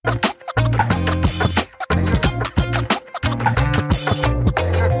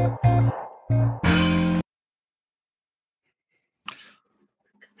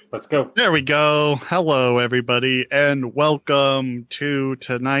go. There we go. Hello, everybody, and welcome to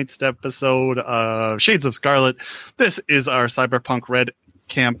tonight's episode of Shades of Scarlet. This is our Cyberpunk Red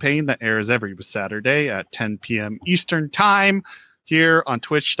campaign that airs every Saturday at 10 p.m. Eastern Time here on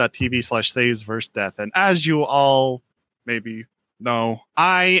twitch.tv/savesversedeath. And as you all maybe know,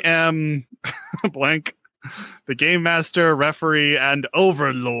 I am Blank, the Game Master, Referee, and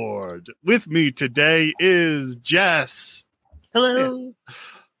Overlord. With me today is Jess. Hello.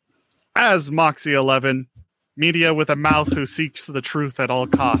 As Moxie11, media with a mouth who seeks the truth at all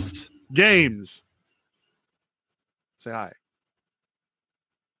costs. Games. Say hi.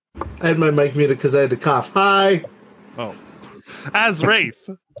 I had my mic muted because I had to cough. Hi. Oh. As Wraith.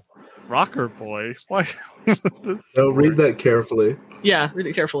 Rocker Boy. Why? No, read that carefully. Yeah, read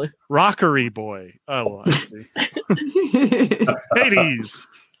it carefully. Rockery Boy. Oh, I see. Hades.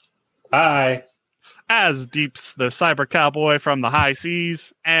 Hi. As Deeps, the cyber cowboy from the high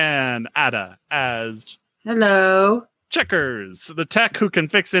seas, and Ada as Hello. Checkers, the tech who can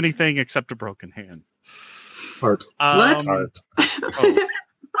fix anything except a broken hand. Heart. What? Heart. Oh.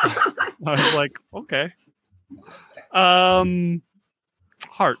 I was like, okay. Heart.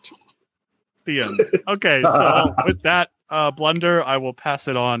 The end. Okay, so with that blunder, I will pass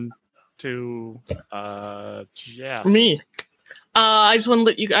it on to Jess. Me. I just want to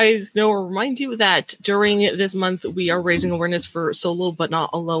let you guys know or remind you that during this month, we are raising awareness for Solo But Not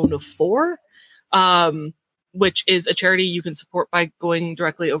Alone 4, which is a charity you can support by going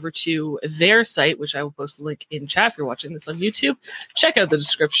directly over to their site, which I will post the link in chat if you're watching this on YouTube. Check out the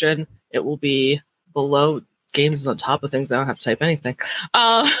description. It will be below. Games is on top of things. I don't have to type anything.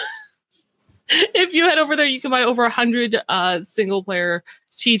 If you head over there, you can buy over 100 single-player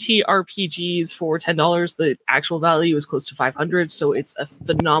TTRPGs for $10. The actual value is close to $500, so it's a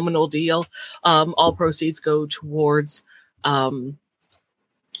phenomenal deal. All proceeds go towards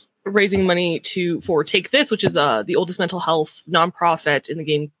raising money for Take This, which is the oldest mental health nonprofit in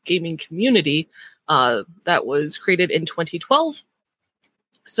the gaming community that was created in 2012.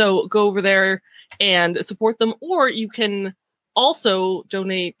 So go over there and support them, or you can also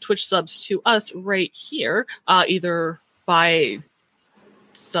donate Twitch subs to us right here, either by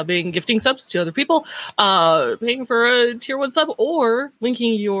gifting subs to other people, paying for a tier 1 sub, or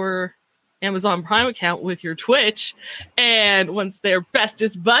linking your Amazon Prime account with your Twitch. And once they're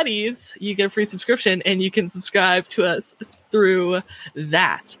bestest buddies, you get a free subscription and you can subscribe to us through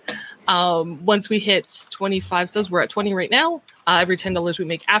that. Once we hit 25 subs, we're at 20 right now. Every $10 we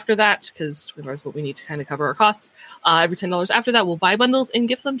make after that, because we realize what we need to kind of cover our costs. Every $10 after that, we'll buy bundles and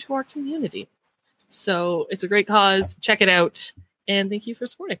give them to our community. So it's a great cause. Check it out. And thank you for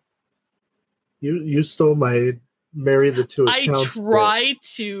supporting. You stole my marry the two accounts. I tried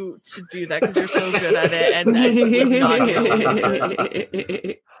to do that because you're so good at it, and I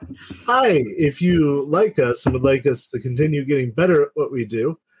Hi, if you like us and would like us to continue getting better at what we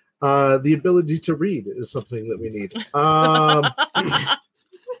do, the ability to read is something that we need.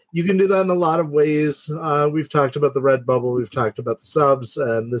 You can do that in a lot of ways. We've talked about the red bubble. We've talked about the subs,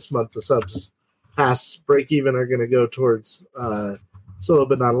 and this month the subs past break even are going to go towards Solo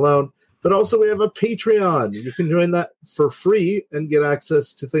But Not Alone. But also we have a Patreon. You can join that for free and get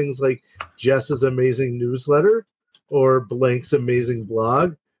access to things like Jess's amazing newsletter or Blank's amazing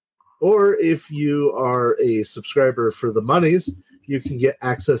blog. Or if you are a subscriber for the monies, you can get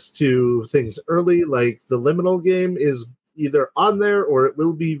access to things early, like the Liminal game is either on there or it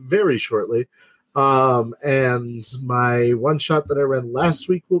will be very shortly. And my one shot that I ran last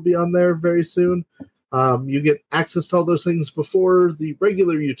week will be on there very soon. You get access to all those things before the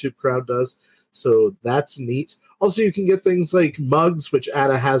regular YouTube crowd does, so that's neat. Also, you can get things like mugs, which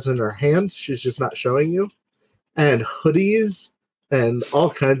Ada has in her hand. She's just not showing you, and hoodies, and all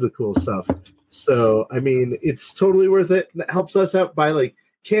kinds of cool stuff. So, I mean, it's totally worth it. And it helps us out by like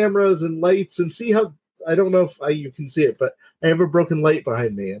cameras and lights, and see how. I don't know if you can see it, but I have a broken light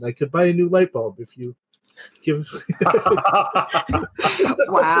behind me, and I could buy a new light bulb if you give.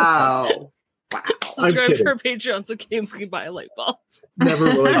 Wow. subscribe to our Patreon so Games can buy a light bulb. Never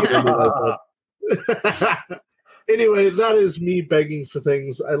will I get a new light bulb. Anyway, that is me begging for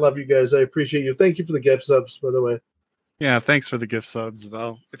things. I love you guys. I appreciate you. Thank you for the gift subs, by the way. Yeah, thanks for the gift subs,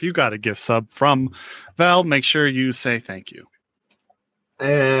 Val. If you got a gift sub from Val, make sure you say thank you.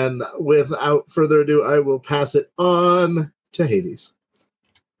 And without further ado, I will pass it on to Hades.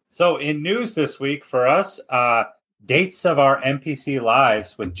 So in news this week for us, dates of our NPC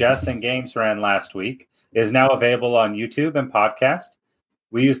lives with Jess and Games ran last week is now available on YouTube and podcast.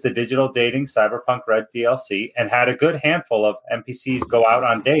 We used the digital dating Cyberpunk Red DLC and had a good handful of NPCs go out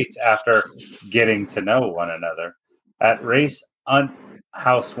on dates after getting to know one another. At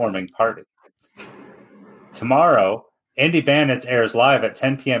housewarming party. Tomorrow, Indie Bandits airs live at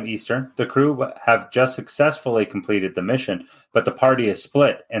 10 p.m. Eastern. The crew have just successfully completed the mission, but the party is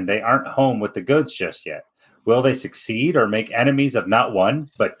split and they aren't home with the goods just yet. Will they succeed or make enemies of not one,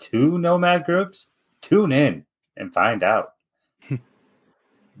 but two nomad groups? Tune in and find out.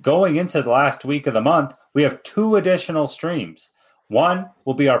 Going into the last week of the month, we have 2 additional streams. One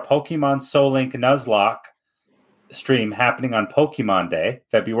will be our Pokemon Soul Link Nuzlocke stream happening on Pokemon Day,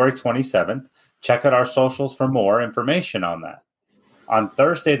 February 27th. Check out our socials for more information on that. On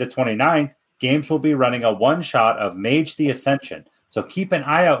Thursday, the 29th, Games will be running a one-shot of Mage the Ascension, so keep an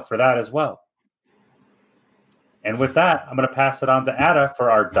eye out for that as well. And with that, I'm going to pass it on to Ada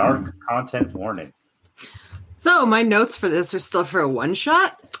for our dark content warning. So my notes for this are still for a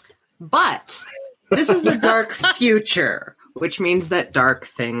one-shot, but this is a dark future, which means that dark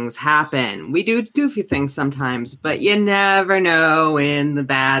things happen. We do goofy things sometimes, but you never know when the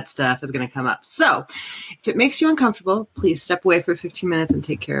bad stuff is going to come up. So if it makes you uncomfortable, please step away for 15 minutes and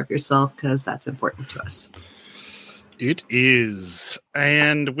take care of yourself, because that's important to us. It is.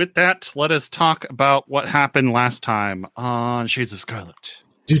 And with that, let us talk about what happened last time on Shades of Scarlet.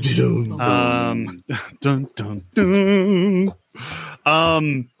 Dun, dun, dun.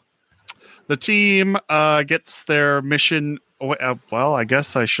 The team gets their mission. Well, I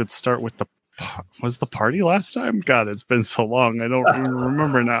guess I should start with was the party last time? God, it's been so long. I don't even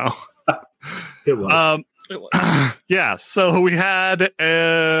remember now. It was. Yeah, so we had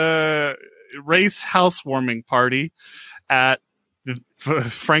a Wraith's housewarming party at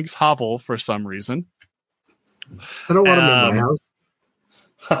Frank's hovel for some reason. I don't want him in my house.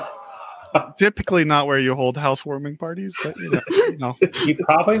 Typically not where you hold housewarming parties, but you know. He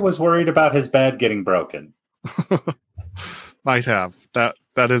probably was worried about his bed getting broken. Might have. That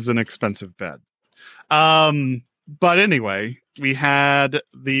is an expensive bed. But anyway, we had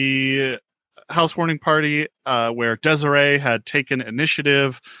the housewarming party where Desiree had taken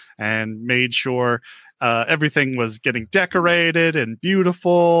initiative and made sure everything was getting decorated and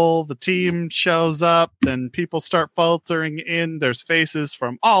beautiful. The team shows up, then people start filtering in. There's faces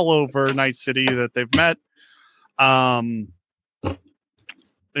from all over Night City that they've met,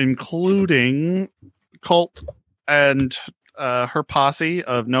 including Colt and her posse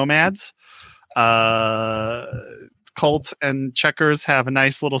of nomads. Colt and Checkers have a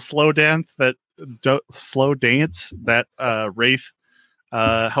nice little slow dance that Wraith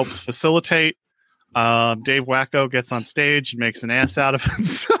helps facilitate. Dave Wacko gets on stage and makes an ass out of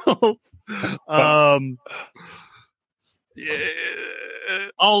himself.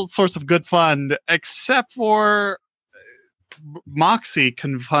 All sorts of good fun, except for Moxie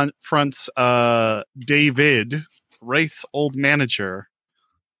confronts David, Wraith's old manager,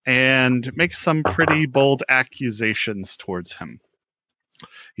 and makes some pretty bold accusations towards him.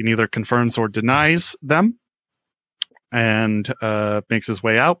 He neither confirms or denies them, and makes his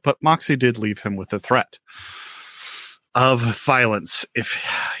way out, but Moxie did leave him with a threat of violence if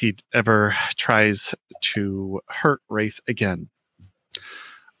he ever tries to hurt Wraith again.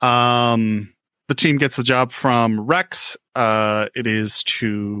 The team gets the job from Rex. It is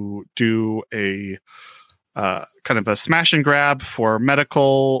to do a kind of a smash and grab for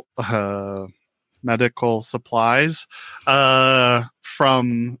medical supplies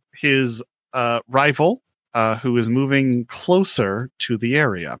from his rival, who is moving closer to the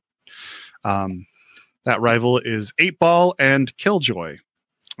area. That rival is 8-Ball and Killjoy,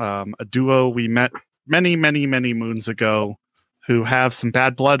 a duo we met many, many, many moons ago, who have some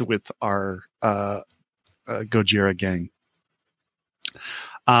bad blood with our Gojira gang.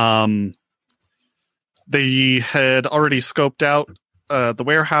 They had already scoped out the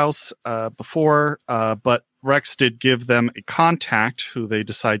warehouse before, but Rex did give them a contact who they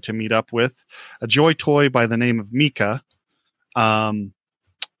decide to meet up with, a joy toy by the name of Mika.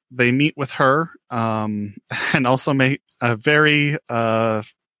 They meet with her and also meet a very kind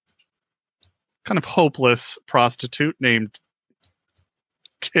of hopeless prostitute named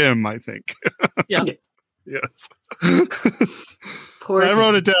Tim, I think. Yeah. Yes. Poor I Tim.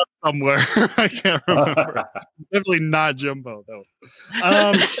 wrote it down somewhere. I can't remember. Definitely not Jumbo, though.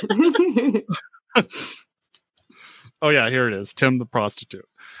 Oh, yeah, here it is. Tim the prostitute.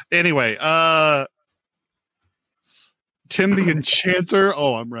 Anyway, Tim the Enchanter.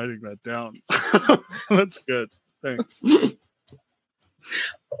 Oh, I'm writing that down. That's good. Thanks.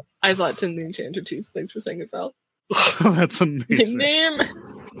 I thought Tim the Enchanter too, so thanks for saying it, Val. That's My amazing. name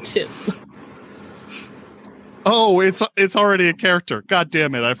is Tim. Oh, it's already a character. God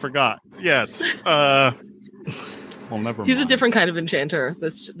damn it, I forgot. Yes. Well, never He's a mind. different kind of enchanter,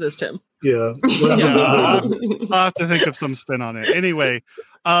 this Tim. Yeah. Yeah. I'll have to think of some spin on it. Anyway,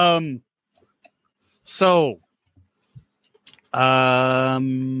 so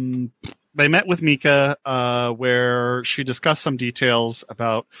they met with Mika, where she discussed some details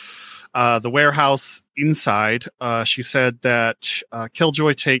about the warehouse inside. She said that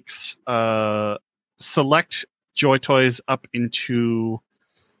Killjoy takes select Joy Toys up into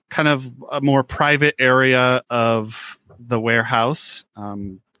kind of a more private area of the warehouse.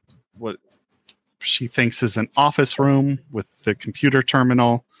 What she thinks is an office room with the computer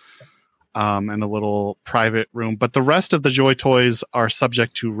terminal. And a little private room, but the rest of the Joy Toys are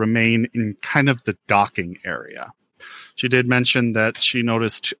subject to remain in kind of the docking area. She did mention that she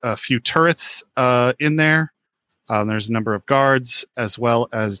noticed a few turrets in there. There's a number of guards as well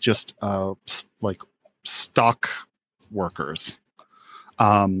as just like stock workers.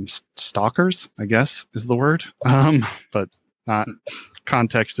 Stalkers, I guess, is the word. But not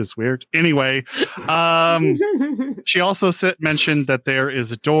context is weird. Anyway, she also mentioned that there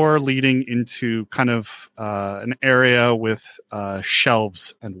is a door leading into kind of an area with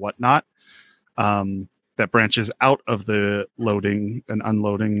shelves and whatnot that branches out of the loading and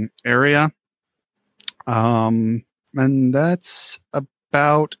unloading area. And that's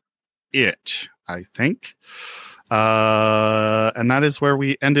about it, I think. And that is where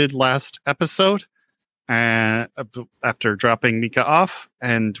we ended last episode. And after dropping Mika off,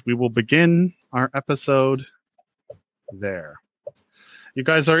 and we will begin our episode there. You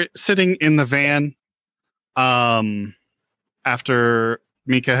guys are sitting in the van after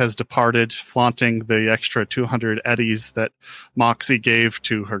Mika has departed, flaunting the extra 200 eddies that Moxie gave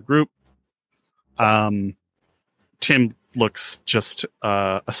to her group. Tim looks just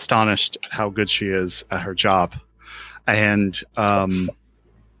astonished at how good she is at her job. And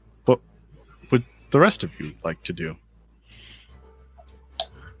what would the rest of you like to do?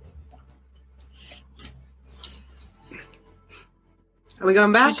 Are we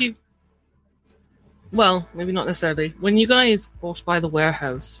going back? Well, maybe not necessarily. When you guys walked by the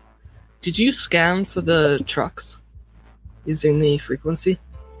warehouse, did you scan for the trucks using the frequency?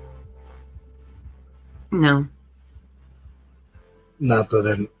 No. Not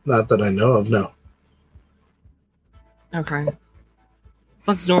that I know of, no. Okay.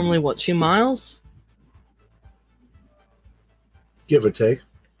 That's normally, what, 2 miles? Give or take.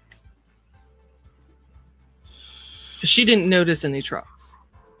 She didn't notice any trucks.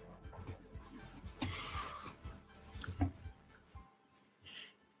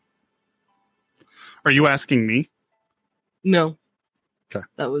 Are you asking me? No. Okay.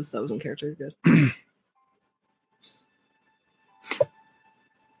 That was in character. Good.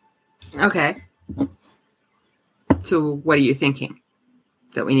 Okay. So what are you thinking?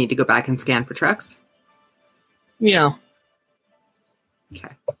 That we need to go back and scan for trucks? Yeah. Okay.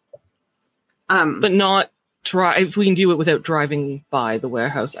 But not drive. If we can do it without driving by the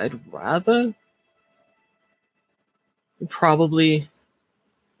warehouse, I'd rather. You probably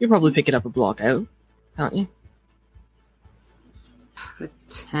pick it up a block out, can't you?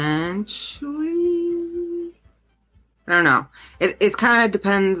 Potentially. I don't know. It kind of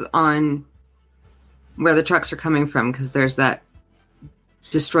depends on where the trucks are coming from, because there's that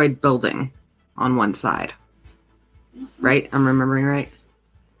destroyed building on one side. Right? I'm remembering right?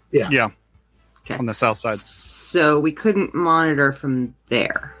 Yeah. Yeah. Okay. On the south side. So we couldn't monitor from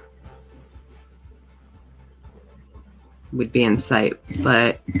there. We'd be in sight,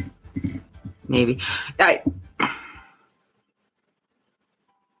 but maybe.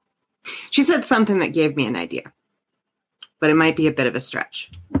 She said something that gave me an idea, but it might be a bit of a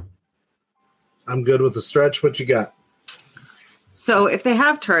stretch. I'm good with the stretch. What you got? So if they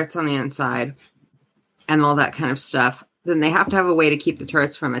have turrets on the inside and all that kind of stuff, then they have to have a way to keep the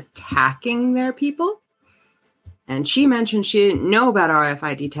turrets from attacking their people. And she mentioned she didn't know about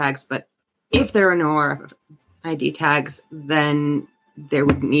RFID tags, but if there are no RFID tags, then there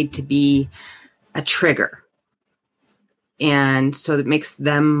would need to be a trigger. And so that makes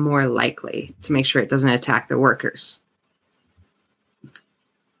them more likely to make sure it doesn't attack the workers.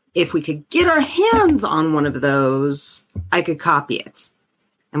 If we could get our hands on one of those, I could copy it.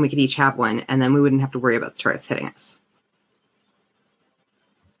 And we could each have one, and then we wouldn't have to worry about the turrets hitting us.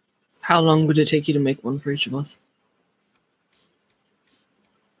 How long would it take you to make one for each of us?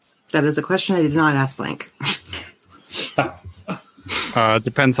 That is a question I did not ask Blank.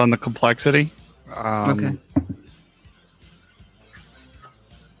 Depends on the complexity. Okay.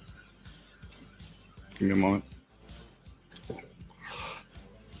 Give me a moment.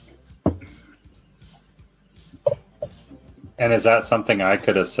 And is that something I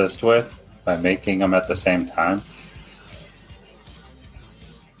could assist with by making them at the same time?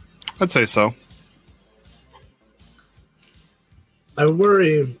 I'd say so. I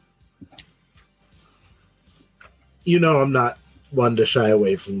worry. I'm not one to shy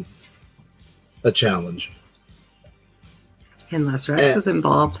away from a challenge. Unless Rex is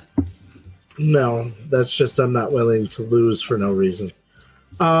involved. No, that's just I'm not willing to lose for no reason.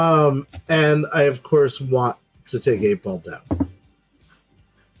 And I, of course, want to take 8-Ball down.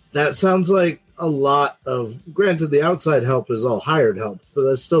 That sounds like a lot of... Granted, the outside help is all hired help, but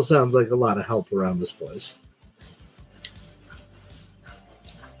that still sounds like a lot of help around this place.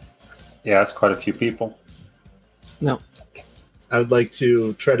 Yeah, that's quite a few people. No. I would like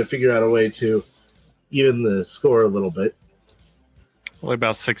to try to figure out a way to even the score a little bit. Only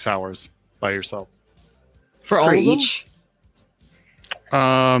about 6 hours by yourself. For all of them? each?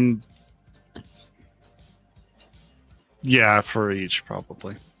 Yeah, for each,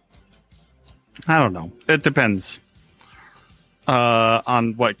 probably. I don't know. It depends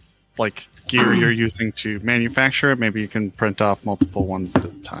on what gear you're using to manufacture it. Maybe you can print off multiple ones at a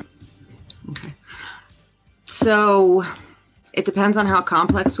time. Okay. So it depends on how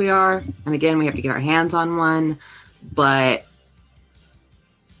complex we are. And again, we have to get our hands on one. But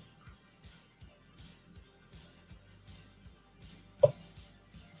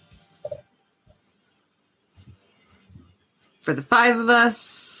for the 5 of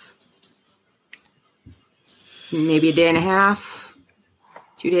us, maybe a day and a half,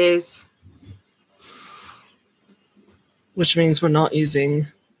 2 days. Which means we're not using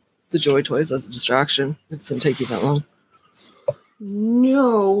the Joy Toys as a distraction. It's going to take you that long.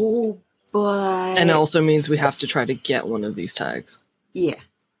 No, but... And it also means we have to try to get one of these tags. Yeah.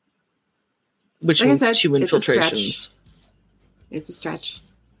 Which Like I means said, 2 it's a infiltrations. It's a stretch.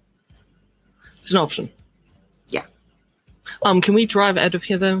 It's an option. Yeah. Can we drive out of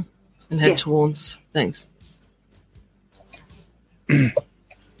here, though? And head towards... Thanks.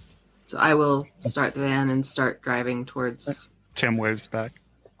 So I will start the van and start driving towards... Tim waves back.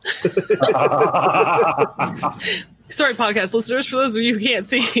 Sorry, podcast listeners. For those of you who can't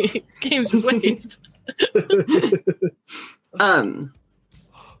see, Games just waved. To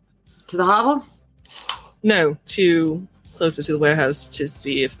the hovel? No, closer to the warehouse to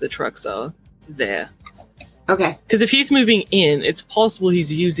see if the trucks are there. Okay. Because if he's moving in, it's possible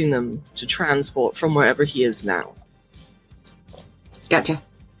he's using them to transport from wherever he is now. Gotcha.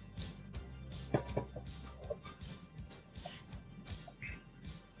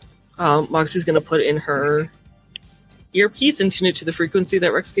 Moxie's going to put in her earpiece and tune it to the frequency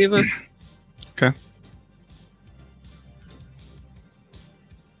that Rex gave us. Okay.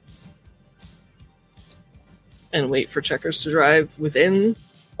 And wait for checkers to drive within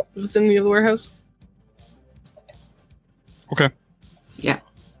the vicinity of the warehouse. Okay. Yeah.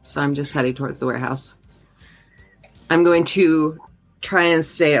 So I'm just heading towards the warehouse. I'm going to try and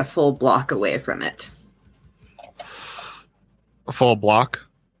stay a full block away from it. A full block?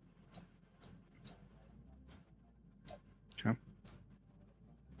 Okay.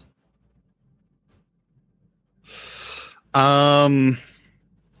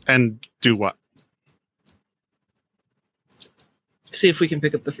 And do what? See if we can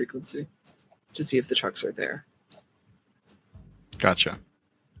pick up the frequency to see if the trucks are there. Gotcha.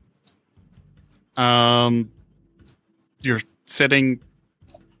 You're sitting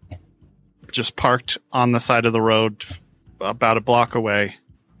just parked on the side of the road about a block away.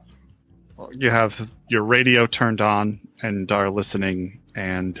 You have your radio turned on and are listening,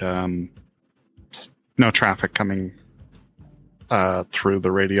 and no traffic coming through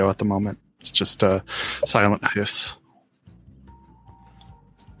the radio at the moment. It's just a silent hiss.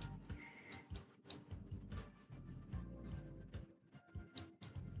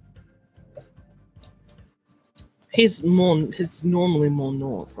 He's normally more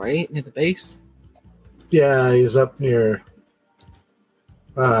north, right? Near the base? Yeah, he's up near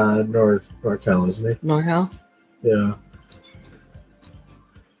NorCal, isn't he? NorCal? Yeah.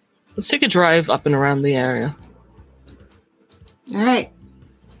 Let's take a drive up and around the area. All right.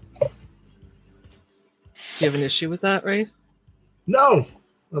 Do you have an issue with that, Ray? No,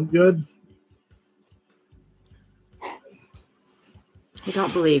 I'm good. I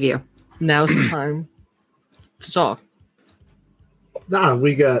don't believe you. Now's the time to talk. Nah,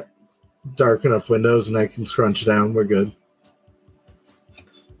 we got dark enough windows and I can scrunch down. We're good.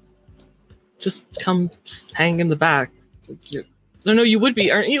 Just come hang in the back. No, you would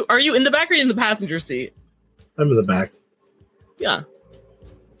be, aren't you? Are you in the back or in the passenger seat? I'm in the back. Yeah.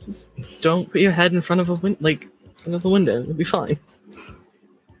 Just don't put your head in front of front of the window. It'll be fine.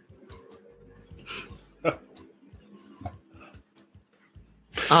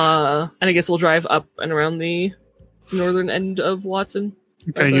 And I guess we'll drive up and around the northern end of Watson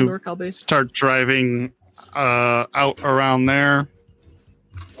Okay, the you NorCal base. start driving out around there.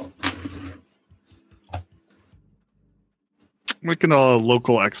 Making a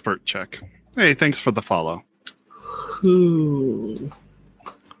local expert check. Hey, thanks for the follow. Ooh. I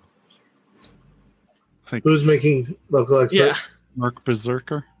think Who's making local expert? Yeah. Mark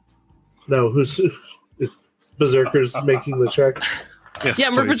Berserker. No, who's Berserker's making the check? Yes,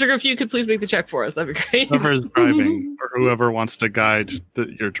 Yeah, Merc please. Berserker, if you could please make the check for us, that'd be great. Whoever is driving, or whoever wants to guide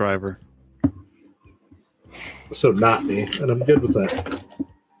your driver. So not me, and I'm good with that.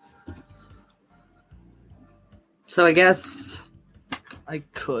 So I guess I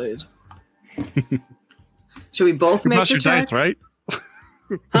could. should we both You make brought the your check? dice, right?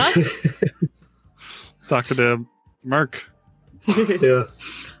 Huh? Talking to Merc. Yeah.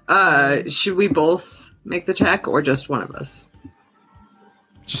 Should we both make the check or just one of us?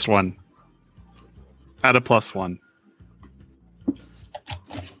 Just one. Add a +1.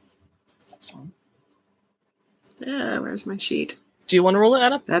 Yeah, where's my sheet? Do you want to roll it,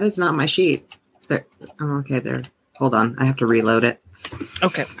 Adam? That is not my sheet. There. Oh, okay, there. Hold on. I have to reload it.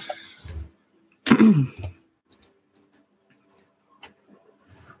 Okay.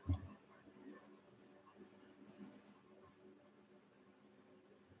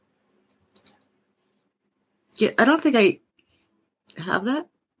 Yeah, I don't think I have that.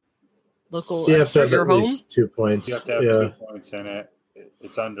 Local You have to expert, have your at home? least 2 points. You have to have Yeah. 2 points in it.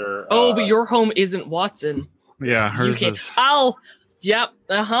 It's under. Oh, but your home isn't Watson. Yeah, You hers can't. is. Oh, yep.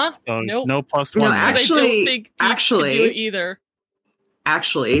 Uh-huh. So Nope. no +1. No, there. actually- I don't think Deeks actually- could do it either.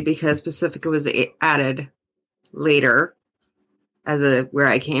 Actually, because Pacifica was added later as a where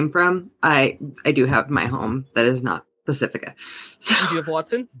I came from, I do have my home that is not Pacifica. So Do you have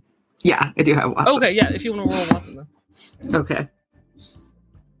Watson? yeah, I do have Watson. Okay, yeah. If you want to roll Watson, then. Okay.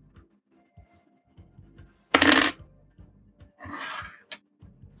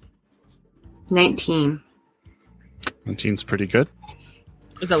 $19. 19's pretty good.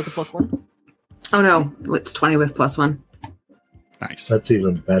 Is that with the +1? Oh no, it's 20 with +1. Nice. That's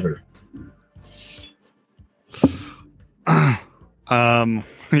even better.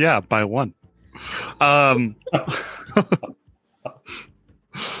 Yeah, by 1.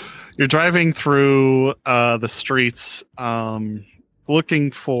 You're driving through the streets,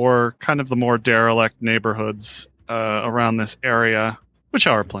 looking for kind of the more derelict neighborhoods around this area, which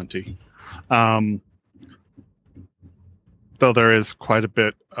are plenty. Though there is quite a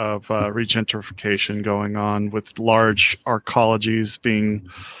bit of regentrification going on with large arcologies being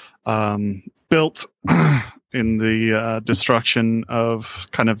built in the destruction of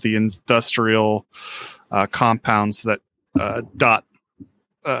kind of the industrial compounds that dot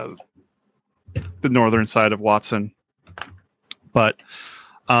the northern side of Watson. But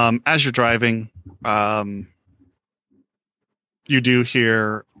as you're driving, you do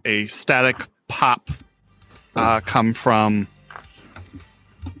hear a static pop come from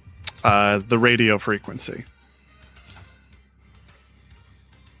the radio frequency.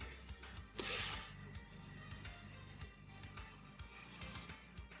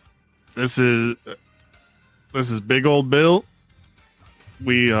 This is Big Old Bill.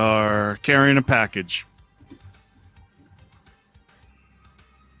 We are carrying a package.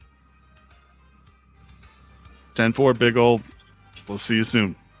 10-4, Big Old. We'll see you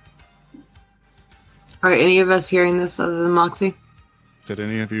soon. Are any of us hearing this other than Moxie? Did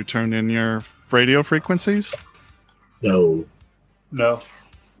any of you turn in your radio frequencies? No. No.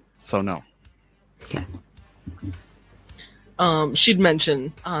 So no. Okay. She'd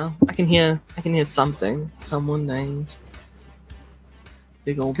mention, I can hear something. Someone named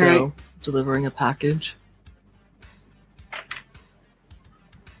Big Old Okay. Bill delivering a package. Do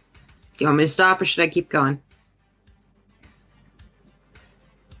you want me to stop or should I keep going?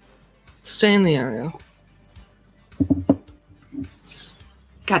 Stay in the area.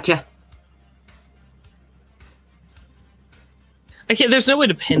 Gotcha. Okay, there's no way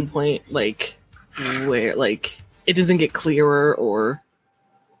to pinpoint like where, like it doesn't get clearer or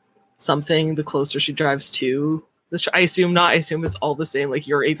something the closer she drives to. I assume not. I assume it's all the same. Like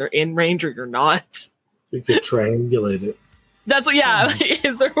you're either in range or you're not. You could triangulate it. That's what. Yeah.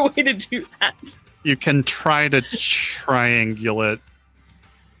 Is there a way to do that? You can try to triangulate.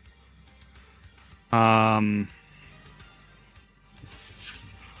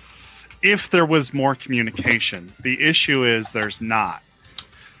 If there was more communication, the issue is there's not.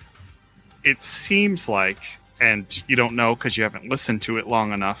 It seems like, and you don't know because you haven't listened to it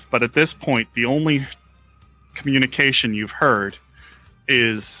long enough, but at this point, the only communication you've heard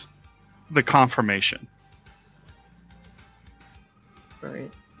is the confirmation.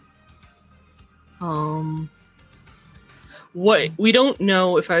 Right. What we don't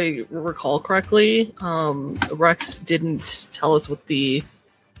know, if I recall correctly, Rex didn't tell us what the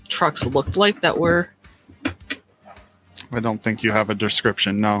trucks looked like that were. I don't think you have a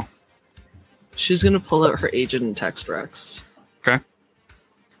description, no. She's gonna pull out her agent and text Rex. Okay.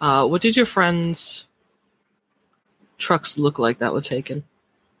 What did your friend's trucks look like that were taken?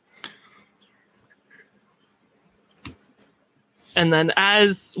 And then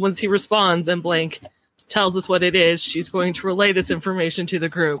once he responds and blank tells us what it is, she's going to relay this information to the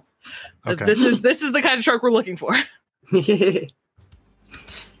group. Okay. This is the kind of truck we're looking for.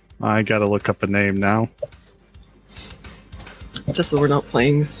 I gotta look up a name now. Just so we're not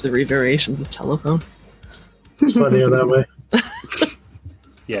playing 3 variations of telephone. It's funnier that way.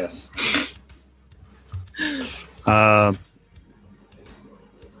 Yes.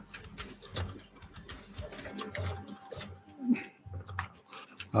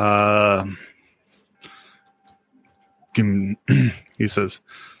 He says,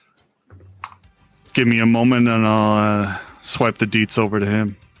 give me a moment and I'll swipe the deets over to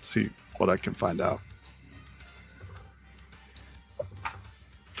him, see what I can find out.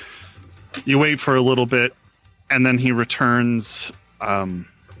 You wait for a little bit, and then he returns kind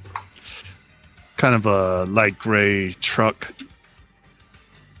of a light gray truck. It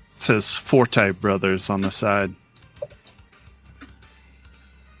says Forte Brothers on the side.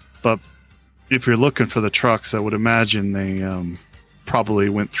 But if you're looking for the trucks, I would imagine they probably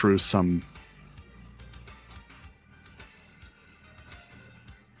went through some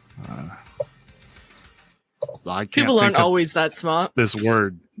I can't People aren't think of always that smart. this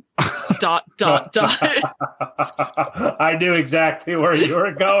word. ... I knew exactly where you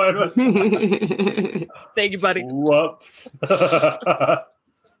were going with Thank you, buddy. Whoops.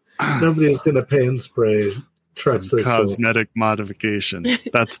 Nobody's going to paint spray trucks Some this way. cosmetic modification.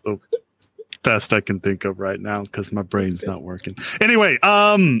 That's the best I can think of right now because my brain's not working. Anyway,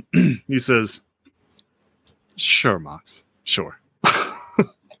 he says, "Sure, Mox. Sure."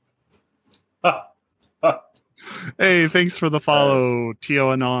 Hey, thanks for the follow,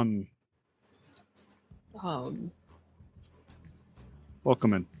 Tio Anon.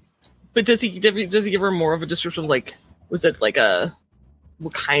 Welcome in. But does he give her more of a description? Like, was it like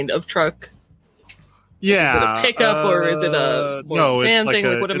what kind of truck? Yeah. Is it a pickup or is it a van thing?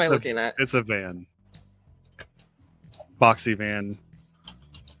 Like, what am I it's looking at? It's a van. Boxy van.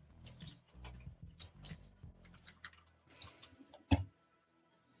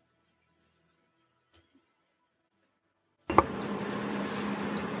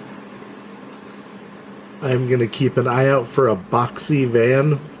 I'm going to keep an eye out for a boxy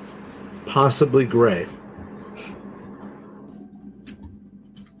van, possibly gray.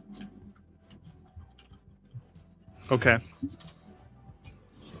 Okay.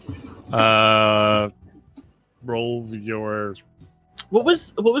 Roll your. What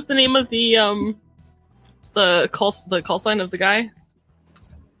was the name of the call sign of the guy?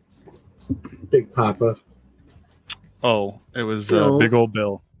 Big Papa. Oh, it was Bill. Big Old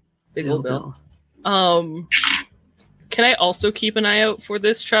Bill. Big old Bill. Can I also keep an eye out for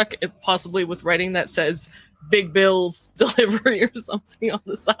this truck, if possibly with writing that says Big Bill's delivery or something on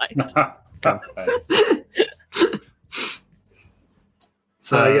the side?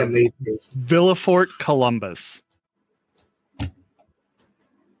 Yeah, Nate. Villafort, Columbus.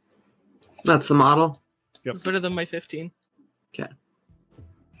 That's the model. Yep. It's better than my 15. Okay.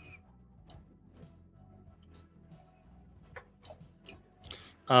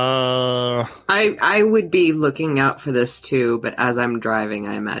 I would be looking out for this too, but as I'm driving,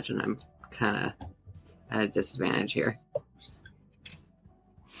 I imagine I'm kind of at a disadvantage here.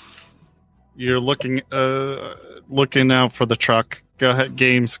 You're looking out for the truck. Go ahead,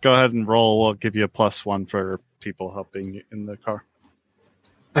 games. Go ahead and roll. I'll give you a +1 for people helping in the car.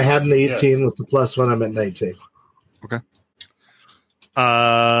 I had an 18 with the +1. I'm at 19. Okay.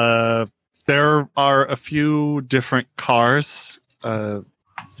 There are a few different cars,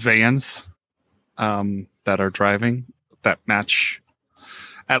 vans, that are driving that match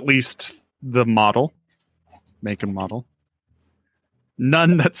at least the model, make and model.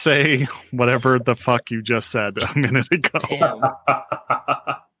 None that say whatever the fuck you just said a minute ago. Damn.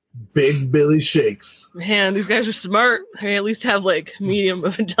 Big Billy Shakes. Man, these guys are smart. They at least have like medium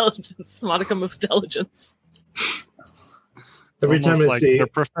of intelligence, modicum of intelligence. Every time Almost I like see they're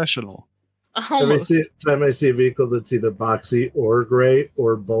professional. Almost. Every time I see a vehicle that's either boxy or gray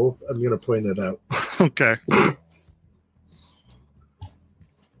or both, I'm going to point it out. Okay.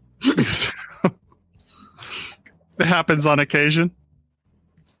 It happens on occasion.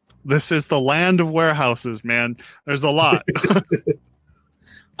 This is the land of warehouses, man. There's a lot.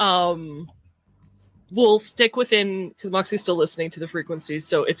 we'll stick within, because Moxie's still listening to the frequencies,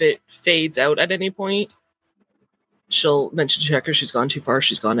 so if it fades out at any point, she'll mention to Checker she's gone too far,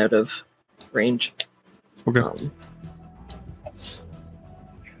 she's gone out of range. Okay.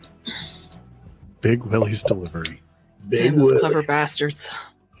 Big Willie's delivery. Damn those clever bastards.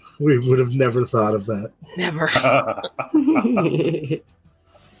 We would have never thought of that. Never.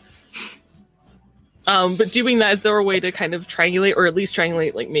 But doing that, is there a way to kind of triangulate, or at least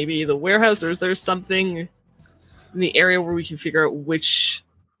triangulate, like maybe the warehouse, or is there something in the area where we can figure out which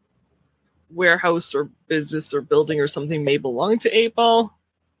warehouse or business or building or something may belong to 8-Ball?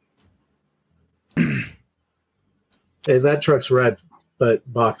 Hey, that truck's red,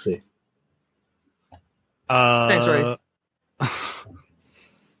 but boxy. Thanks, Roy.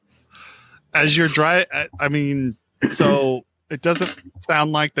 As you're I mean, so it doesn't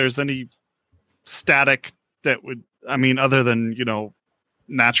sound like there's any static that would, I mean, other than,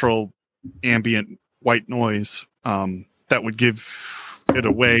 natural ambient white noise that would give it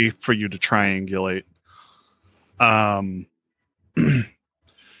a way for you to triangulate.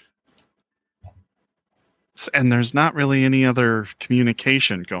 And there's not really any other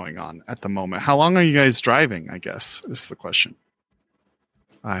communication going on at the moment. How long are you guys driving, I guess, is the question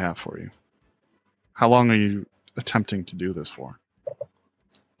I have for you. How long are you attempting to do this for?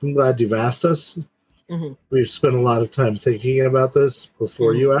 I'm glad you've asked us. Mm-hmm. We've spent a lot of time thinking about this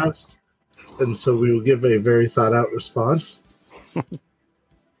before you asked, and so we will give a very thought-out response.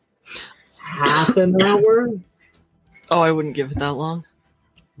 Half an hour? Oh, I wouldn't give it that long.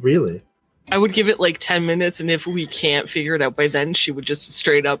 Really? I would give it like 10 minutes, and if we can't figure it out by then, she would just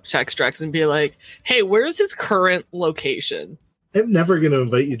straight up text Rex and be like, hey, where's his current location? I'm never going to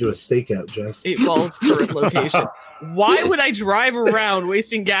invite you to a stakeout, Jess. 8-Ball's current location. Why would I drive around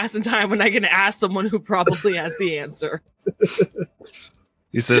wasting gas and time when I can ask someone who probably has the answer?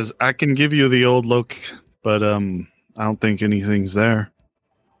 He says, I can give you the old loc, but I don't think anything's there.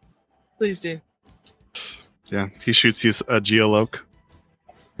 Please do. Yeah, he shoots you a geoloc.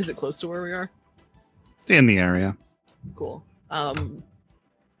 Is it close to where we are? In the area. Cool. I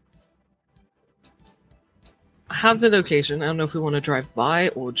have the location. I don't know if we want to drive by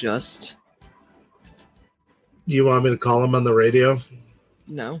or just... You want me to call him on the radio?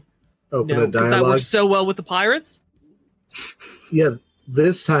 No. Open No, a because that dialogue? works so well with the pirates. Yeah,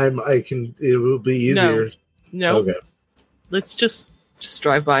 this time it will be easier. No. Okay. Let's just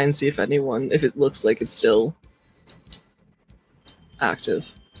drive by and see if it looks like it's still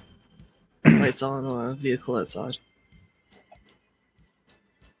active. Lights on or a vehicle outside.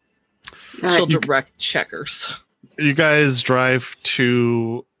 She'll direct checkers. You guys drive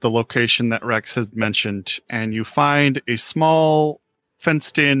to the location that Rex has mentioned, and you find a small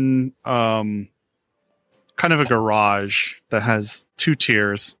fenced-in kind of a garage that has 2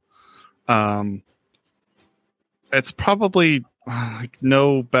 tiers. It's probably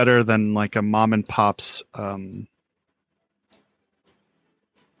no better than like a mom and pop's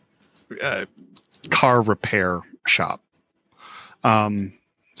car repair shop.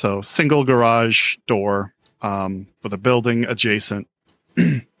 So single garage door with a building adjacent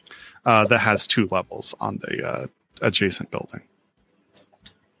that has 2 levels on the adjacent building.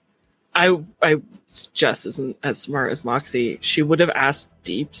 Jess isn't as smart as Moxie. She would have asked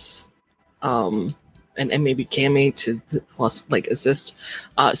Deeps, and maybe Cammy to plus like assist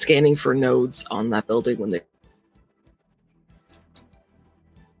scanning for nodes on that building when they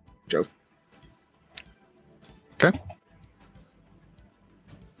drove. Okay.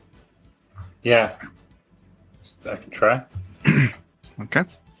 Yeah. I can try. Okay.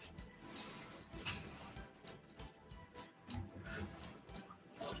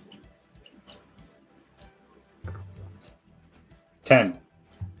 $10.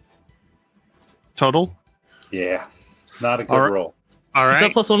 Total? Yeah. Not a good All right. roll. All Is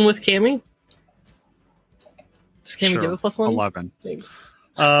right. that +1 with Cammy? Does Cammy Sure. give a +1? 11. Thanks.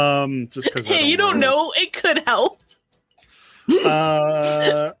 Just because Hey, you don't know. It could help.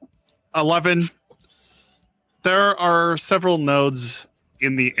 11. There are several nodes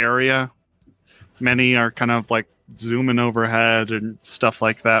in the area. Many are kind of like zooming overhead and stuff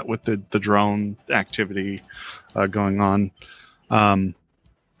like that with the drone activity going on.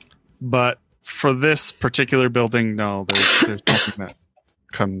 But for this particular building, no, there's nothing that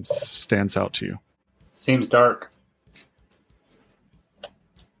stands out to you. Seems dark.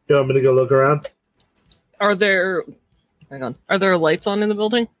 You want me to go look around? Are there lights on in the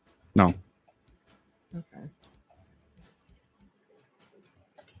building? No. Okay.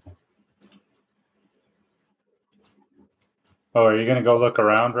 Oh, are you going to go look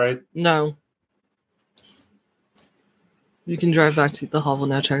around, right? No. You can drive back to the hovel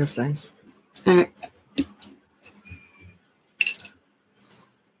now, check his things. All right.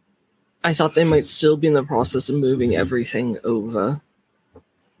 I thought they might still be in the process of moving everything over,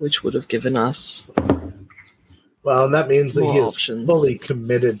 which would have given us... Well, and that means that he is options. fully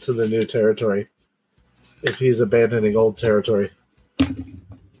committed to the new territory if he's abandoning old territory.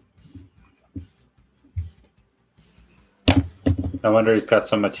 No wonder he's got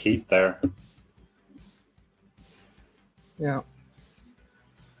so much heat there. Yeah.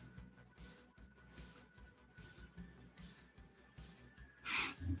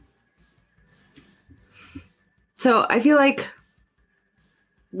 So I feel like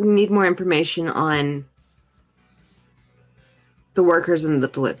we need more information on the workers and the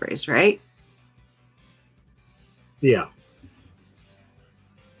deliveries, right? Yeah.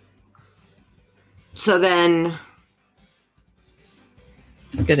 So then...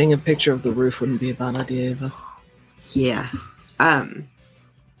 Getting a picture of the roof wouldn't be a bad idea either. Yeah.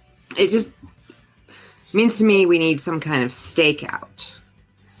 It just means to me we need some kind of stakeout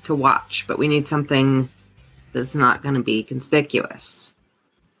to watch, but we need something that's not going to be conspicuous.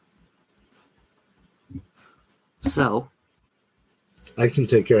 So... I can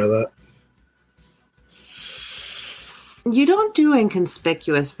take care of that. You don't do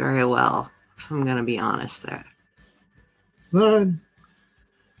inconspicuous very well, if I'm going to be honest there.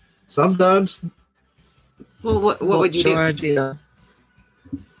 Sometimes. Well, what would you do? What's your idea?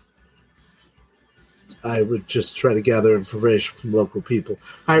 I would just try to gather information from local people.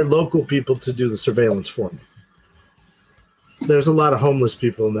 Hire local people to do the surveillance for me. There's a lot of homeless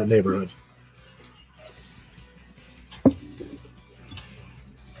people in that neighborhood.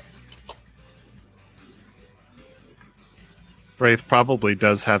 Wraith probably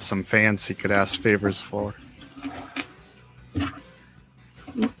does have some fans he could ask favors for.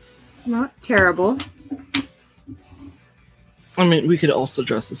 It's not terrible. I mean, we could also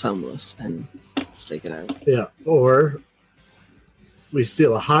dress as homeless and stake it out. Yeah. Or we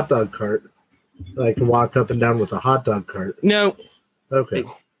steal a hot dog cart. I can walk up and down with a hot dog cart. No. Okay.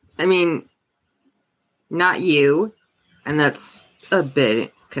 I mean, not you, and that's a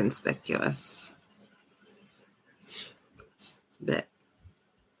bit conspicuous. Just a bit.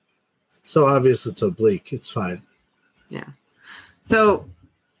 So obvious it's oblique. It's fine. Yeah. So,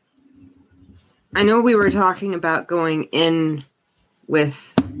 I know we were talking about going in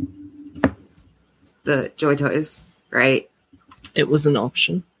with the Joy Toys, right? It was an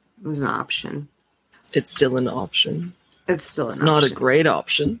option. It was an option. It's still an option. It's still an It's option. not a great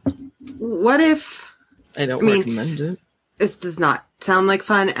option. What if I don't mean, recommend it. this does not sound like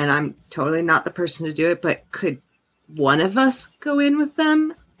fun, and I'm totally not the person to do it, but could one of us go in with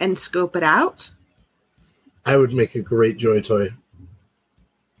them and scope it out? I would make a great Joy Toy.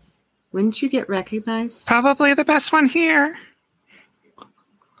 Wouldn't you get recognized? Probably the best one here.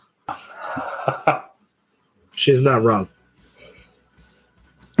 She's not wrong.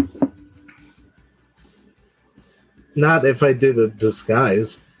 Not if I did a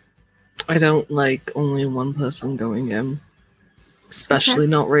disguise. I don't like only one person going in. Especially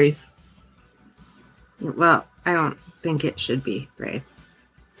Okay. not Wraith. Well, I don't think it should be Wraith.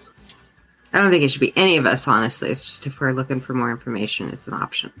 I don't think it should be any of us, honestly. It's just if we're looking for more information, it's an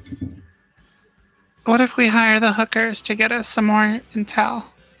option. What if we hire the hookers to get us some more intel?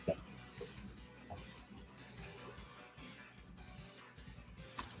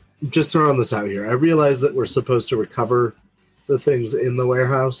 Just throwing this out here. I realize that we're supposed to recover the things in the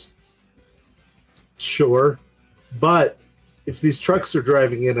warehouse. Sure. But if these trucks are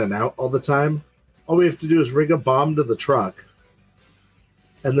driving in and out all the time, all we have to do is rig a bomb to the truck,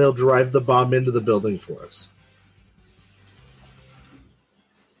 and they'll drive the bomb into the building for us.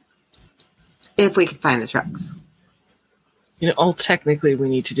 If we can find the trucks. You know, all technically we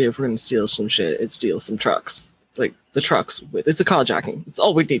need to do if we're going to steal some shit is steal some trucks. Like, the trucks with... It's a carjacking. It's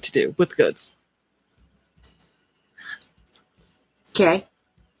all we need to do with goods. Okay.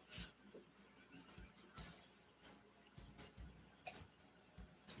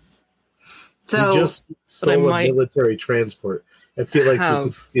 So, We just stole a military transport. I feel like we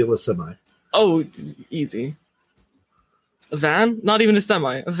could steal a semi. Oh, easy. A van? Not even a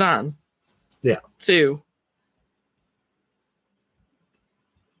semi. A van. Yeah. 2.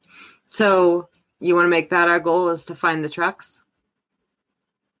 So you want to make that our goal, is to find the trucks?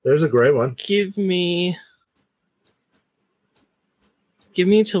 There's a great one. Give me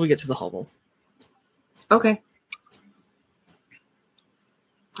until we get to the hovel. Okay.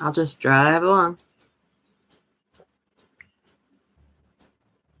 I'll just drive along.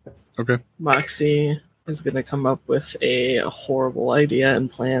 Okay. Moxie is going to come up with a horrible idea and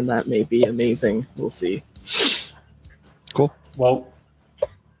plan that may be amazing. We'll see. Well,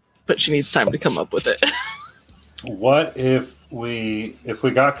 but she needs time to come up with it. what if if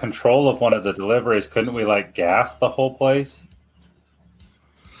we got control of one of the deliveries, couldn't we like gas the whole place?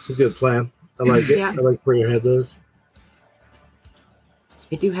 It's a good plan. I like it. Yeah. I like where your head is.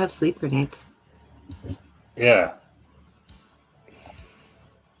 I do have sleep grenades. Yeah.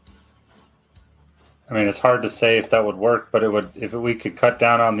 I mean, it's hard to say if that would work, but it would if we could cut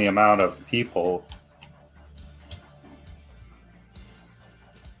down on the amount of people.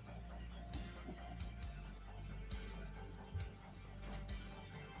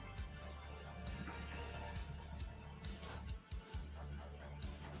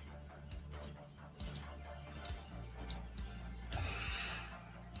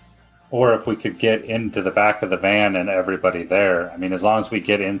 Or if we could get into the back of the van and everybody there. I mean, as long as we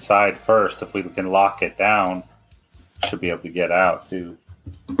get inside first, if we can lock it down, should be able to get out too.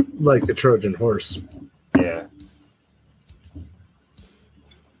 Like a Trojan horse. Yeah.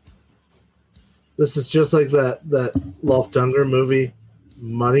 This is just like that Loftunger movie,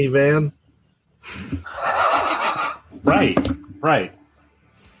 Money Van. Right. I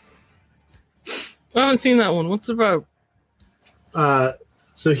haven't seen that one. What's it about?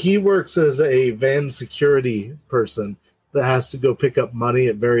 So he works as a van security person that has to go pick up money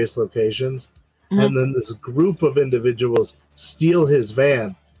at various locations. Mm-hmm. And then this group of individuals steal his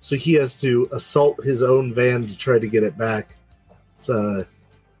van. So he has to assault his own van to try to get it back. It's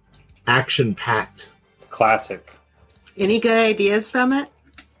action-packed. Classic. Any good ideas from it?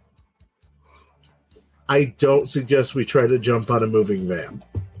 I don't suggest we try to jump on a moving van.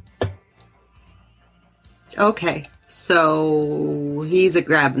 Okay. So he's a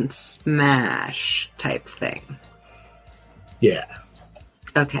grab and smash type thing. Yeah.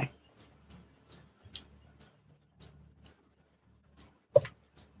 Okay.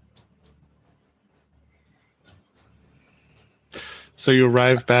 So you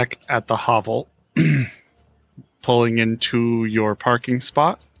arrive back at the hovel, pulling into your parking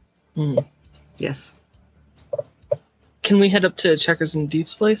spot. Mm. Yes. Can we head up to Checkers and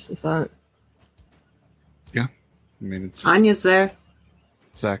Deep's place? Is that... I mean, it's Anya's there.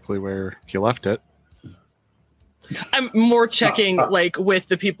 exactly where you left it. I'm more checking, like, with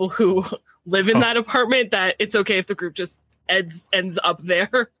the people who live in that apartment, that it's okay if the group just ends up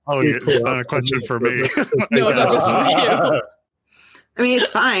there. Oh, it's not a question for me. No, it's not just for you. I mean, it's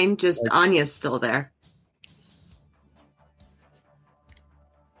fine. Just Anya's still there.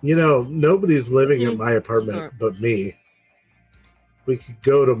 You know, nobody's living in my apartment Sorry. but me. We could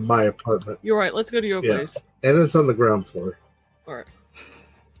go to my apartment. You're right. Let's go to your place. And it's on the ground floor. All right.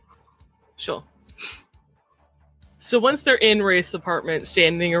 Sure. So once they're in Wraith's apartment,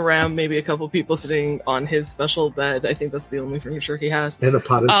 standing around, maybe a couple people sitting on his special bed. I think that's the only furniture he has. And a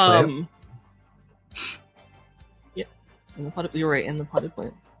potted plant. Yeah. And the potted, you're right, and the potted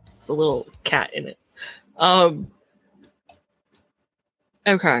plant. There's a little cat in it.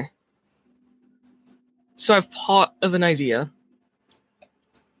 Okay. So I've part of an idea.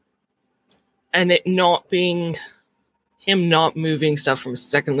 And it not being him not moving stuff from a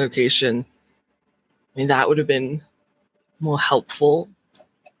second location, I mean, that would have been more helpful.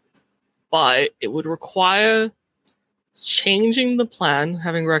 But it would require changing the plan,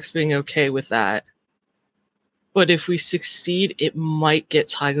 having Rex being okay with that. But if we succeed, it might get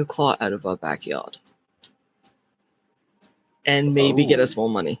Tiger Claw out of our backyard. And maybe get us more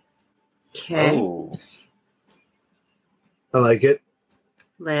money. Okay. Oh. I like it.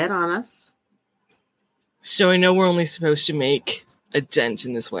 Lay it on us. So I know we're only supposed to make a dent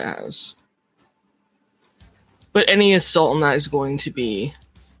in this warehouse. But any assault on that is going to be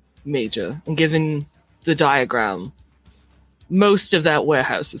major. And given the diagram, most of that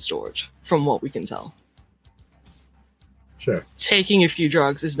warehouse is storage, from what we can tell. Sure. Taking a few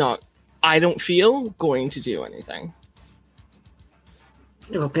drugs is not, I don't feel, going to do anything.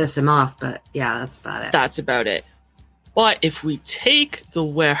 It'll piss him off, but yeah, that's about it. That's about it. But if we take the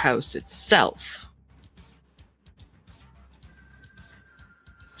warehouse itself,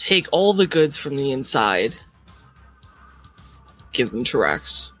 take all the goods from the inside, give them to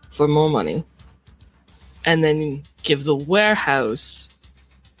Rex for more money, and then give the warehouse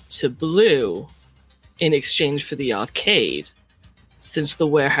to Blue in exchange for the arcade, since the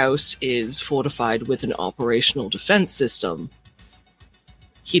warehouse is fortified with an operational defense system.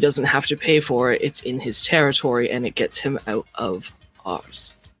 He doesn't have to pay for it, it's in his territory, and it gets him out of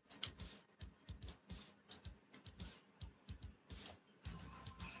ours.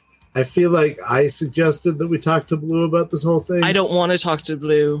 I feel like I suggested that we talk to Blue about this whole thing. I don't want to talk to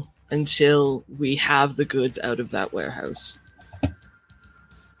Blue until we have the goods out of that warehouse.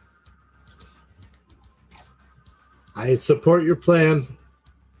 I support your plan.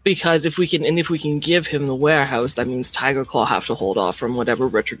 Because if we can give him the warehouse, that means Tiger Claw have to hold off from whatever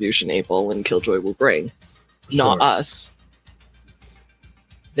retribution Abel and Killjoy will bring. Not us.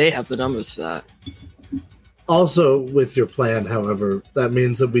 They have the numbers for that. Also, with your plan, however, that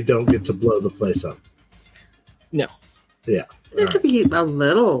means that we don't get to blow the place up. No. Yeah. There could be a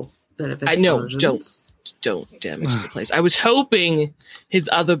little bit of explosions. I know. Don't damage the place. I was hoping his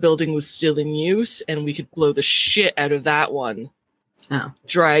other building was still in use and we could blow the shit out of that one. Oh.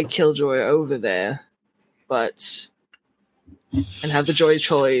 Drag Killjoy over there. And have the Joy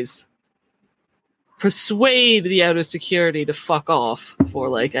Choice persuade the outer security to fuck off for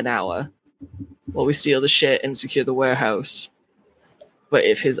like an hour while we steal the shit and secure the warehouse. But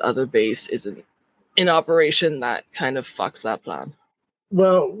if his other base isn't in operation, that kind of fucks that plan.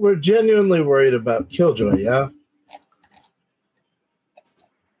 Well, we're genuinely worried about Killjoy, yeah?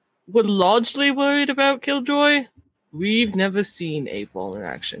 We're largely worried about Killjoy. We've never seen 8-Ball in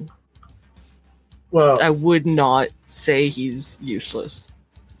action. Well, I would not say he's useless.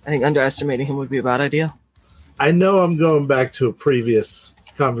 I think underestimating him would be a bad idea. I know I'm going back to a previous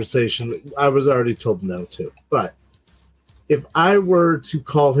conversation. I was already told no to. But if I were to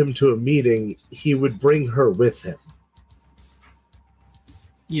call him to a meeting, he would bring her with him.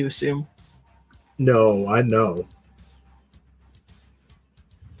 You assume? No, I know.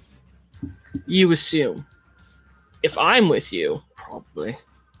 You assume. If I'm with you, probably.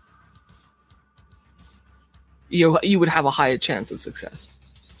 You would have a higher chance of success.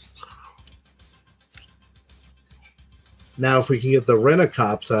 Now, if we can get the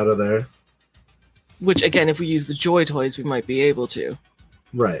Rent-A-Cops out of there. Which, again, if we use the Joy Toys, we might be able to.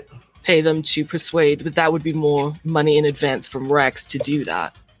 Right. Pay them to persuade, but that would be more money in advance from Rex to do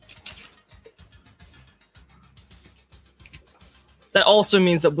that. That also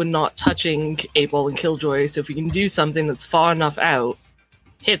means that we're not touching 8-Ball and Killjoy, so if we can do something that's far enough out,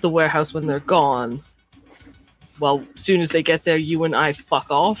 hit the warehouse when they're gone, well, as soon as they get there, you and I fuck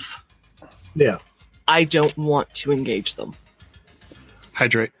off. Yeah. I don't want to engage them.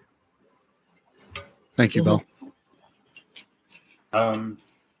 Hydrate. Thank you, Bill. That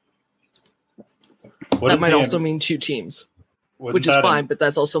might also mean 2 teams, which is fine, but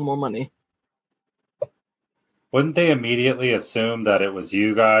that's also more money. Wouldn't they immediately assume that it was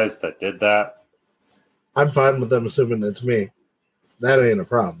you guys that did that? I'm fine with them assuming it's me. That ain't a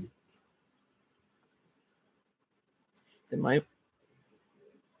problem. It might.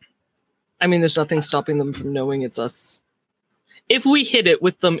 I mean, there's nothing stopping them from knowing it's us. If we hit it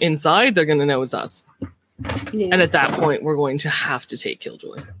with them inside, they're going to know it's us. Yeah. And at that point, we're going to have to take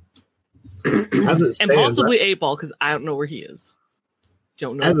Killjoy. As it stands, and possibly 8-Ball, because I don't know where he is.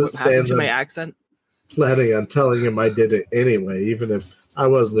 Don't know what happened to my accent. Planning on telling him I did it anyway, even if I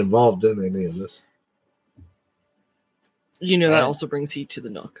wasn't involved in any of this. You know, that also brings heat to the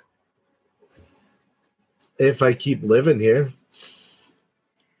Nook. If I keep living here,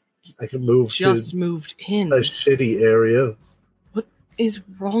 I can move just moved in a shitty area. What is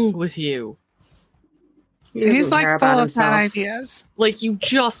wrong with you? He's like full of bad ideas. Like, you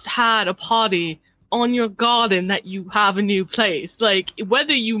just had a party on your garden that you have a new place. Like,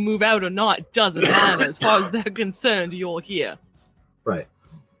 whether you move out or not doesn't matter. As far as they're concerned, you're here. Right.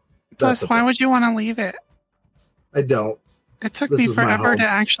 Plus, why would you want to leave it? I don't. It took me forever to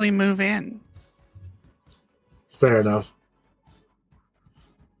actually move in. Fair enough.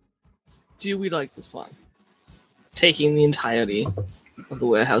 Do we like this plan? Taking the entirety of the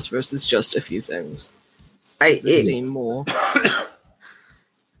warehouse versus just a few things. Does this seem more?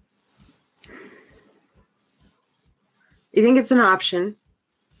 I think it's an option.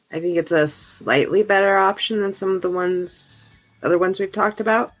 I think it's a slightly better option than some of the other ones we've talked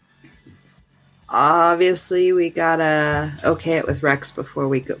about. Obviously, we gotta okay it with Rex before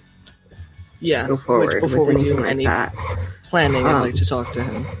we go. Yes, go forward before we do like any that. Planning. I'd like to talk to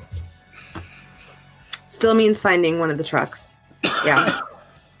him. Still means finding one of the trucks. Yeah.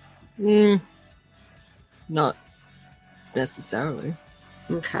 Not necessarily.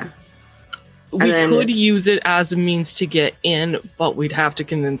 Okay. We could use it as a means to get in, but we'd have to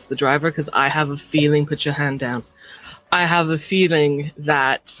convince the driver, because I have a feeling, put your hand down, I have a feeling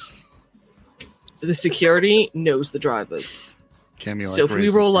that the security knows the drivers. So if we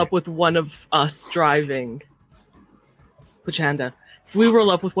roll up with one of us driving, put your hand down. If we roll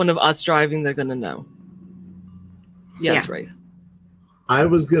up with one of us driving, they're going to know. Yes, yeah. Wraith. I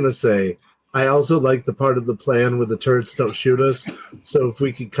was going to say, I also like the part of the plan where the turrets don't shoot us. So if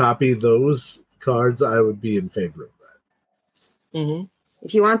we could copy those cards, I would be in favor of that. Mm-hmm.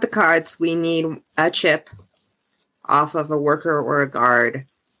 If you want the cards, we need a chip off of a worker or a guard.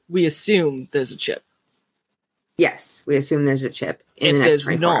 We assume there's a chip. Yes, we assume there's a chip. If the next there's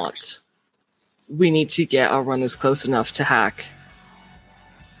 24 not, hours. we need to get our runners close enough to hack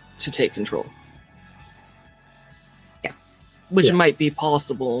to take control. Yeah. Which might be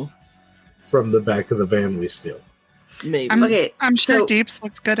possible. From the back of the van we steal. Maybe. I'm sure so- Deeps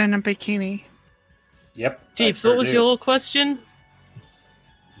looks good in a bikini. Yep. Deeps, what was your question?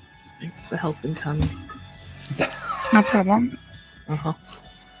 Thanks for helping, Connie. No problem. Uh-huh.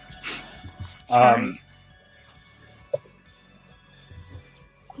 Sorry.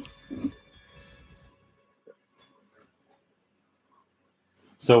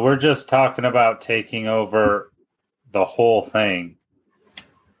 So we're just talking about taking over the whole thing.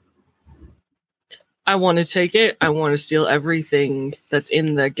 I want to take it. I want to steal everything that's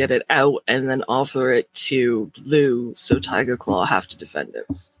in there, get it out, and then offer it to Blue so Tiger Claw have to defend it.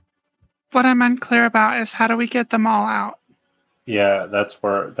 What I'm unclear about is how do we get them all out? Yeah, that's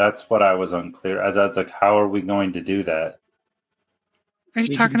what I was unclear. As I was like, how are we going to do that? Are you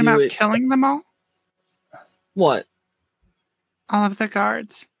We talking can do about it- killing them all? What? All of the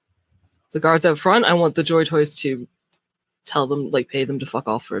guards? The guards out front? I want the Joy Toys to tell them, like, pay them to fuck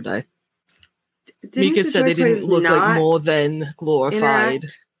off for a day. Didn't Mika the said they Joy didn't Toys look like not more than glorified.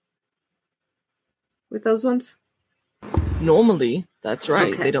 interact with those ones? Normally, that's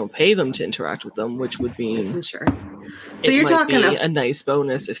right. Okay. They don't pay them to interact with them, which would mean Sure. So it you're might talking be a nice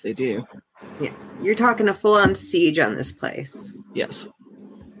bonus if they do. you're talking a full-on siege on this place. Yes.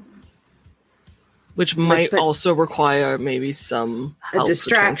 Which might but- also require maybe some help for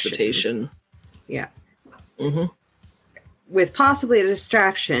distraction. transportation. Yeah. hmm With possibly a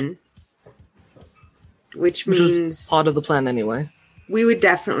distraction, which Which was means part of the plan anyway. we would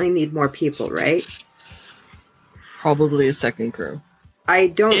definitely need more people, right? Probably a second crew. I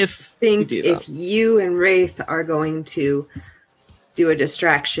don't If think we do that. if you and Wraith are going to do a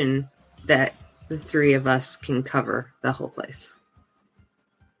distraction that the three of us can cover the whole place.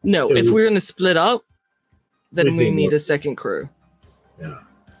 No, Yeah, if we're going to split up, then We'd we need need more. a second crew. Yeah.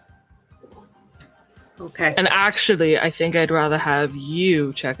 Okay. And actually, I think I'd rather have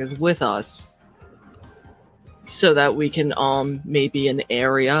you checkers with us so that we can maybe an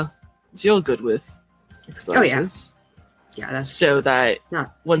area. So you're good with explosives. Yeah, that's So that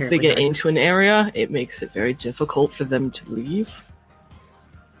not once they terribly get hard. into an area, it makes it very difficult for them to leave.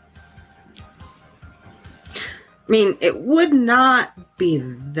 I mean, it would not be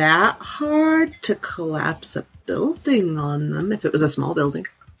that hard to collapse a building on them if it was a small building.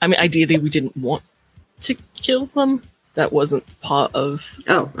 I mean, ideally, we didn't want to kill them. That wasn't part of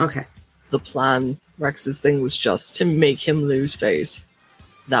Oh, okay. the plan. Rex's thing was just to make him lose face.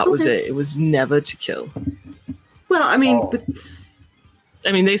 That was Okay. it. It was never to kill. Well, I mean, Oh. but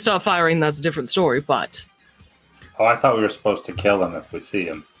I mean, they start firing, that's a different story, but Oh, I thought we were supposed to kill him if we see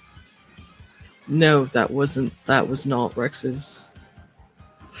him. no, that was not Rex's.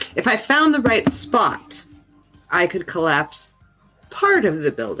 if I found the right spot, I could collapse part of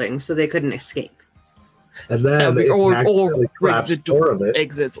the building so they couldn't escape. And then if or you accidentally break collapse the more door of it,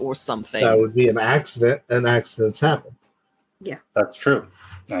 exits or something. that would be an accident, and accidents happen. That's true.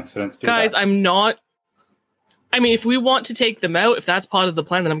 Accidents do Guys, that. I'm not. I mean, if we want to take them out, if that's part of the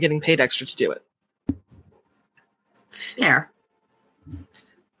plan, then I'm getting paid extra to do it. Fair.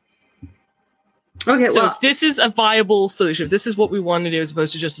 Okay, So well, if this is a viable solution, if this is what we want to do as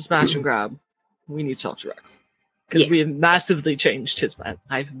opposed to just a smash and grab, we need to talk to Rex. Because Yeah. we have massively changed his plan.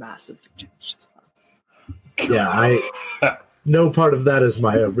 I've massively changed his plan. Yeah, no part of that is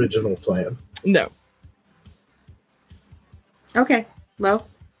my original plan. No. okay. Well,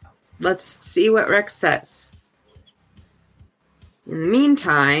 let's see what Rex says. In the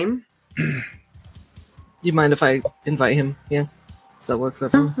meantime, You mind if I invite him? Yeah. Does that work for oh,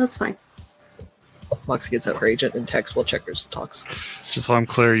 everyone? that's fine. Mox gets out her agent and texts while Checkers talks. Just so I'm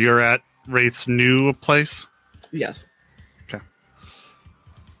clear, you're at Wraith's new place? Yes.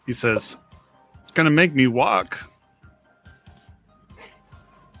 He says, it's going to make me walk.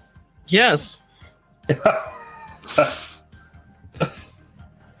 Yes.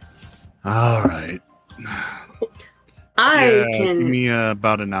 All right. I Give can. me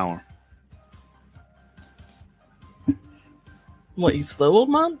about an hour. What, you slow, old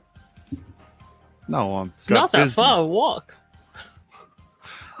man? No, I'm It's not that far a walk.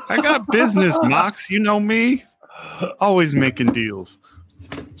 I got business, Mox. You know me. Always making deals.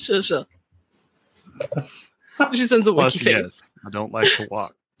 Sure. She sends a Plus, wiki face. yes, I don't like to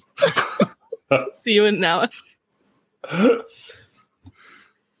walk. See you in an hour.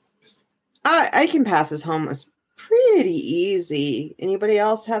 I can pass as homeless pretty easy. Anybody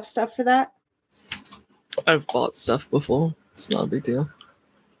else have stuff for that? I've bought stuff before. It's not a big deal.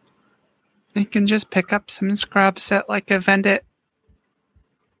 You can just pick up some scrubs at like a vendit.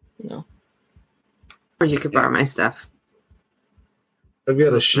 No. Or you could borrow my stuff. I've got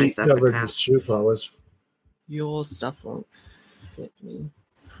a Most of my sheet stuff covered is in half. shoe polish. Your stuff won't fit me.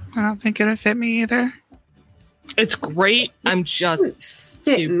 I don't think it'll fit me either. It's great. I'm just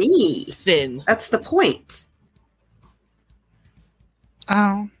Fit too me. thin. That's the point.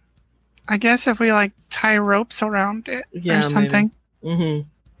 Oh. I guess if we like tie ropes around it Yeah, or something. Mm-hmm.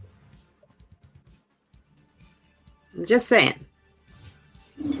 I'm just saying.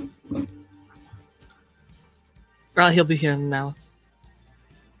 Well, he'll be here in an hour.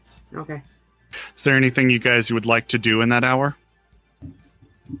 Okay. Is there anything you guys would like to do in that hour?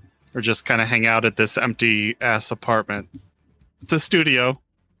 Or just kind of hang out at this empty ass apartment? It's a studio.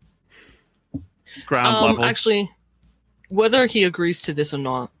 Ground level. Actually, whether he agrees to this or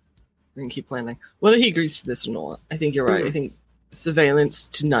not, we can keep planning. Whether he agrees to this or not, I think you're right. I think surveillance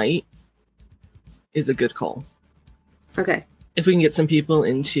tonight is a good call. Okay. If we can get some people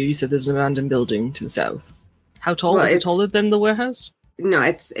into, you said there's an abandoned building to the south. How tall? Well, Is it it's- taller than the warehouse? No,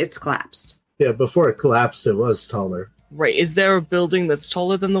 it's collapsed. Yeah, before it collapsed, it was taller. Right. Is there a building that's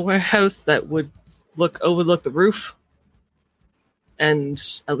taller than the warehouse that would overlook the roof? And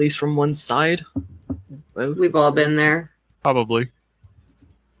at least from one side? Both? We've all been there. Probably.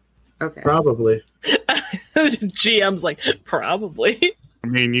 Okay. Probably. GM's like, probably. I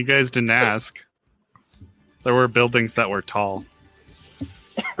mean, you guys didn't ask. There were buildings that were tall.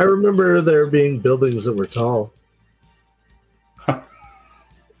 I remember there being buildings that were tall.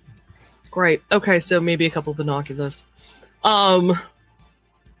 Great. Okay, so maybe a couple binoculars. But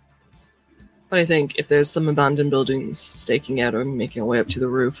I think if there's some abandoned buildings staking out or making our way up to the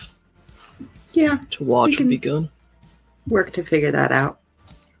roof Yeah. to watch We can- would be good. Work to figure that out.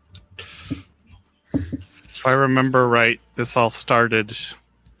 If I remember right, this all started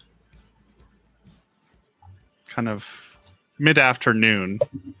kind of mid-afternoon.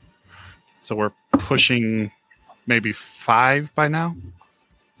 So we're pushing maybe 5 by now.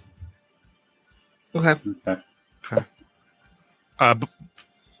 Okay. Okay.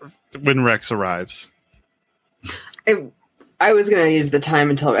 When Rex arrives. I was going to use the time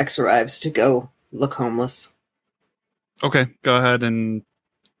until Rex arrives to go look homeless. Okay, go ahead and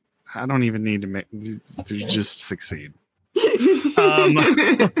I don't even need to make you just succeed.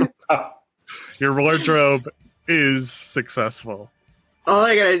 Your wardrobe is successful. All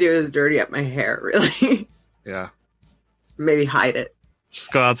I got to do is dirty up my hair, really. Yeah. Maybe hide it.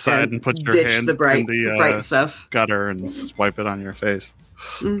 Just go outside and put your ditch hand the bright, in the bright stuff. gutter and swipe it on your face.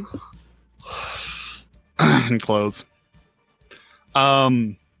 Mm. And clothes.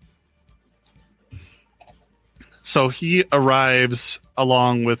 So he arrives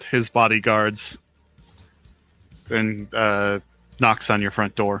along with his bodyguards and knocks on your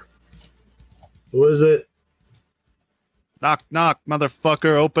front door. Who is it? Knock, knock,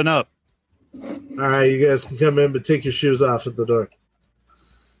 motherfucker, open up. All right, you guys can come in, but take your shoes off at the door.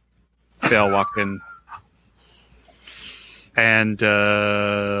 They all walk in. And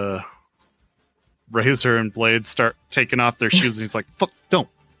Razor and Blade start taking off their shoes, and he's like, fuck, don't.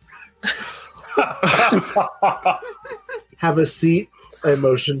 Have a seat. I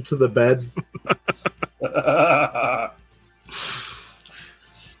motion to the bed.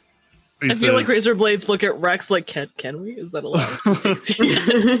 He I feel like says, Razor Blades look at Rex like, can we? Is that allowed?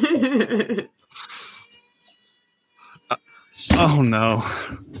 oh no.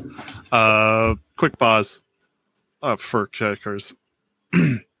 Quick pause for kickers.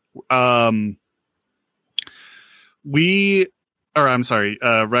 Rex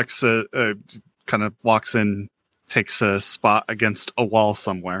kind of walks in, takes a spot against a wall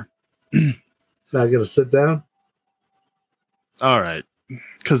somewhere. Not gonna sit down. All right,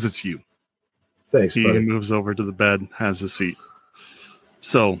 because it's you. Thanks, He buddy. moves over to the bed, has a seat.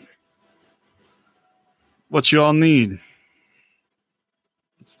 So, what you all need?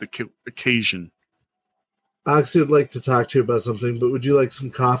 It's the occasion. Oxy would like to talk to you about something, but would you like some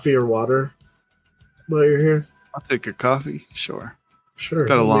coffee or water while you're here? I'll take a coffee. Sure. Sure.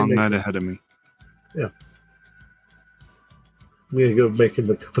 Got a Let me long make night it. ahead of me. I'm gonna go make him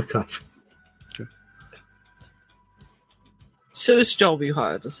a cup of coffee. So this job you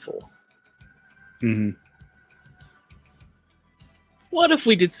hired us for. Mm-hmm. What if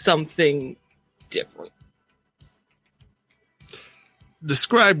we did something different?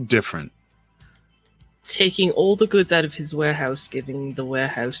 Describe different. Taking all the goods out of his warehouse, giving the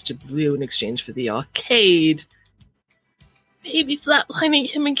warehouse to Blue in exchange for the arcade, maybe flatlining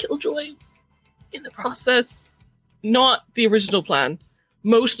him and Killjoy in the process. Not the original plan.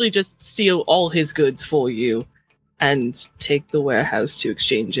 Mostly just steal all his goods for you and take the warehouse to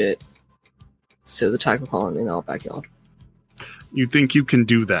exchange it so the tackle pond in our backyard. You think you can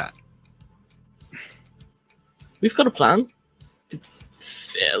do that? We've got a plan. It's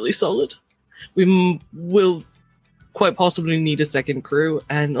fairly solid. We will quite possibly need a second crew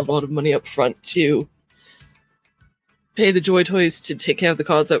and a lot of money up front to pay the Joy Toys to take care of the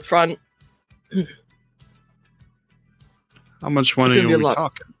cards up front. How much money are we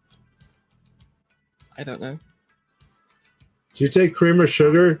talking? I don't know. Do you take cream or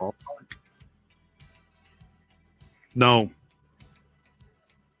sugar? No.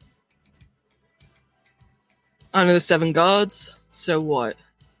 I know the 7 guards, so what?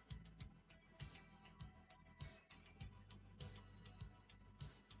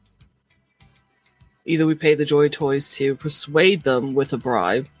 Either we pay the Joy Toys to persuade them with a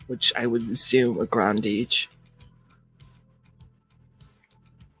bribe, which I would assume $1,000 each,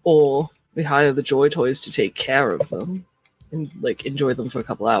 or we hire the Joy Toys to take care of them and like enjoy them for a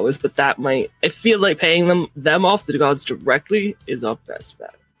couple hours. But that might, I feel like paying them off the guards directly is our best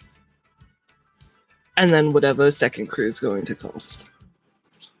bet. And then whatever second crew is going to cost.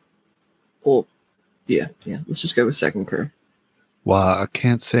 Or yeah, let's just go with second crew. Well, I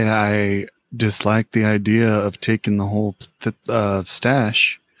can't say I dislike the idea of taking the whole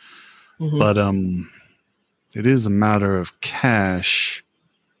stash, but it is a matter of cash.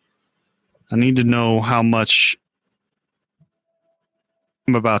 I need to know how much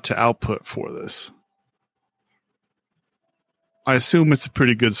I'm about to output for this. I assume it's a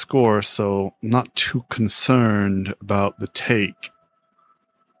pretty good score, so I'm not too concerned about the take.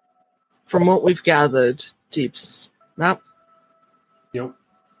 From what we've gathered, Deep's map. Yep.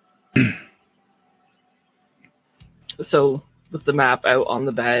 So with the map out on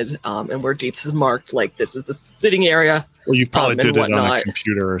the bed, and where Deep's is marked, like this is the sitting area. Well, you probably did it on whatnot. a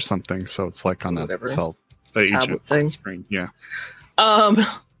computer or something, so it's like on Whatever. a Tablet thing. screen. Yeah.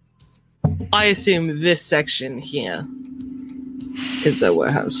 I assume this section here is their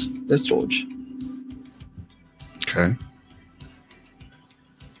warehouse, their storage. Okay.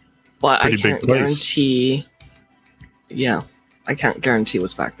 But Pretty I can't big place. guarantee. Yeah, I can't guarantee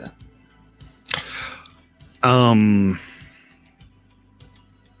what's back there.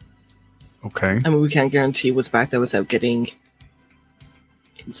 Okay. I mean, we can't guarantee what's back there without getting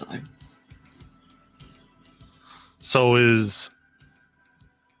inside.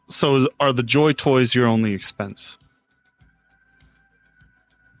 Are the Joy Toys your only expense?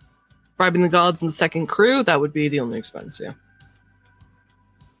 Bribing the guards and the second crew, that would be the only expense, yeah.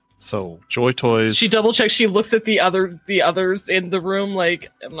 So Joy Toys. She double checks, she looks at the others in the room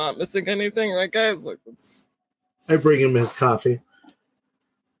like, I'm not missing anything, right guys? Like, it's... I bring him his coffee.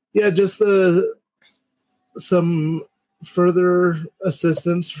 Yeah, just some further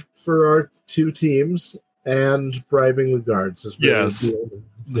assistance for our 2 teams and bribing the guards is really Yes.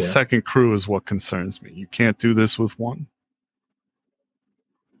 The second crew is what concerns me. You can't do this with one.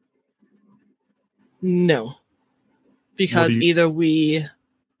 No. Because either we...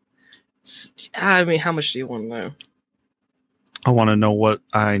 I mean, how much do you want to know? I want to know what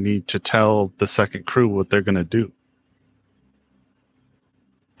I need to tell the second crew what they're going to do.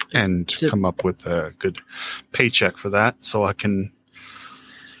 And come up with a good paycheck for that so I can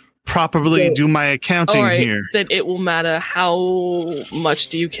properly do my accounting here. Then it will matter how much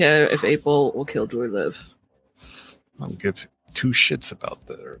do you care if April or Killjoy live. I don't give 2 shits about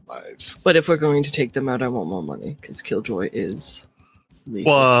their lives. But if we're going to take them out, I want more money because Killjoy is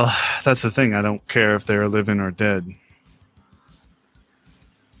legal. Well, that's the thing. I don't care if they're living or dead.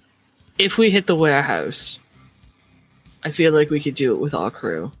 If we hit the warehouse, I feel like we could do it with our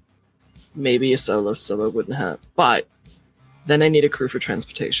crew. Maybe a solo wouldn't hurt. But then I need a crew for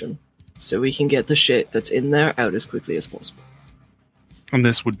transportation. So we can get the shit that's in there out as quickly as possible. And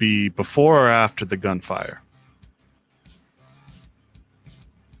this would be before or after the gunfire?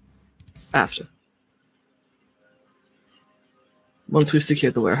 After. Once we've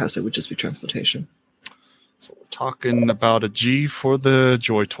secured the warehouse, it would just be transportation. So we're talking about a G for the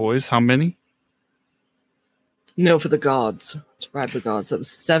Joy Toys. How many? No, for the guards. To bribe the guards. That was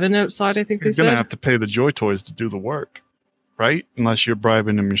 7 outside, I think You're they said. going to have to pay the Joy Toys to do the work, right? Unless you're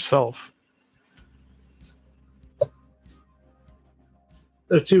bribing them yourself.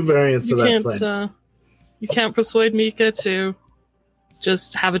 There are 2 variants of that plan. You can't persuade Mika to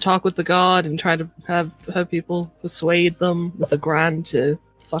just have a talk with the guard and try to have her people persuade them with $1,000 to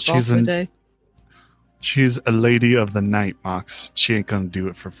fuck off for a day. She's a lady of the night, Mox. She ain't going to do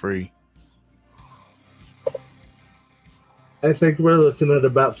it for free. I think we're looking at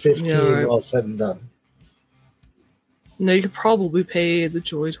about 15 all said and done. No, you could probably pay the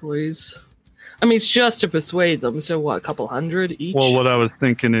Joy Toys. I mean, it's just to persuade them. So what? A couple hundred each. Well, what I was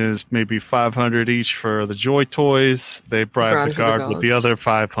thinking is maybe 500 each for the Joy Toys. They bribe Grand the for the guard with the guards. other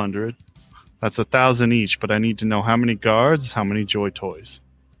 500. That's 1,000 each. But I need to know how many guards, how many Joy Toys.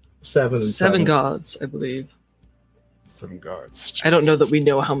 7 and 7 gods, I believe. 7 guards. I don't know that Jesus. we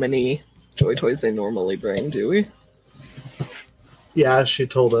know how many Joy Toys they normally bring, do we? Yeah, she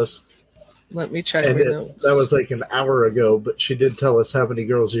told us. Let me check And my notes. that was like an hour ago, but she did tell us how many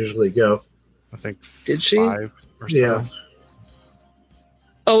girls usually go. I think Did she? 5 or so. Yeah.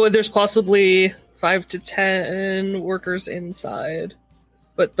 Oh, there's possibly 5 to 10 workers inside,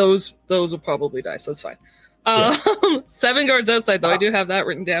 but those will probably die, so that's fine. 7 guards outside, though. I do have that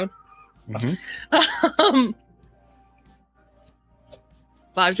written down. Mhm. 5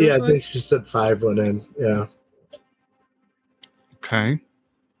 Yeah, I Joy think Toys? she said 5 went in. Yeah. Okay.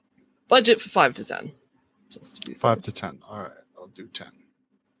 Budget for 5 to 10. Just to be 5 safe. to 10. All right. I'll do 10.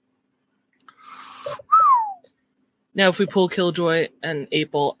 Now, if we pull Killjoy and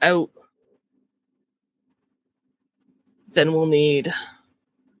April out, then we'll need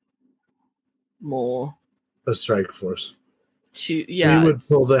more A strike force. to We would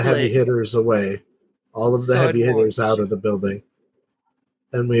pull the heavy split. hitters away. All of the So I'd heavy hitters want- out of the building.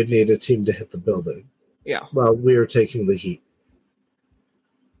 And we'd need a team to hit the building. Yeah. Well, we are taking the heat.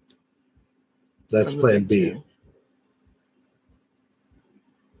 That's I'm plan moving B. to-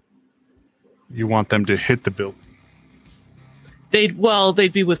 You want them to hit the building. They'd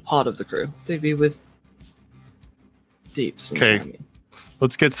be with part of the crew. They'd be with Deeps. And Okay. Tammy.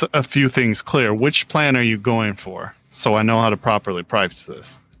 Let's get a few things clear. Which plan are you going for? So I know how to properly price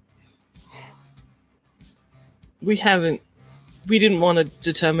this. We didn't want to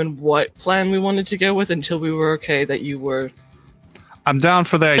determine what plan we wanted to go with until we were okay that you were I'm down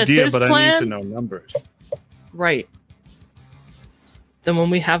for the That idea, this but I need plan- to know numbers. right. Then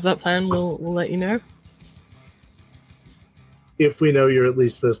when we have that plan, we'll let you know. If we know you're at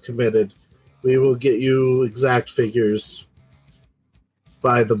least this committed, we will get you exact figures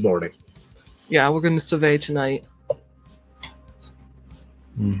by the morning. Yeah, we're going to survey tonight.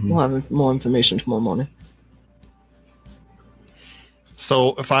 We'll have more information tomorrow morning.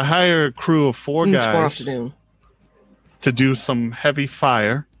 So if I hire a crew of 4 Tomorrow guys afternoon. to do some heavy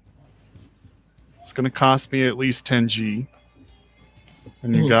fire, it's going to cost me at least 10G.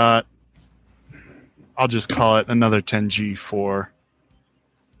 And you Mhm. got, I'll just call it another 10G for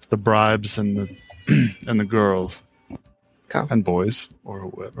the bribes and the and the girls Okay. and boys or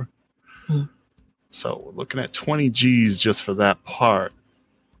whoever. Mhm. So we're looking at 20 Gs just for that part.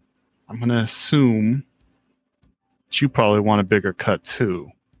 I'm going to assume that you probably want a bigger cut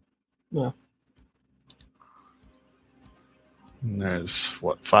too. Yeah. And there's,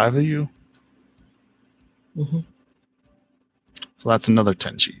 5 of you? hmm So that's another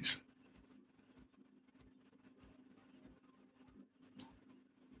 10 Gs.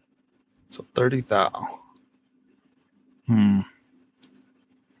 So 30 thou.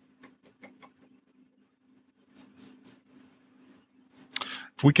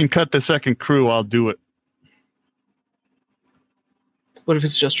 If we can cut the second crew, I'll do it. What if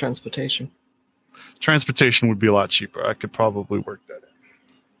it's just transportation? Transportation would be a lot cheaper. I could probably work that in.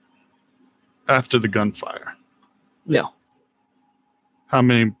 After the gunfire. Yeah. How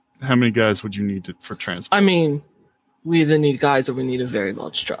many guys would you need for transport? I mean, we either need guys or we need a very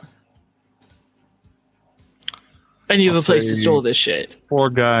large truck. And you have I'll a place to say- store this shit. 4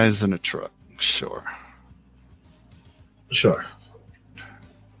 guys in a truck. Sure. Sure.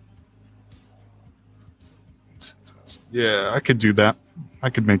 Yeah, I could do that. I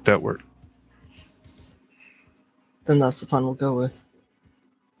could make that work. Then that's the plan we'll go with.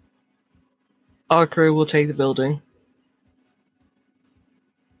 Our crew will take the building.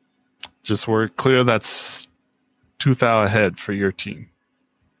 Just we're clear that's 2 thou ahead for your team.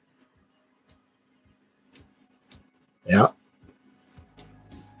 Yeah.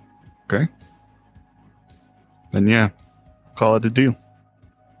 Okay. Then yeah, call it a deal.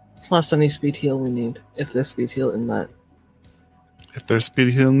 Plus any speed heal we need. If there's speed heal in that. If there's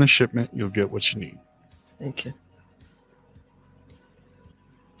speed heal in the shipment, you'll get what you need. Thank you.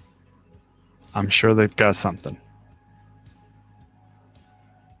 I'm sure they've got something.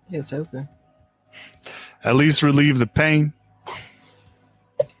 Yes, okay. At least relieve the pain.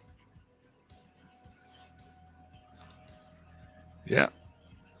 Yeah.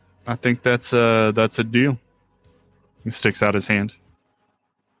 I think that's a deal. He sticks out his hand.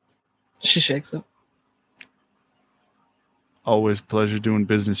 She shakes up. Always a pleasure doing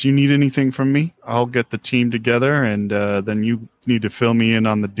business. You need anything from me? I'll get the team together, and then you need to fill me in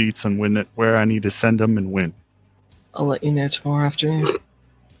on the deets and where I need to send them and when. I'll let you know tomorrow afternoon.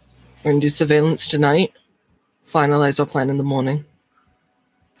 We're going to do surveillance tonight. Finalize our plan in the morning.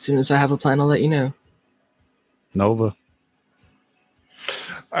 As soon as I have a plan, I'll let you know. Nova.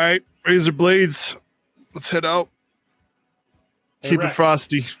 All right, razor blades. Let's head out. Hey, Keep it Rex,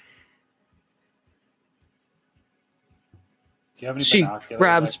 frosty. Do you have any She binoculars?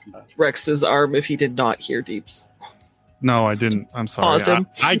 grabs I can touch? Rex's arm if he did not hear Deeps. No, I didn't. I'm sorry. Awesome.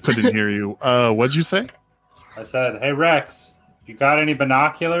 I couldn't hear you. What'd you say? I said, "Hey Rex, you got any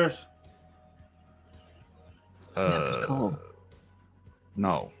binoculars?" Good call.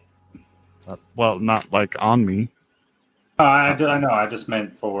 No. Well, not like on me. I know. I just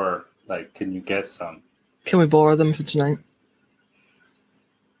meant for like, can you get some? Can we borrow them for tonight?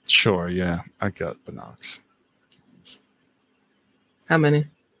 Sure, yeah. I got binocs. How many?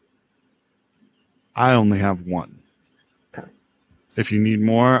 I only have one. Okay. If you need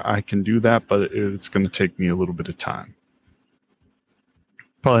more, I can do that, but it's going to take me a little bit of time.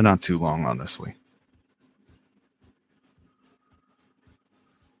 Probably not too long, honestly.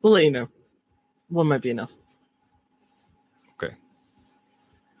 We'll let you know. One might be enough. Okay.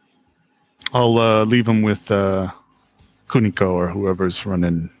 I'll leave them with Kuniko or whoever's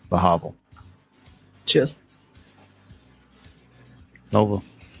running the hovel. Cheers. Nova.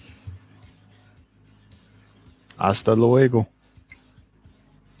 Hasta luego.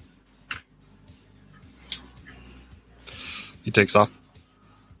 He takes off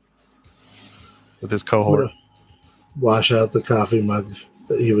with his cohort. Wash out the coffee mug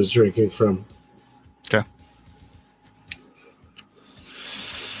that he was drinking from. Okay.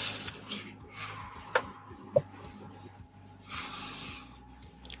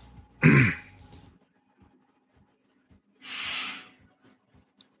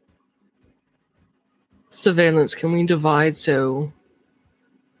 Surveillance, can we divide so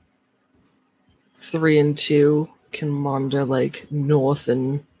 3 and 2 can monitor like north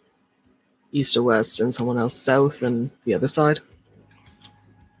and east or west and someone else south and the other side?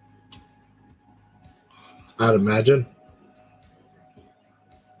 I'd imagine.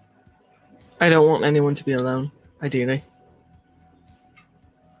 I don't want anyone to be alone, ideally.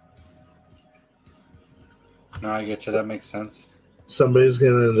 No, I get you. That makes sense. Somebody's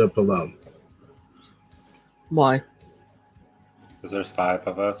going to end up alone. Why? Because there's 5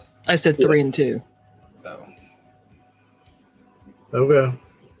 of us. I said 3 and 2. So Okay.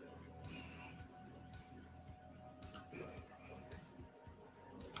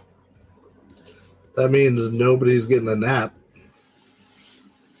 That means nobody's getting a nap.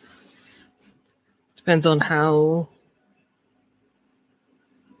 Depends on how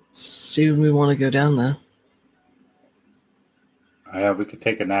soon we want to go down there. oh, yeah, we could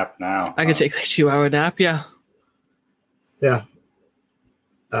take a nap now. I could take the 2-hour nap, yeah. Yeah.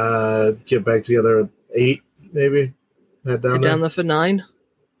 Get back together at 8, maybe. Head down Head there. down there for 9.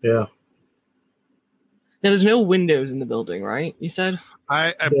 Yeah. Now, there's no windows in the building, right? You said?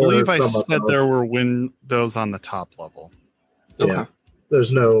 I There believe are I some said above. there were windows on the top level. Okay. Yeah.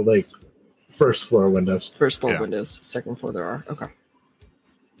 There's no, like, first floor windows. First floor Yeah. windows, second floor there are. Okay.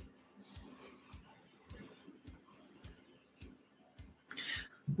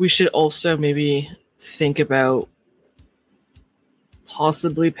 We should also maybe think about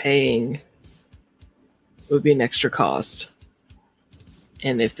possibly paying. It would be an extra cost.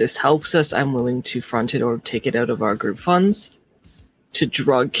 And if this helps us, I'm willing to front it or take it out of our group funds to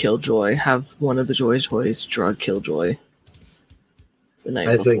drug Killjoy. Have one of the Joy Toys drug Killjoy the night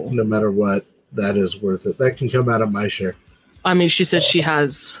I before. think no matter what, that is worth it. That can come out of my share. I mean, she said she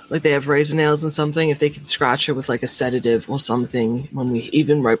has, like, they have razor nails and something. If they could scratch her with, like, a sedative or something when we,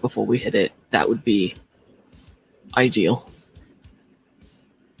 even right before we hit it, that would be ideal.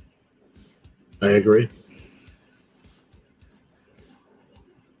 I agree.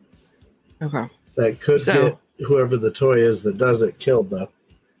 Okay. That could So- get whoever the toy is that does it killed, though.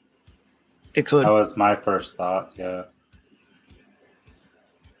 It could. That was my first thought. Yeah.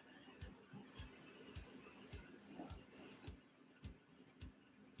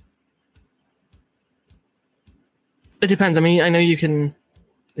 It depends. I mean, I know you can,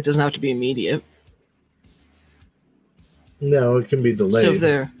 it doesn't have to be immediate. No, it can be delayed.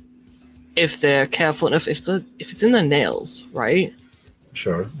 So if they're careful enough, if it's in their nails, right?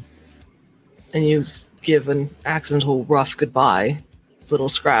 Sure. And you give an accidental rough goodbye, little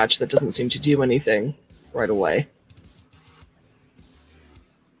scratch that doesn't seem to do anything right away.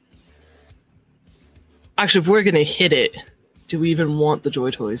 Actually, if we're going to hit it, do we even want the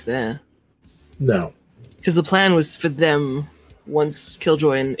Joy Toys there? No. Because the plan was for them, once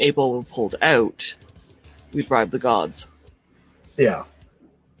Killjoy and Abel were pulled out, we'd bribe the gods. Yeah.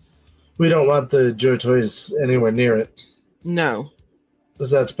 We don't want the Joy Toys anywhere near it. No. because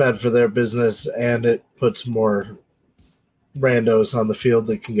that's bad for their business, and it puts more randos on the field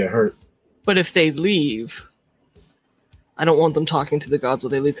that can get hurt. But if they leave, I don't want them talking to the gods while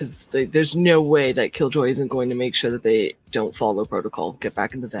they leave, because there's no way that Killjoy isn't going to make sure that they don't follow protocol, get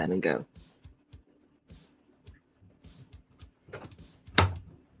back in the van and go.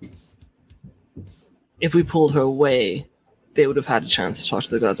 If we pulled her away, they would have had a chance to talk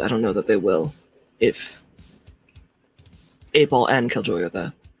to the gods. I don't know that they will if 8-Ball and Killjoy are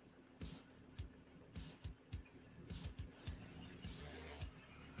there.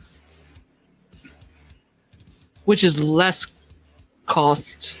 Which is less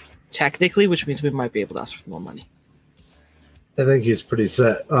cost technically, which means we might be able to ask for more money. I think he's pretty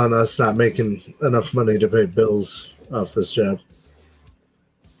set on us not making enough money to pay bills off this job.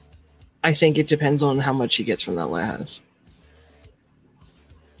 I think it depends on how much he gets from that warehouse.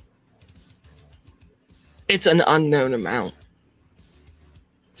 It's an unknown amount.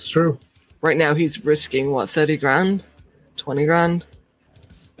 It's true. Right now he's risking, 30 grand? 20 grand?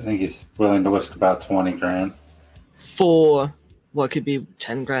 I think he's willing to risk about 20 grand. For what could be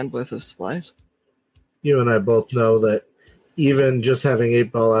 10 grand worth of supplies? You and I both know that even just having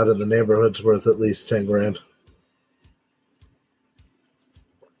 8-Ball out of the neighborhood's worth at least 10 grand.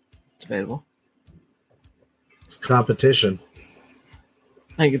 Debatable. It's competition.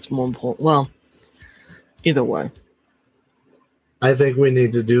 I think it's more important. Well, either way. I think we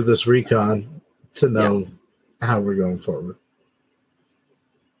need to do this recon to know how we're going forward.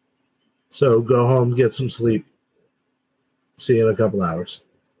 So go home, get some sleep. See you in a couple hours.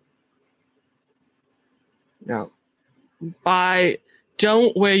 No.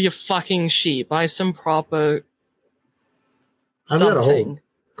 Don't wear your fucking sheet. Buy some proper I've got a whole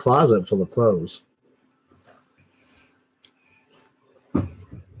closet full of clothes.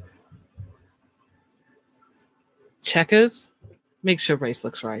 Checkers? Make sure Rafe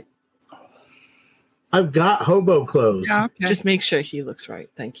looks right. I've got hobo clothes. Yeah, okay. Just make sure he looks right.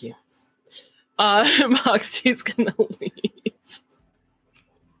 Thank you. Moxie's gonna leave.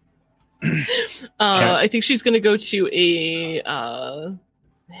 I think she's gonna go to a I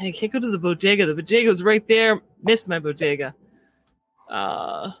can't go to the bodega. The bodega's right there. Miss my bodega.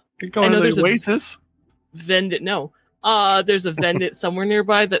 Could go to the Oasis. No. There's a vendit somewhere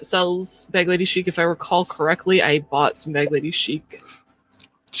nearby that sells Bag Lady Chic. If I recall correctly, I bought some Bag Lady Chic.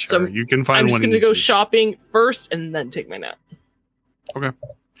 Sure, you can find I'm one. just going to go shopping first and then take my nap. Okay.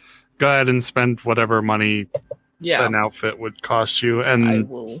 Go ahead and spend whatever money an outfit would cost you,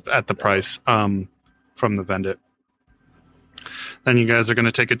 and at the price from the vendit. Then you guys are going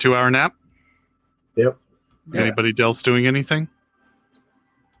to take a 2-hour nap. Yep. Anybody else doing anything?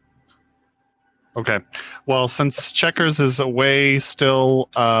 Okay. Well, since Checkers is away still,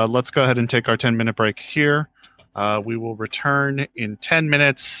 let's go ahead and take our 10-minute break here. We will return in 10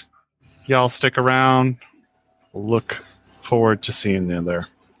 minutes. Y'all stick around. Look forward to seeing you there.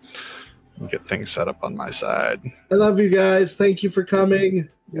 Get things set up on my side. I love you guys. Thank you for coming.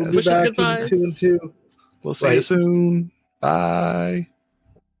 We'll be back in 2 and 2. We'll see you soon. Bye.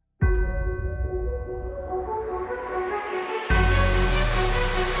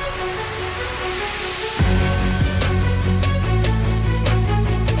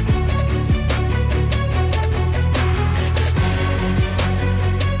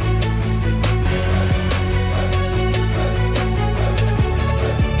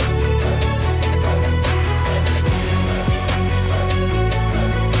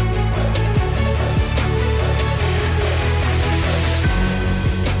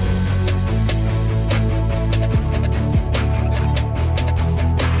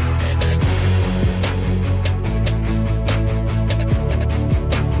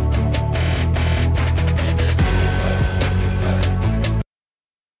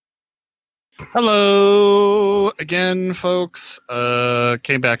 Hello again, folks.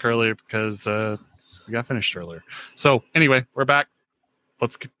 Came back earlier because we got finished earlier. So anyway, we're back.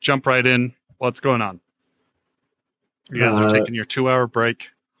 Let's jump right in. What's going on? You guys are taking your 2-hour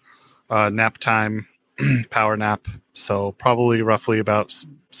break, nap time, power nap. So probably roughly about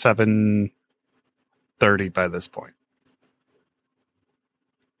 7:30 by this point.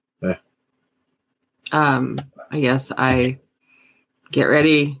 Yeah. I guess I get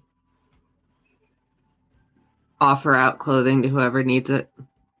ready. Offer out clothing to whoever needs it.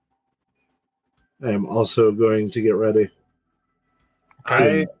 I am also going to get ready.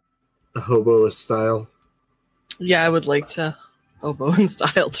 Okay. Hobo style. Yeah, I would like to hobo in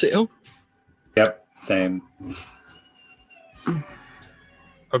style too. Yep, same.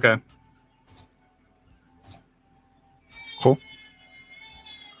 Okay. Cool.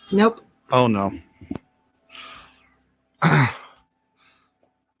 Nope. Oh no.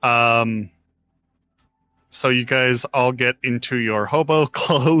 So you guys all get into your hobo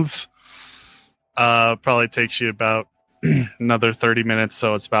clothes. Probably takes you about another 30 minutes,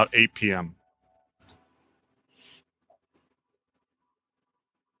 so it's about 8 p.m.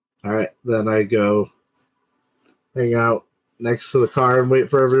 All right, then I go hang out next to the car and wait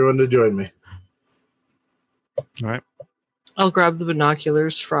for everyone to join me. All right. I'll grab the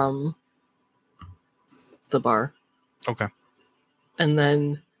binoculars from the bar. Okay. And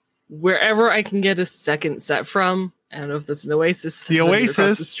then wherever I can get a second set from, I don't know if that's an Oasis. The Oasis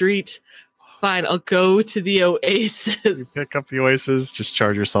across the street. Fine, I'll go to the Oasis. You pick up the Oasis, just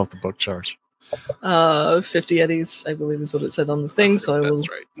charge yourself the book charge. 50 eddies, I believe is what it said on the thing. So I will. That's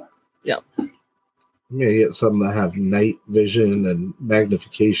right. Yeah. I'm gonna get some that have night vision and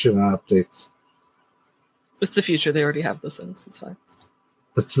magnification optics. It's the future. They already have those things. It's fine.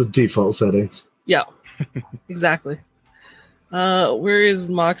 That's the default settings. Yeah, exactly. Where is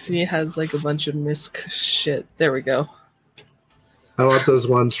Moxie? Has like a bunch of misc shit. There we go. I want those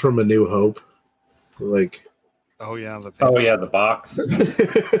ones from A New Hope. Like, Oh yeah, the box.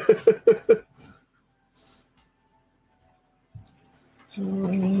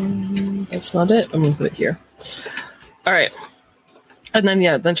 That's not it. I'm gonna put it here. All right, and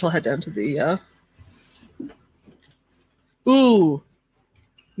then she'll head down to the. Ooh,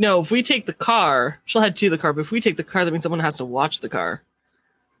 no! If we take the car, she'll head to the car. But if we take the car, that means someone has to watch the car.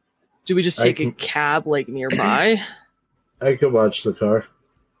 Do we just take a cab like nearby? I could watch the car.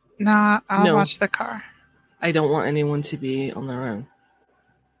 Nah, I'll No. watch the car. I don't want anyone to be on their own.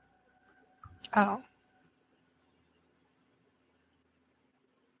 Oh.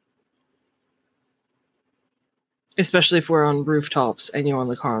 Especially if we're on rooftops and you're on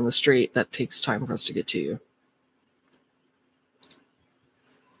the car on the street, that takes time for us to get to you.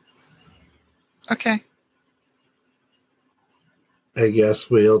 Okay. I guess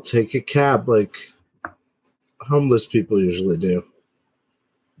we'll take a cab like homeless people usually do.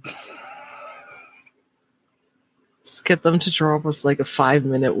 Just get them to drop us like a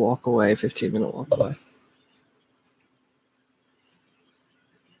 5-minute walk away, 15-minute walk away.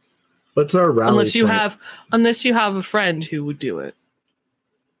 What's our rally Unless you have a friend who would do it.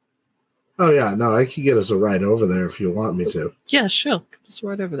 Oh yeah, no, I could get us a ride over there if you want me to. Yeah, sure. Just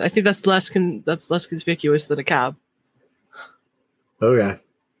right over there. I think that's less conspicuous than a cab. Okay.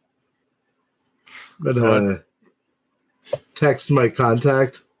 But text my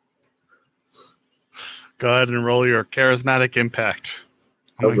contact. Go ahead and roll your charismatic impact.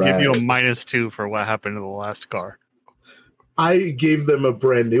 I'm going to give you a -2 for what happened to the last car. I gave them a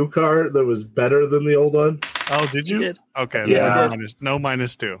brand new car that was better than the old one. Oh, did you? Did. Okay, Yeah. no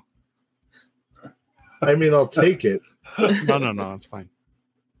 -2. I mean, I'll take it. No, it's fine.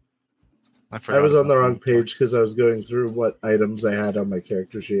 I was on the wrong page because I was going through what items I had on my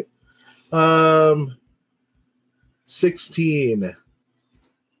character sheet. 16.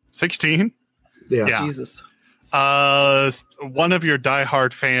 16? Yeah. Jesus. One of your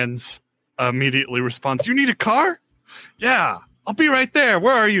diehard fans immediately responds, "You need a car? Yeah, I'll be right there.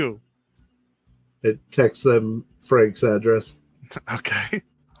 Where are you?" It texts them Frank's address. Okay.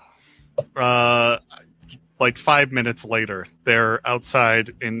 Like 5 minutes later, they're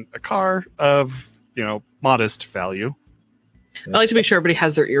outside in a car of, modest value. I like to make sure everybody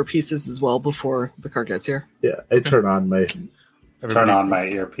has their earpieces as well before the car gets here. Yeah, I turn on my... Turn on my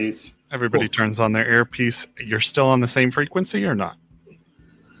earpiece. Everybody turns on their earpiece. You're still on the same frequency or not?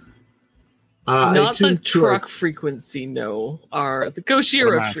 Not the truck frequency, no. The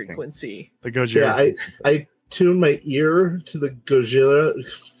Gojira frequency. The Gojira. Yeah, I tune my ear to the Gojira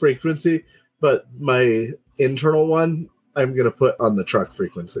frequency, but my internal one, I'm going to put on the truck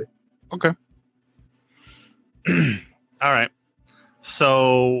frequency. Okay. All right.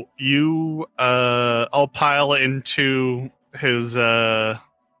 So you all pile into his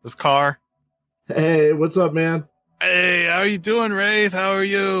car. Hey, what's up, man? Hey, how are you doing, Wraith? How are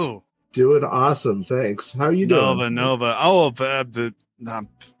you? Doing awesome, thanks. How are you doing? Nova. Oh,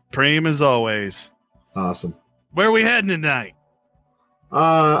 Preem as always. Awesome. Where are we heading tonight?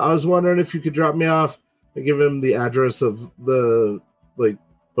 I was wondering if you could drop me off. I give him the address of the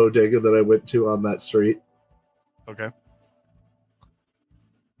bodega that I went to on that street. Okay.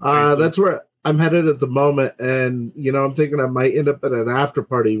 That's where I'm headed at the moment, and I'm thinking I might end up at an after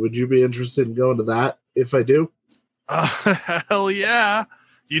party. Would you be interested in going to that if I do? Hell yeah!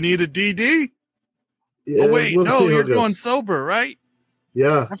 You need a DD? Yeah, Oh wait, we'll no, see how you're it goes. going sober, right?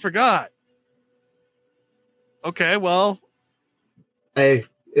 Yeah. I forgot. Okay, well, Hey,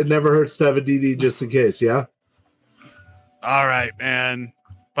 it never hurts to have a DD just in case. Yeah. all right, man.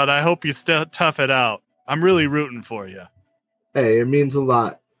 But I hope you still tough it out. I'm really rooting for you. Hey, it means a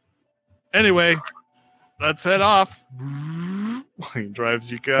lot. Anyway, let's head off. He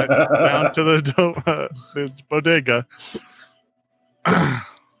drives you guys down to the bodega.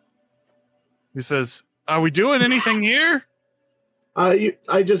 He says, "Are we doing anything here?"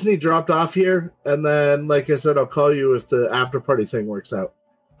 I just need dropped off here, and then, like I said, I'll call you if the after party thing works out.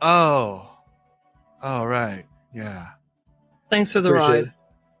 Oh, all right, yeah. Thanks for the Appreciate ride.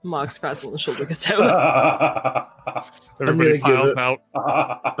 Mox pats him on the shoulder, gets out. Everybody gonna give piles it- out.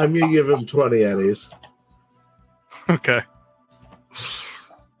 I'm gonna give him 20 eddies. Okay.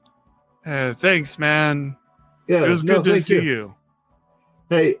 Thanks, man. Yeah, It was good to thank see you.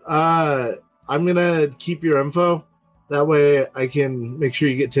 Hey, I'm gonna keep your info. That way, I can make sure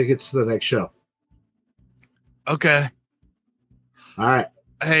you get tickets to the next show. Okay. All right.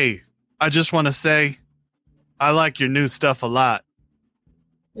 Hey, I just want to say, I like your new stuff a lot.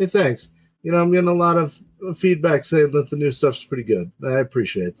 Hey, thanks. I'm getting a lot of feedback saying that the new stuff's pretty good. I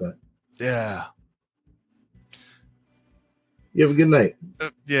appreciate that. Yeah. You have a good night.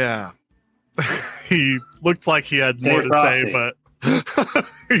 Yeah. He looked like he had Stay more to say, frosty. but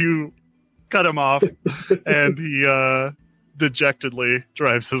you cut him off, and he dejectedly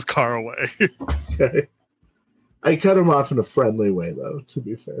drives his car away. Okay. I cut him off in a friendly way, though, to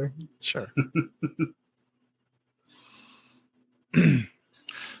be fair. Sure.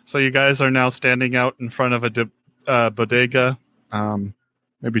 So you guys are now standing out in front of a bodega,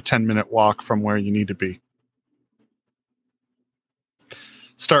 maybe 10-minute walk from where you need to be.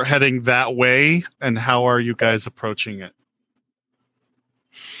 Start heading that way, and how are you guys approaching it?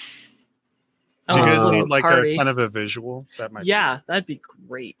 Do you guys need like party. a kind of a visual? That might Yeah, that'd be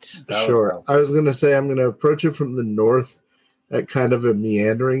great. That would Sure. help. I was going to say I'm going to approach it from the north at kind of a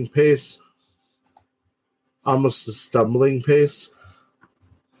meandering pace, almost a stumbling pace.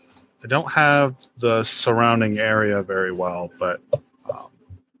 I don't have the surrounding area very well, but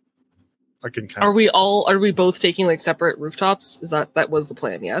I can kind Are we both taking like separate rooftops? Is that was the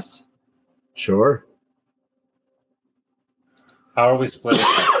plan, yes? Sure. How are we splitting?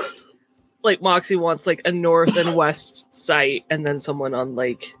 Like Moxie wants like a north and west site and then someone on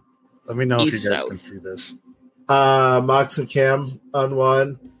like let me know if you east, guys can south. see this. Mox and Cam on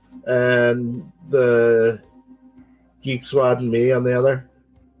one, and the Geek Squad and me on the other.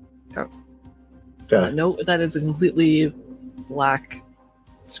 Oh. Okay. No, that is a completely black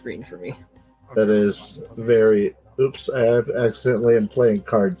screen for me. That is very. Oops, I have accidentally am playing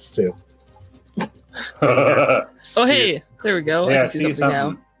cards too. Oh hey, there we go. Yeah, I can see something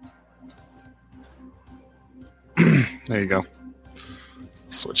now. There you go.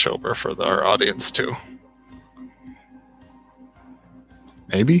 Switch over for our audience too.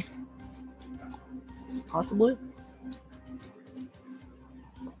 Maybe? Possibly.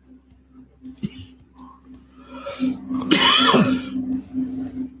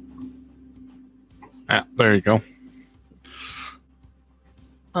 Yeah, there you go.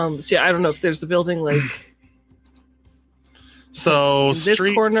 So yeah, I don't know if there's a building like So in this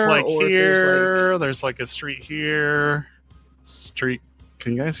street corner, like or if here. There's like a street here. Street.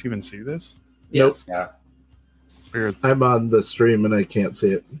 Can you guys even see this? yes. Yeah. Weird. I'm on the stream and I can't see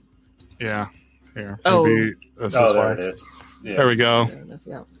it. Yeah. Here. Oh. Maybe this Oh, is there why. it is. Yeah. There we go. Fair enough,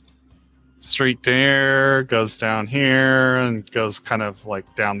 yeah. Street there goes down here and goes kind of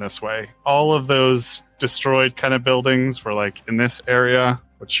like down this way. All of those destroyed kind of buildings were like in this area,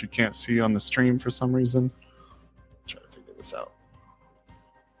 which you can't see on the stream for some reason. Try to figure this out.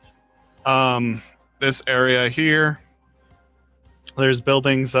 This area here, there's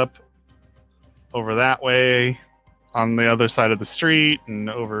buildings up over that way on the other side of the street, and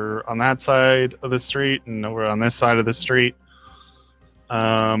over on that side of the street, and over on this side of the street.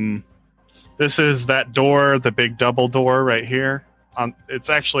 This is that door, the big double door right here. It's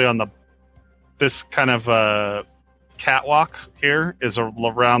actually on this kind of catwalk here is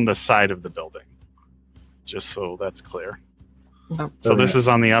around the side of the building. Just so that's clear. Oh. So this is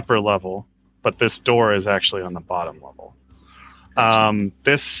on the upper level, but this door is actually on the bottom level.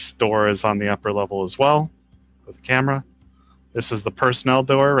 This door is on the upper level as well with a camera. This is the personnel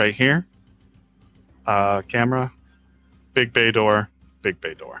door right here. Camera, big bay door, big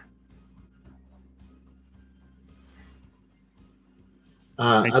bay door.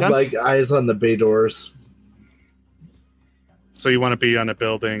 Make I'd sense? like eyes on the bay doors. So you want to be on a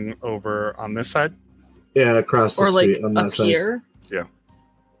building over on this side? Yeah, across the Or like street on that up side. here? Yeah.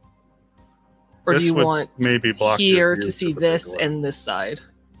 Or This do you would want maybe block your here view to to see the big this door. and this side?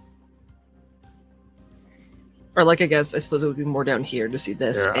 Or like I guess I suppose it would be more down here to see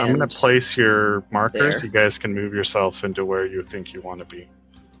this. Here, and I'm going to place your markers. there. You guys can move yourselves into where you think you want to be.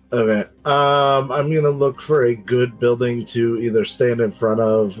 Okay. I'm gonna look for a good building to either stand in front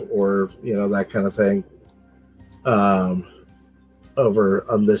of or that kind of thing. Over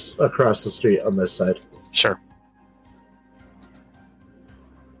on this across the street on this side. Sure.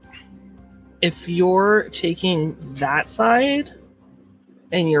 If you're taking that side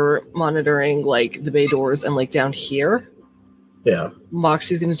and you're monitoring like the bay doors and like down here, Yeah.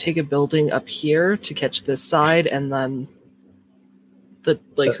 Moxie's going to take a building up here to catch this side, and then the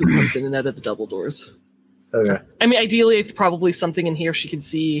like who comes in and out of the double doors. Okay. I mean, ideally, it's probably something in here she can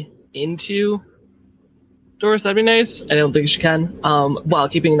see into doors. That'd be nice. I don't think she can. While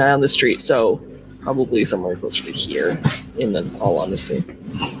keeping an eye on the street, so probably somewhere closer to here. In all honesty.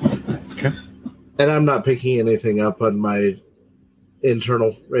 Okay. And I'm not picking anything up on my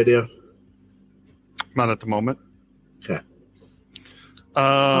internal radio. Not at the moment. Okay.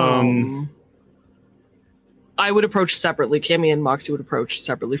 Um. I would approach separately. Cammy and Moxie would approach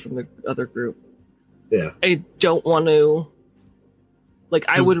separately from the other group. Yeah. I don't want to. Like,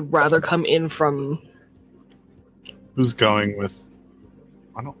 I would rather come in from Who's going with?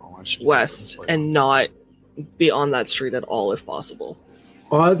 I don't know. I should west and not be on that street at all, if possible.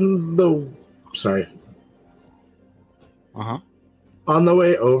 On the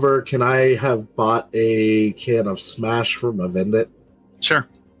way over, can I have bought a can of Smash from a vendor? Sure.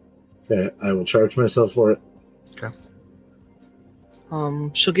 Okay, I will charge myself for it. Okay.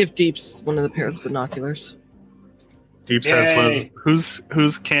 She'll give Deeps one of the pairs of binoculars. Deep says, "Who's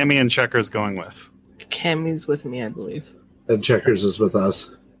Cammy and Checkers going with?" Cammy's with me, I believe. And Checkers is with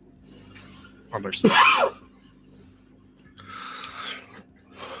us. Understood.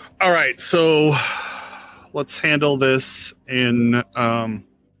 All right, so let's handle this in.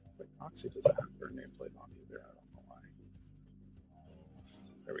 Oxy doesn't have her nameplate on either. I don't know why.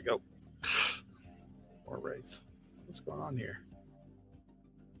 There we go. Or Wraith. What's going on here?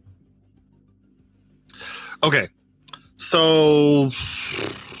 Okay, so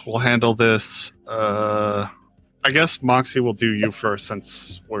we'll handle this. I guess Moxie will do you first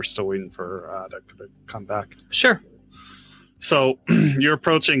since we're still waiting for to come back. Sure. So you're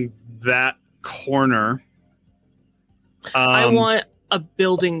approaching that corner. I want a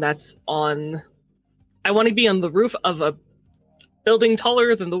building that's on... I want to be on the roof of a building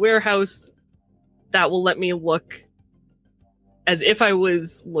taller than the warehouse that will let me look as if I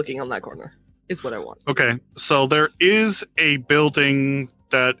was looking on that corner, is what I want. Okay, so there is a building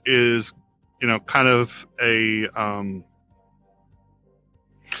that is, kind of a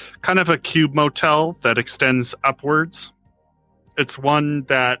cube motel that extends upwards. It's one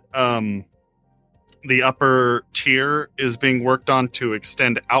that the upper tier is being worked on to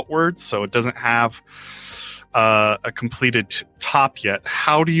extend outwards, so it doesn't have a completed top yet.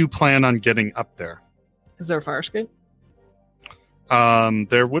 How do you plan on getting up there? Is there a fire escape?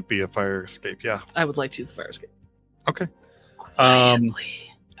 There would be a fire escape, yeah. I would like to use the fire escape. Okay. Quietly.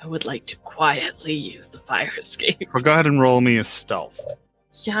 I would like to quietly use the fire escape. Well, go ahead and roll me a stealth.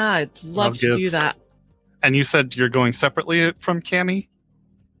 Yeah, I'd love to do that. And you said you're going separately from Cammy?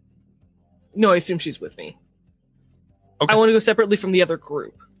 No, I assume she's with me. Okay. I want to go separately from the other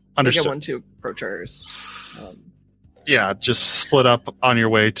group. Understood. I want to approach hers. Yeah, just split up on your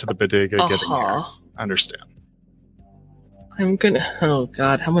way to the bodega getting there. Understand. I'm gonna... Oh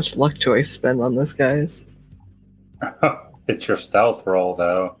god, how much luck do I spend on this, guys? It's your stealth roll,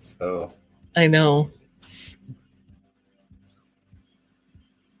 though, so... I know.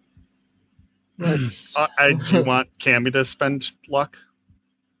 Let's... Do you want Cammy to spend luck?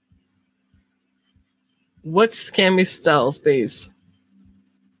 What's Cammy's stealth base?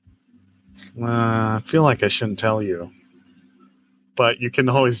 I feel like I shouldn't tell you. But you can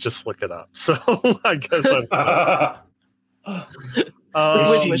always just look it up. So I guess It's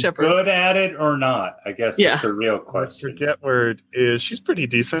way too much effort. Good at it or not? I guess that's the real I question. forget where it is. She's pretty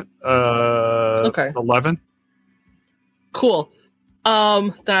decent. Okay. 11. Cool.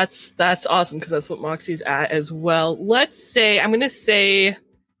 That's awesome because that's what Moxie's at as well. Let's say I'm gonna say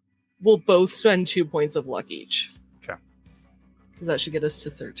we'll both spend 2 points of luck each. Okay. Because that should get us to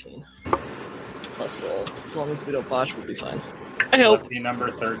 13. Plus roll. As long as we don't botch, we'll be fine. I hope. Lucky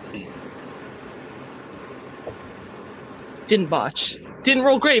number 13. Didn't botch. Didn't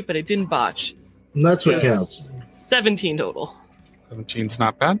roll great, but it didn't botch. And that's what So counts. 17 total. 17's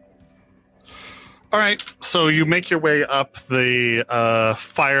not bad. All right, so you make your way up the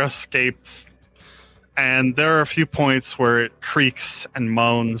fire escape, and there are a few points where it creaks and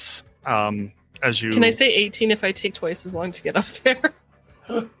moans as you... Can I say 18 if I take twice as long to get up there?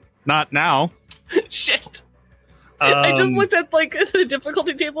 Not now. Shit. I just looked at like the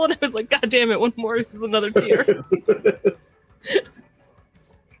difficulty table and I was like, God damn it, one more is another tier.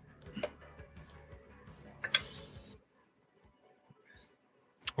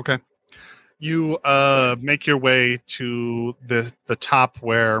 Okay. You make your way to the top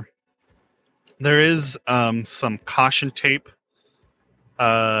where there is some caution tape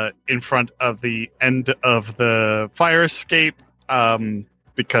in front of the end of the fire escape,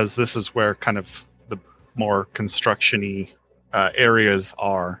 because this is where kind of the more construction-y areas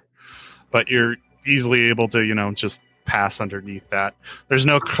are. But you're easily able to, just pass underneath that. There's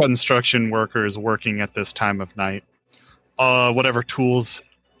no construction workers working at this time of night. Whatever tools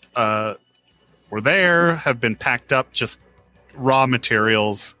were there have been packed up, just raw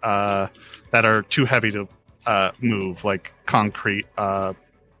materials that are too heavy to move, like concrete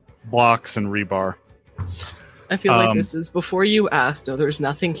blocks and rebar. I feel like this is before you asked. No, there's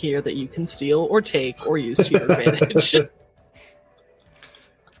nothing here that you can steal or take or use to your advantage.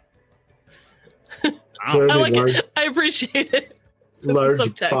 I like it. I appreciate it.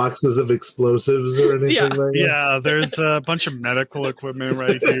 Large boxes of explosives or anything like that? Yeah, there's a bunch of medical equipment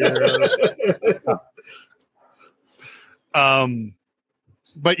right here.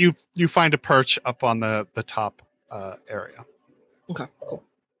 But you find a perch up on the top area. Okay, cool.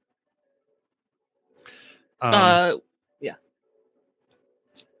 Yeah.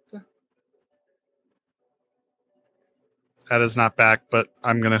 That is not back, but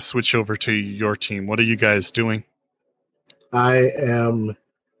I'm going to switch over to your team. What are you guys doing? I am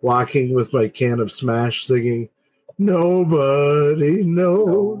walking with my can of Smash singing, "Nobody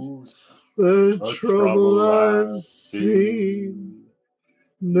knows the trouble I've seen.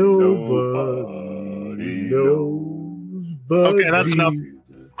 Nobody knows but Okay, that's enough.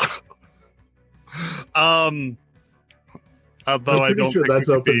 Although I don't sure think that's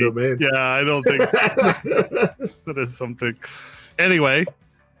open domain. Yeah, I don't think that is something. Anyway,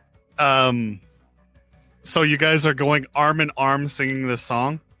 so you guys are going arm in arm singing this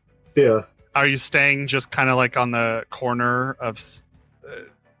song? Yeah. Are you staying just kind of like on the corner of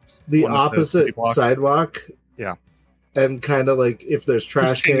the opposite sidewalk? Yeah. And kind of like if there's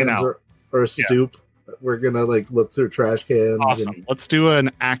trash cans or a stoop, we're going to like look through trash cans. Awesome. Let's do an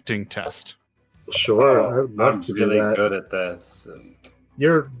acting test. Sure. I would love to really do that. good at this.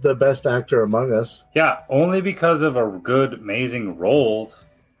 You're the best actor among us. Yeah, only because of a good, amazing rolls.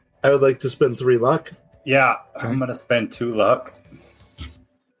 I would like to spend 3 luck. Yeah, I'm going to spend 2 luck.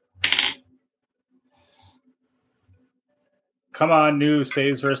 Come on, new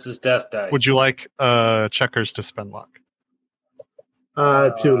saves versus death dice. Would you like checkers to spend luck?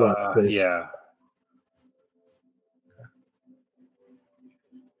 2 luck, please. Yeah.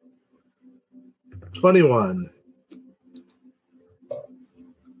 $21.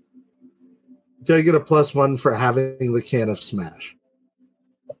 Do I get a +1 for having the can of Smash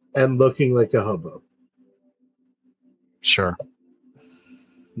and looking like a hobo? Sure.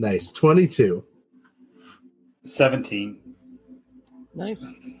 Nice. 22. 17.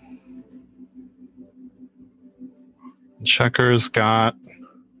 Nice. Checkers got.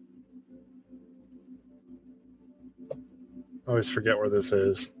 I always forget where this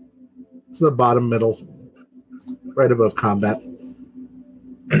is. It's the bottom middle, right above combat.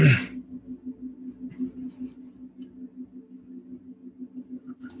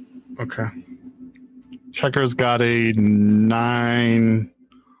 Okay. Checkers got a 9,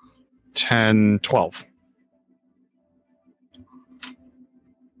 10, 12.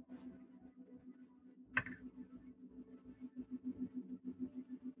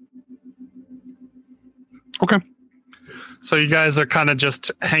 Okay. So you guys are kind of just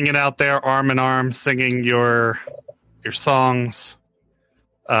hanging out there arm in arm, singing your songs,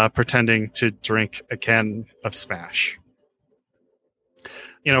 pretending to drink a can of Smash.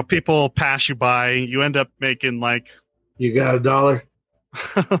 People pass you by. You end up making like... You got $1?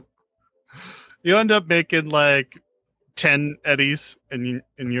 You end up making like 10 eddies in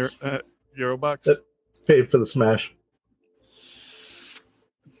your Eurobucks. That paid for the Smash.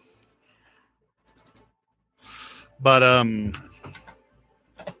 But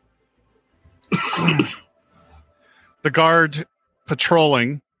the guard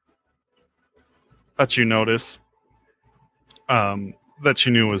patrolling that you notice, that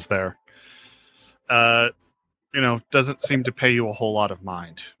you knew was there, doesn't seem to pay you a whole lot of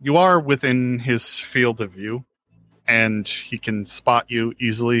mind. You are within his field of view, and he can spot you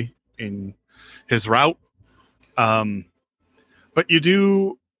easily in his route. But you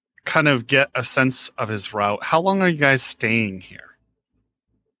do kind of get a sense of his route. How long are you guys staying here?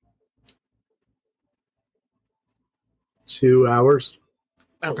 2 hours.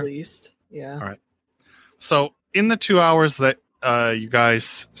 At least. Yeah. All right. So in the 2 hours that you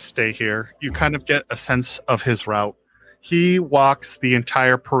guys stay here, you kind of get a sense of his route. He walks the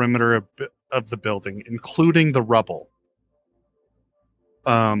entire perimeter of the building, including the rubble.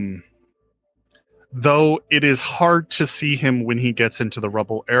 Though it is hard to see him when he gets into the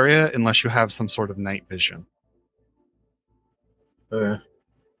rubble area unless you have some sort of night vision.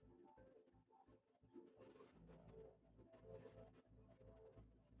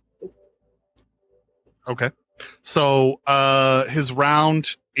 Okay. So his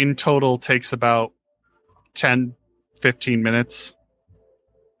round in total takes about 10, 15 minutes.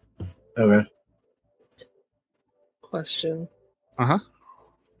 Okay. Question. Uh-huh.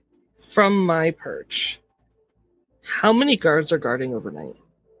 From my perch, how many guards are guarding overnight?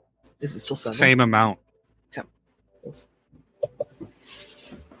 Is it still 7? Same amount. Okay. Thanks.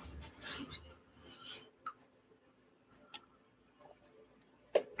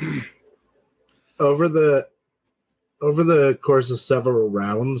 Over the course of several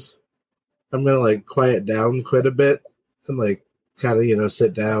rounds, I'm gonna like quiet down quite a bit and like kind of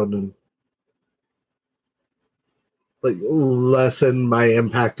sit down and like lessen my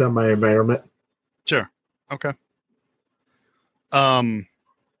impact on my environment. Sure. Okay. At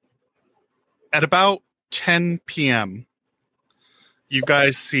about 10 p.m., you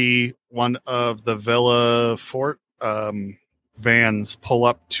guys see one of the Villa Fort vans pull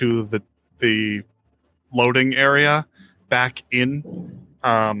up to the loading area back in,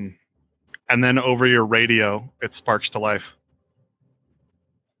 and then over your radio, it sparks to life.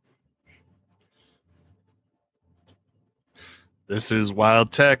 This is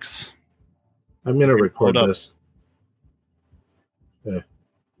Wild Tex. I'm gonna record Hold up. this. Yeah.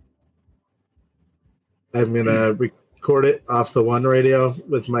 I'm gonna record it off the one radio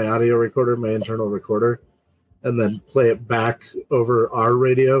with my audio recorder, my internal recorder, and then play it back over our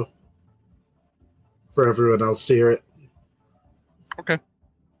radio for everyone else to hear it. Okay.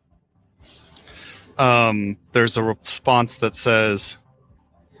 There's a response that says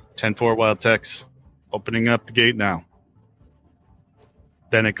 10-4 Wild Tex, opening up the gate now.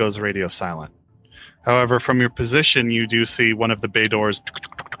 Then it goes radio silent. However, from your position, you do see one of the bay doors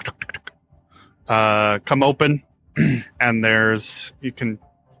come open, and you can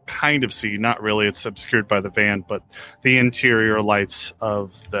kind of see, not really, it's obscured by the van, but the interior lights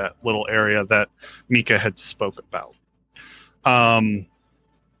of that little area that Mika had spoke about.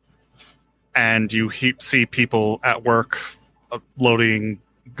 And you see people at work loading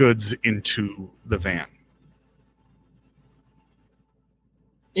goods into the van.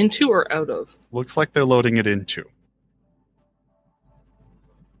 Into or out of? Looks like they're loading it into.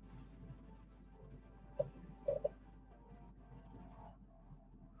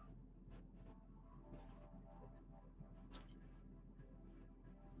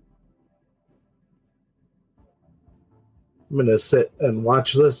 I'm gonna sit and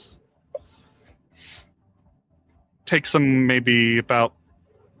watch this. Takes them maybe about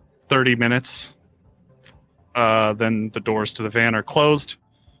 30 minutes. Then the doors to the van are closed.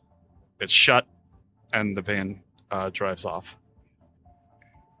 It's shut, and the van drives off.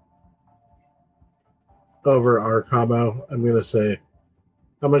 Over our commo, I'm gonna say,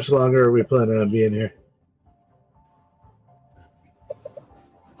 how much longer are we planning on being here?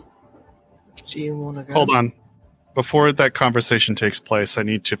 Do you want to go? Hold on. Before that conversation takes place, I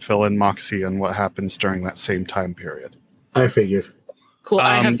need to fill in Moxie on what happens during that same time period. I figured. Cool.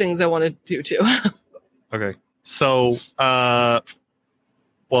 I have things I want to do too. Okay. So, well,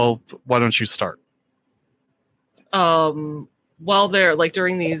 why don't you start? While they're like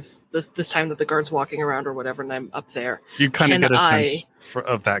during this time that the guard's walking around or whatever, and I'm up there. You kind of Can get a I- sense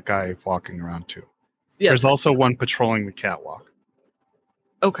of that guy walking around too. Yeah. There's also one patrolling the catwalk.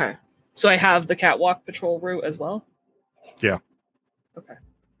 Okay. So I have the catwalk patrol route as well? Yeah. Okay.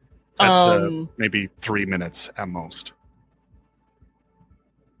 That's maybe 3 minutes at most.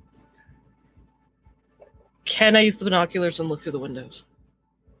 Can I use the binoculars and look through the windows?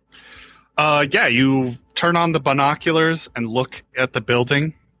 Yeah, you turn on the binoculars and look at the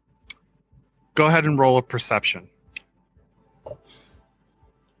building. Go ahead and roll a perception.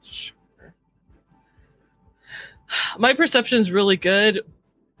 Sure. My perception is really good,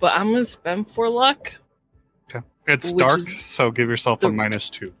 but I'm going to spend 4 luck. Okay. It's Which dark, is so give yourself the a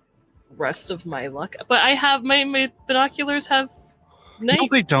 -2. Rest of my luck. But I have my binoculars have night No,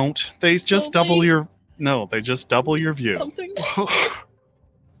 they don't. They just double Only- your... No, they just double your view. something.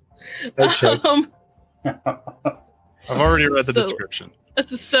 I checked. I've already read the So- description.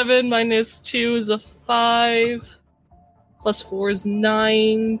 That's a 7 minus 2 is a 5. Plus 4 is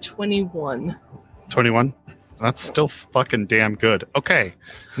 9. 21. 21? That's still fucking damn good. Okay,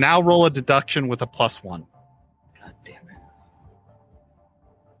 now roll a deduction with a +1. God damn it.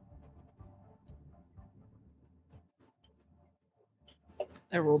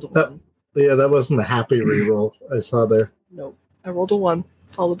 I rolled a 1. Yeah, that wasn't a happy reroll I saw there. Nope. I rolled a 1,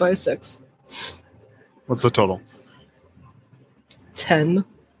 followed by a 6. What's the total? 10.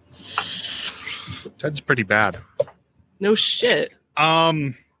 That's pretty bad. No shit.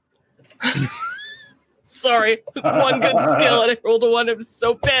 Sorry. One good skill and I rolled a 1. I'm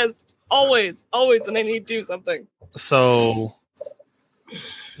so pissed. Always when I need to do something. So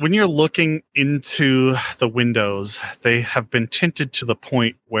when you're looking into the windows, they have been tinted to the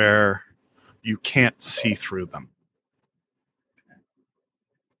point where you can't see through them.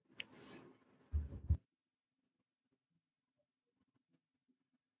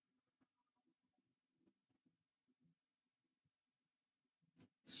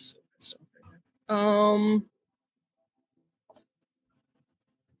 So pissed off right now.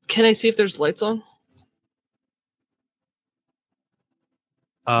 Can I see if there's lights on?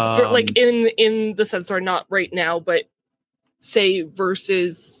 For like in the sense, or not right now, but say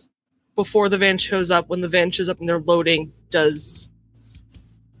versus before the van shows up, when the van shows up and they're loading, can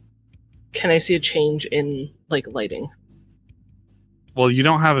I see a change in like lighting? Well, you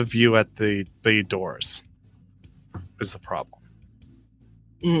don't have a view at the bay doors, is the problem.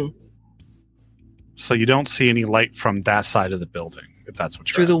 Mm. So you don't see any light from that side of the building, if that's what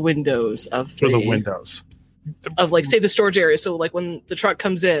you're Through the asking. windows of Through the windows. of like say the storage area. So like when the truck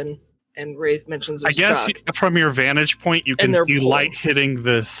comes in and Wraith mentions I there's guess a truck, from your vantage point, you can And they're see pulling. light hitting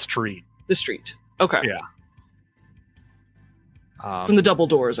the street. the street. Okay. Yeah. From the double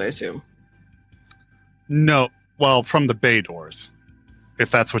doors, I assume. No, well, from the bay doors,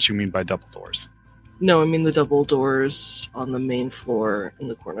 if that's what you mean by double doors. No, I mean the double doors on the main floor in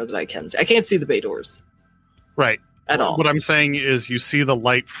the corner that I can see. I can't see the bay doors Right. at all. What I'm saying is you see the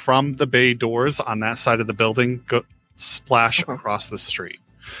light from the bay doors on that side of the building splash Okay. across the street.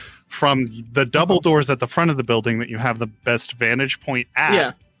 From the double doors at the front of the building that you have the best vantage point at,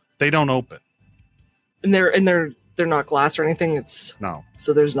 Yeah. they don't open. And they're not glass or anything. It's No.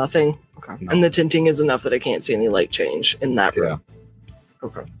 so there's nothing. Okay. No. And the tinting is enough that I can't see any light change in that room.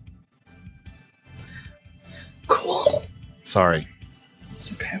 Okay. Cool. Sorry.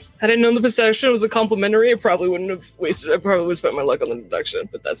 It's okay. Had I known the perception was a complimentary, I probably wouldn't have wasted. I probably would have spent my luck on the deduction,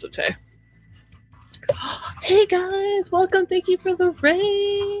 but that's okay. Hey guys, welcome. Thank you for the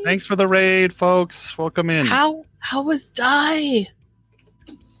raid. Thanks for the raid, folks. Welcome in. How was Die?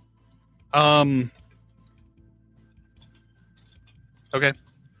 Okay.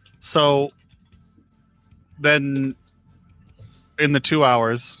 So then in the 2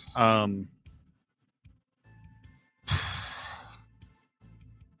 hours, I'm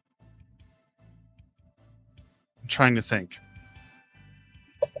trying to think.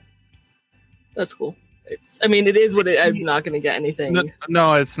 That's cool. I mean, it is what it. I'm not going to get anything.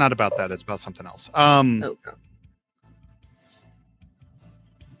 No, it's not about that. It's about something else. Okay.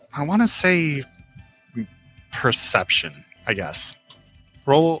 I want to say perception, I guess.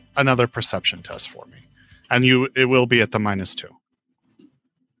 Roll another perception test for me. And it will be at the -2.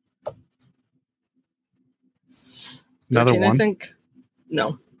 Another 13, one? I think.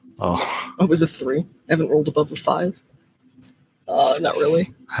 No. Oh, It was a 3. I haven't rolled above a 5. Not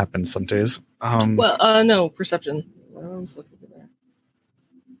really. happens some days. Well, no, perception. Let's look over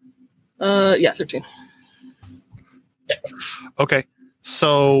there. Yeah, 13. Okay.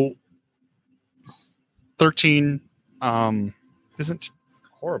 So 13 isn't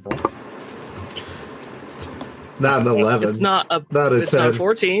horrible. Not an 11. It's not a. Not a It's not a 10.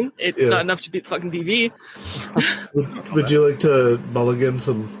 14. It's Yeah. not enough to beat fucking DV. Would you like to mulligan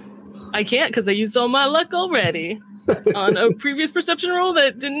some? I can't because I used all my luck already on a previous perception roll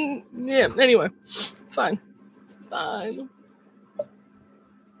that didn't. Yeah. Anyway, it's fine. It's fine.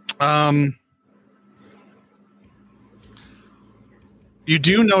 You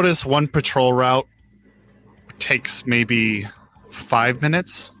do notice one patrol route takes maybe 5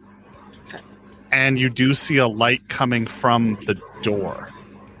 minutes. Okay. And you do see a light coming from the door.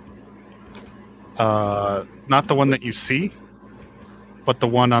 Not the one that you see, but the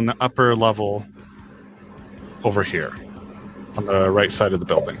one on the upper level over here on the right side of the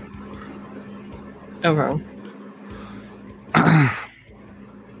building. Okay.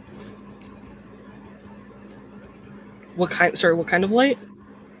 What kind? Sorry, what kind of light?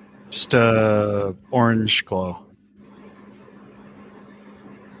 Just a orange glow.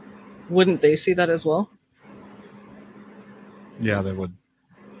 Wouldn't they see that as well? Yeah, they would.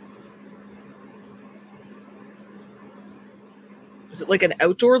 Is it like an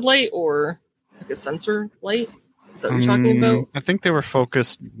outdoor light or like a sensor light? Is that what you're talking about? I think they were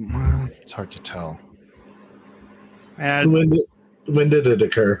focused. Well, it's hard to tell. And When did it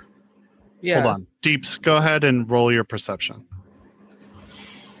occur? Yeah. hold on, Deeps, go ahead and roll your perception.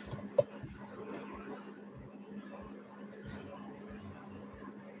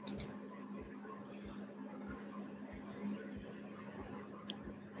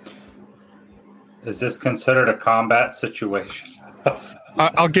 Is this considered a combat situation?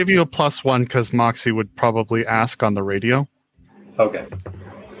 I'll give you a +1 because Moxie would probably ask on the radio. Okay.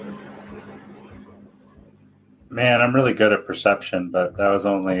 Man, I'm really good at perception, but that was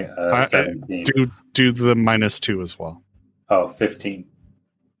only 17. Do the -2 as well. Oh, 15.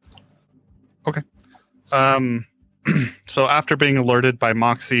 Okay. So after being alerted by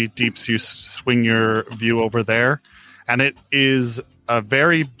Moxie, Deeps, you swing your view over there, and it is a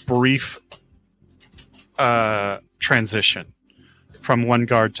very brief transition from one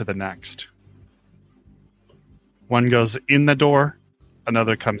guard to the next. One goes in the door,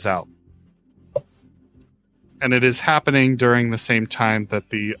 another comes out. And it is happening during the same time that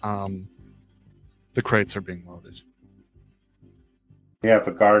the crates are being loaded. We have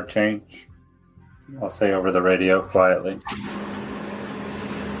a guard change. I'll say over the radio quietly.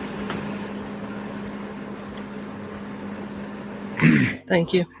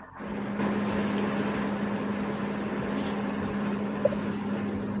 Thank you.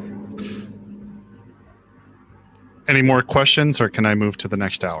 Any more questions, or can I move to the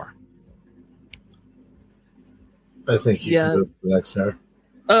next hour? I think you can move to the next hour.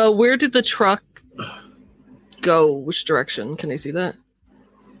 Where did the truck go? Which direction? Can I see that?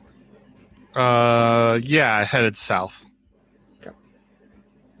 Yeah, I headed south. Okay.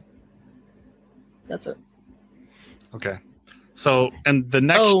 That's it. Okay. So, and the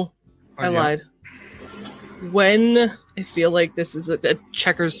next... Oh, I lied. When... I feel like this is a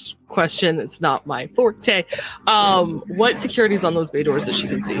checkers question. It's not my forte. What security is on those bay doors that she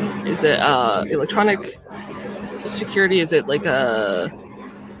can see? Is it electronic security? Is it like a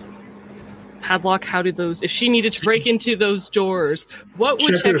padlock? How did those... If she needed to break into those doors, what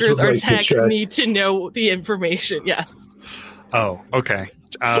would checkers or tech need to know the information? Yes. Oh, okay.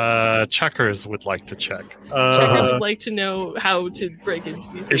 Checkers would like to check. Checkers would like to know how to break into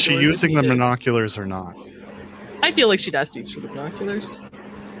these bay Is she doors using the binoculars or not? I feel like she'd ask Deeps for the binoculars.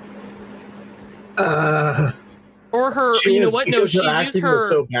 Or her... You know what? No, she'd use her... Was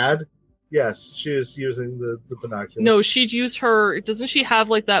so bad. Yes, she is using the binoculars. No, she'd use her... Doesn't she have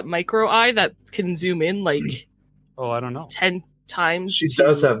like that micro eye that can zoom in like... Oh, I don't know. 10 times? She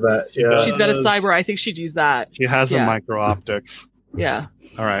does have that, yeah. She's got a cyber. I think she'd use that. She has a micro optics. Yeah.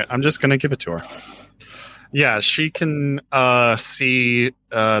 All right, I'm just going to give it to her. Yeah, she can see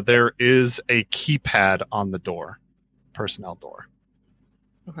there is a keypad on the door, personnel door.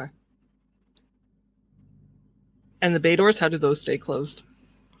 Okay. And the bay doors, how do those stay closed?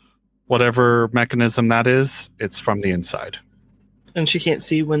 Whatever mechanism that is, it's from the inside. And she can't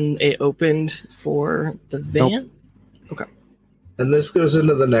see when it opened for the van? Nope. Okay. And this goes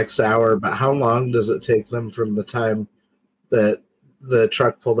into the next hour, but how long does it take them from the time that the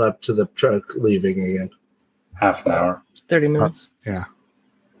truck pulled up to the truck leaving again? Half an hour. 30 minutes. Yeah.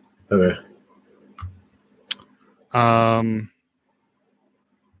 Okay.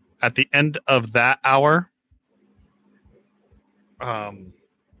 At the end of that hour,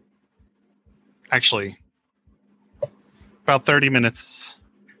 actually, about 30 minutes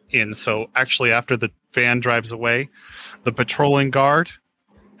in. So actually, after the van drives away, the patrolling guard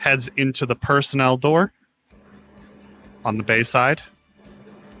heads into the personnel door on the bay side,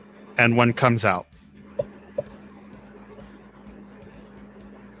 and one comes out.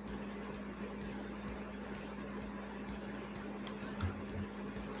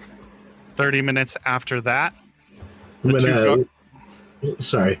 "30 minutes after that, when the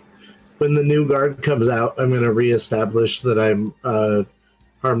new guard comes out, I'm going to reestablish that I'm a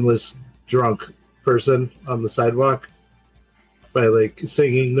harmless drunk person on the sidewalk by like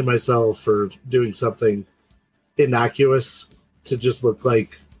singing to myself or doing something innocuous to just look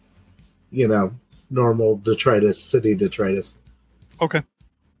like, you know, normal detritus, city detritus. Okay.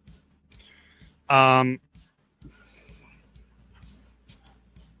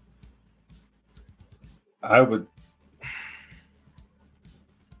 I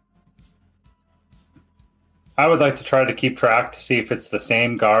would like to try to keep track to see if it's the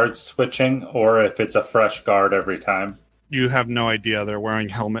same guards switching or if it's a fresh guard every time. You have no idea. They're wearing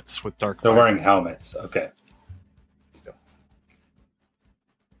helmets with dark They're visor. wearing helmets. Okay.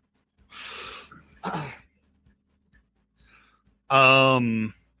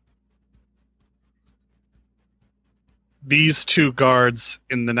 These two guards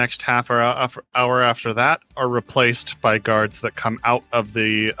in the next half hour after that are replaced by guards that come out of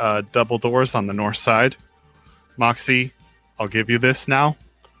the double doors on the north side. Moxie, I'll give you this now.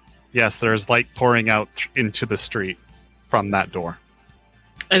 Yes, there's light pouring out into the street from that door.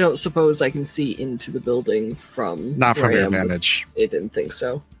 I don't suppose I can see into the building from... Not from your vantage. I didn't think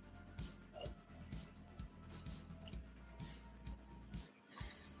so.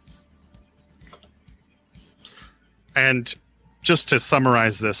 And just to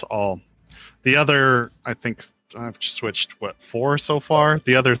summarize this all, the other, I think I've switched, 4 so far?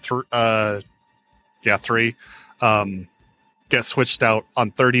 The other 3, get switched out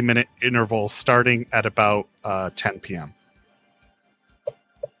on 30-minute intervals starting at about 10 p.m.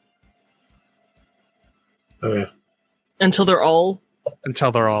 Okay. Until they're all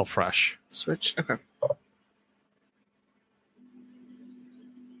fresh. switched. Okay.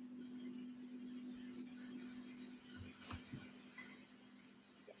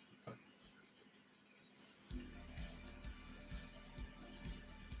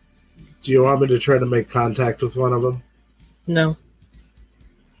 Do you want me to try to make contact with one of them? No.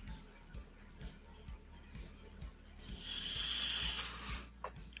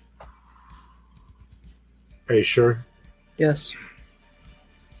 Are you sure? Yes.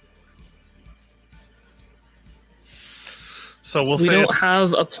 So We don't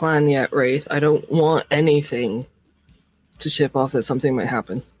have a plan yet, Wraith. I don't want anything to tip off that something might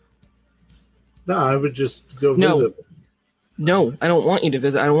happen. No, I would just go No. visit. No, I don't want you to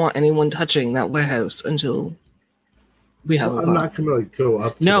visit. I don't want anyone touching that warehouse until we have a I'm plan. not going to go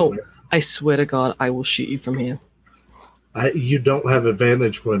up to No, there. I swear to God, I will shoot you from here. You don't have a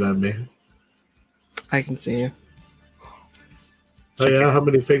vantage point on me. I can see you. Oh yeah, how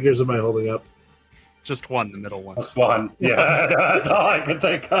many fingers am I holding up? Just one, the middle one. Just one. Yeah, that's all I can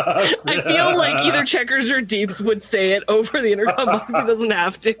think of. I feel like either Checkers or Deeps would say it over the intercom box. He doesn't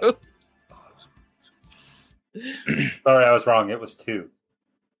have to. Sorry, I was wrong. It was 2.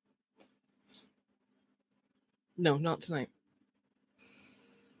 No, not tonight.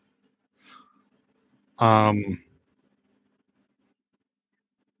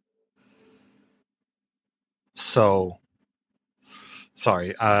 So,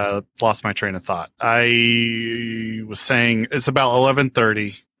 sorry, lost my train of thought. I was saying it's about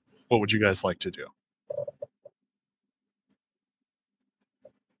 11:30. What would you guys like to do?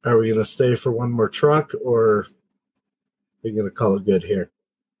 Are we going to stay for one more truck, or are we going to call it good here?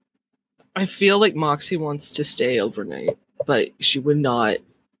 I feel like Moxie wants to stay overnight, but she would not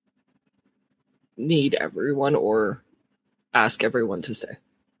need everyone or ask everyone to stay.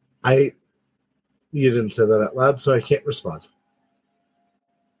 You didn't say that out loud, so I can't respond.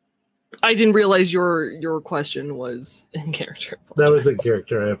 I didn't realize your question was in character. That was in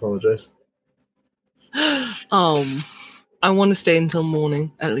character. I apologize. I want to stay until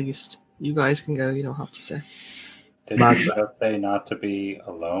morning, at least. You guys can go. You don't have to stay. Did Max- you just say not to be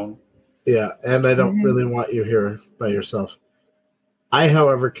alone? Yeah, and I don't really want you here by yourself. I,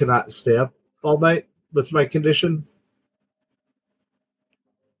 however, cannot stay up all night with my condition.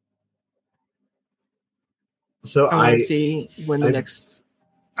 So I want to see when the next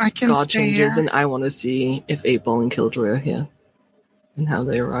I can god stay changes, here. and I want to see if 8-Ball and Killjoy are here and how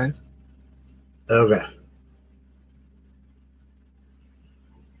they arrive. Okay.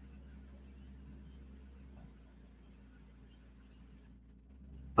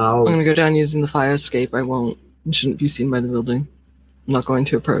 I'm going to go down using the fire escape. I won't. It shouldn't be seen by the building. I'm not going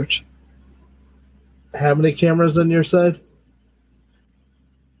to approach. How many cameras on your side?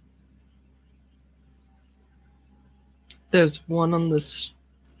 There's one on this.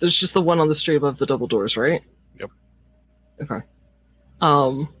 There's just the one on the street above the double doors, right? Yep. Okay.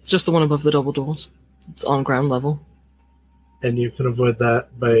 Just the one above the double doors. It's on ground level. And you can avoid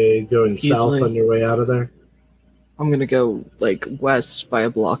that by going Easily. south on your way out of there? I'm gonna go like west by a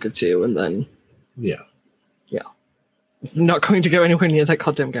block or two, and then Yeah. I'm not going to go anywhere near that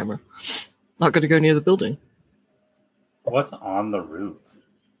goddamn camera. Not going to go near the building. What's on the roof?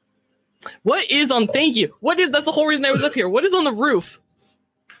 What is on? Thank you. What is? That's the whole reason I was up here. What is on the roof?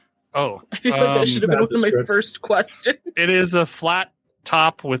 Oh, I feel like that should have been one of my nondescript. first questions. it is a flat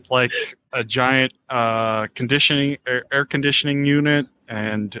top with like a giant air conditioning unit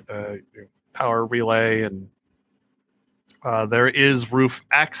and power relay, and there is roof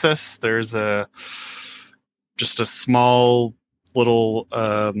access. There's just a small little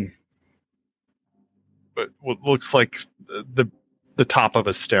what looks like the top of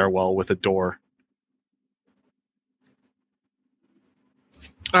a stairwell with a door.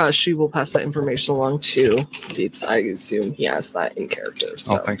 She will pass that information along to Deeps. I assume he asked that in character.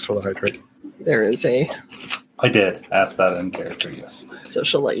 So Thanks for the hydrate. there is a. I did ask that in character, yes. So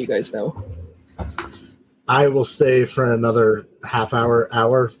she'll let you guys know. I will stay for another half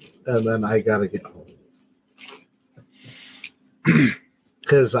hour, and then I gotta get home.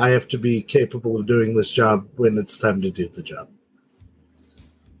 Because I have to be capable of doing this job when it's time to do the job.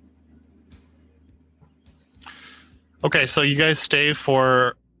 Okay, so you guys stay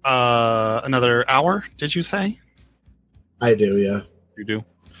for another hour, did you say? I do, yeah. You do.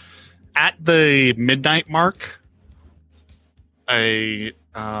 At the midnight mark, a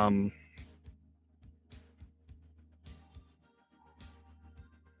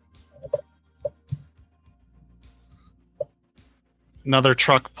another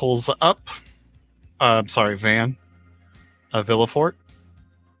truck pulls up. Van. Villafort.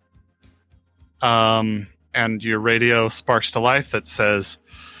 And your radio sparks to life that says,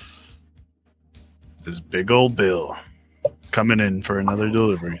 "This big old Bill coming in for another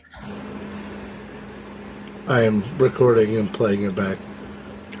delivery." I am recording and playing it back.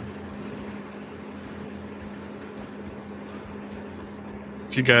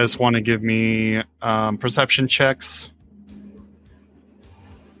 If you guys want to give me perception checks.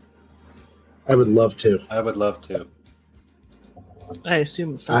 I would love to. I would love to. I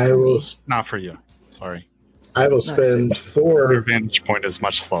assume it's not I for will. me. Not for you. Sorry. I will spend Your 4. vantage point is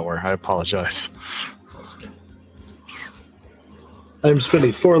much slower. I apologize. I'm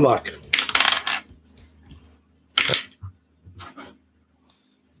spending 4 luck.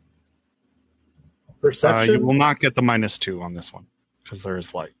 Perception. You will not get the -2 on this one because there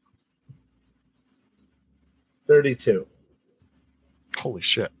is light. 32. Holy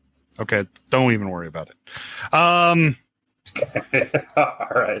shit. Okay, don't even worry about it. All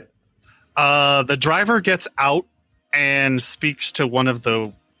right. The driver gets out and speaks to one of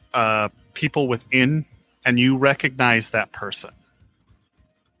the people within, and you recognize that person.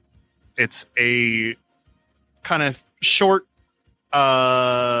 It's a kind of short,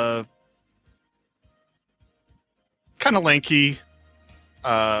 kind of lanky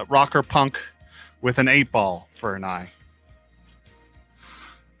rocker punk with an 8-ball for an eye.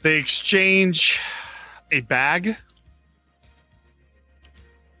 They exchange a bag,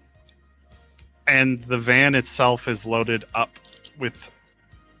 and the van itself is loaded up with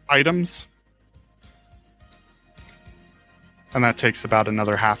items. And that takes about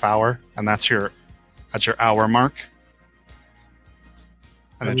another half hour, and that's your hour mark.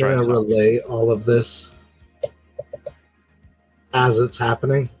 And I'm it going drives to up. relay all of this as it's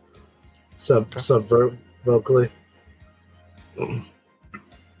happening. Subvert vocally.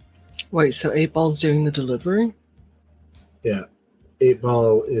 Wait, so 8-Ball's doing the delivery? Yeah.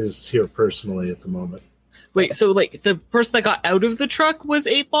 8-Ball is here personally at the moment. Wait, so like the person that got out of the truck was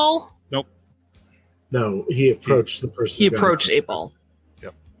 8-Ball? No, he approached the person. He who got approached out. 8-Ball.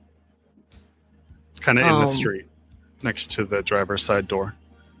 Kind of in the street, next to the driver's side door.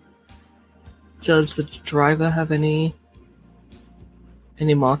 Does the driver have any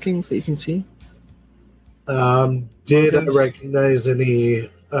markings that you can see? Did I Logos? recognize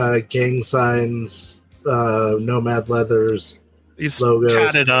any gang signs, Nomad Leathers? He's Logos.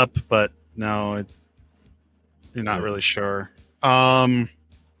 tatted up, but no, you're not really sure. Also,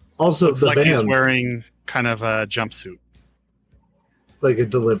 Looks the like van, he's wearing kind of a jumpsuit. like a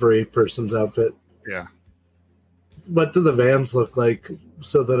delivery person's outfit. Yeah. What do the vans look like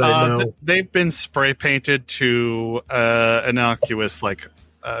so that I know? They've been spray painted to innocuous, like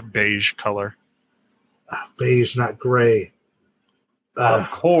beige color. Beige, not gray. Of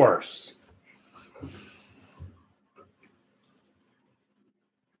course.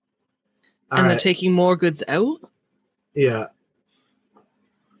 And they're Alright, taking more goods out? yeah.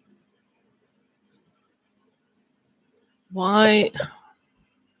 Why?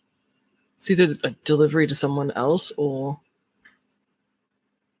 It's either a delivery to someone else or...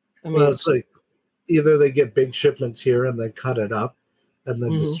 I mean, Well, it's like either they get big shipments here and then cut it up and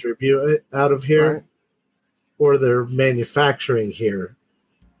then Mhm. distribute it out of here, right. or they're manufacturing here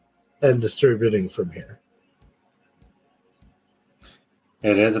and distributing from here.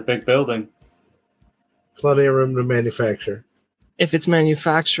 It is a big building. Plenty of room to manufacture. If it's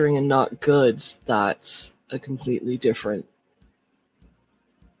manufacturing and not goods, that's a completely different...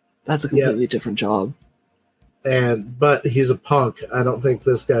 That's a completely different job. But he's a punk. I don't think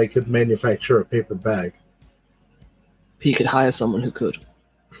this guy could manufacture a paper bag. He could hire someone who could.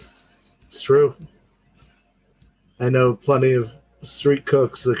 It's true. I know plenty of street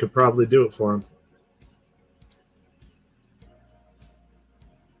cooks that could probably do it for him.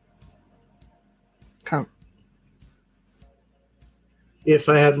 Okay. If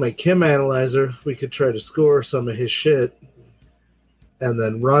I had my Kim analyzer, we could try to score some of his shit and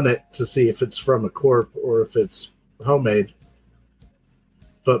then run it to see if it's from a corp or if it's homemade.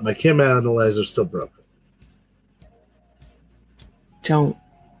 But my Kim analyzer's still broken. Don't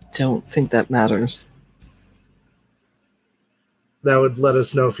think that matters. That would let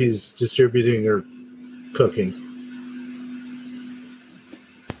us know if he's distributing or cooking.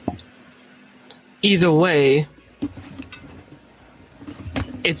 Either way,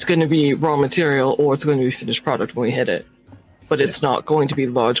 it's going to be raw material or it's going to be finished product when we hit it. But it's not going to be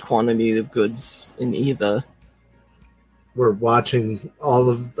large quantity of goods in either. we're watching all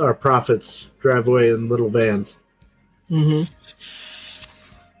of our profits drive away in little vans. Mm-hmm.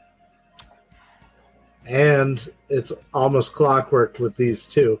 And it's almost clockworked with these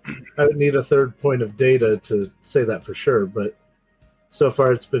two. I would need a third point of data to say that for sure, but so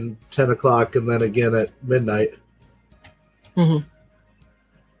far it's been 10 o'clock and then again at midnight. Mm-hmm.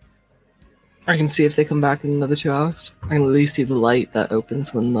 I can see if they come back in another 2 hours. I can at least see the light that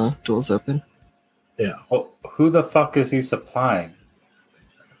opens when the doors open. Yeah. Well, who the fuck is he supplying?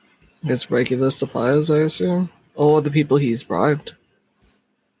 His regular suppliers, I assume. Or the people he's bribed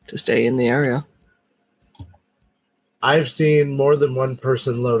to stay in the area. I've seen more than one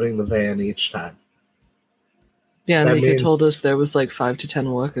person loading the van each time. Yeah, and That Mika means- told us there was like 5 to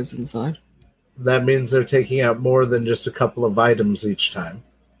 10 workers inside. That means they're taking out more than just a couple of items each time.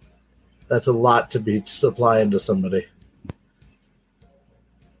 That's a lot to be supplying to somebody.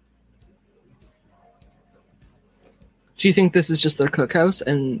 Do you think this is just their cookhouse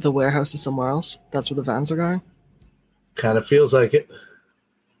and the warehouse is somewhere else? That's where the vans are going? Kind of feels like it.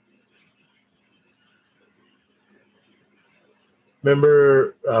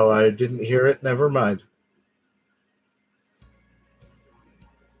 Remember, oh, I didn't hear it. Never mind.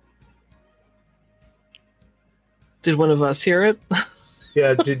 Did one of us hear it?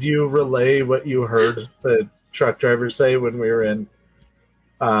 Yeah, did you relay what you heard the truck driver say when we were in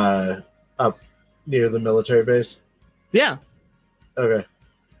up near the military base? Yeah. Okay.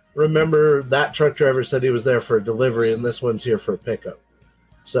 Remember, that truck driver said he was there for a delivery, and this one's here for a pickup.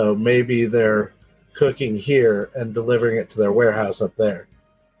 So maybe they're cooking here and delivering it to their warehouse up there.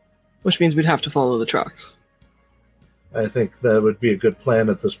 Which means we'd have to follow the trucks. I think that would be a good plan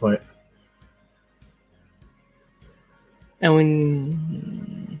at this point. And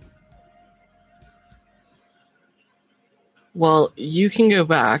when... Well, you can go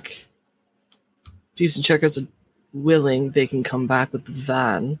back. Thieves and checkers are willing, they can come back with the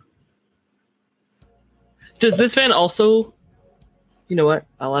van. Does this van also... You know what?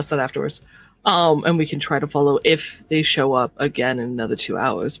 I'll ask that afterwards. And we can try to follow if they show up again in another 2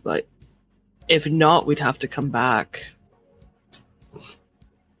 hours. But if not, we'd have to come back.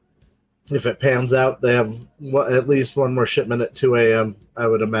 If it pans out, they have at least one more shipment at 2 a.m., I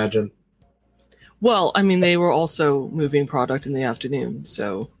would imagine. Well, I mean, they were also moving product in the afternoon,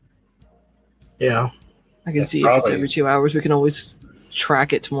 so... Yeah. I can That's see if it's probably- every 2 hours, we can always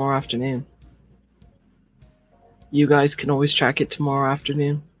track it tomorrow afternoon. You guys can always track it tomorrow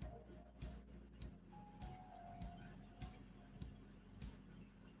afternoon.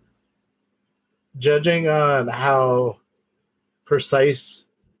 Judging on how precise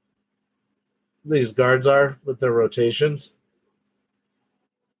these guards are with their rotations,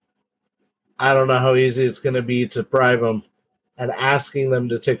 I don't know how easy it's going to be to bribe them, and asking them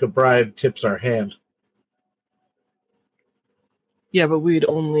to take a bribe tips our hand. Yeah, but we'd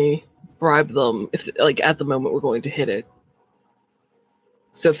only bribe them if, like, at the moment we're going to hit it.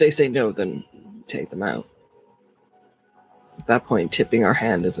 So if they say no, then take them out. At that point, tipping our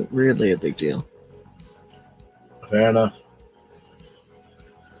hand isn't really a big deal. Fair enough.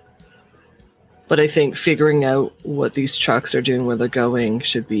 But I think figuring out what these trucks are doing, where they're going,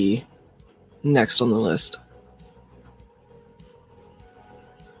 should be next on the list.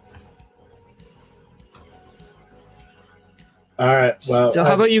 All right. Well, So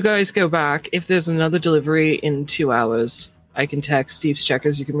how about you guys go back? If there's another delivery in 2 hours, I can text Steve's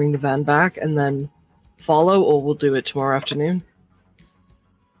checkers. You can bring the van back and then follow, or we'll do it tomorrow afternoon.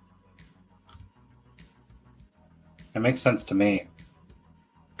 It makes sense to me.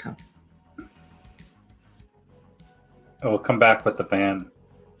 Okay. We'll come back with the van.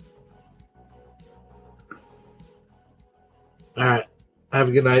 All right. Have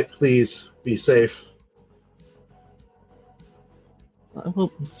a good night. Please be safe.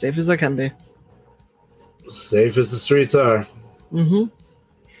 Well, as safe as I can be. Safe as the streets are. Mm-hmm.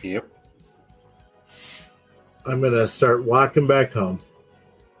 Yep. I'm going to start walking back home.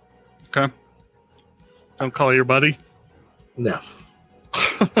 Okay. Don't call your buddy. No.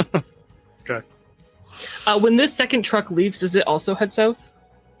 Okay. When this second truck leaves, does it also head south?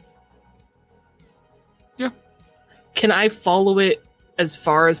 Yeah. Can I follow it as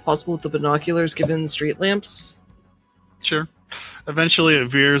far as possible with the binoculars, given street lamps? Sure. Eventually it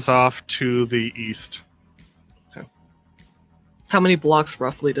veers off to the east. How many blocks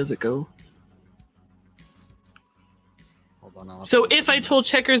roughly does it go? Hold on. I'll So if I told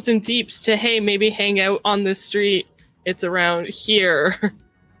Checkers and Deeps to, hey, maybe hang out on this street, it's around here.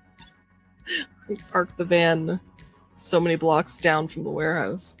 Park the van so many blocks down from the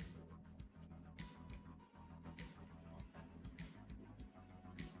warehouse.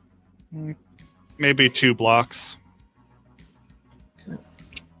 maybe 2 blocks.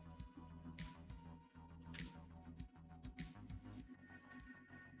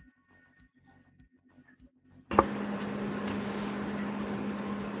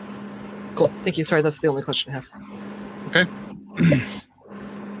 Cool. Thank you. Sorry, that's the only question I have. Okay.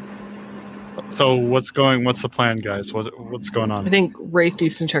 So what's the plan, guys? What's going on? I think Wraith,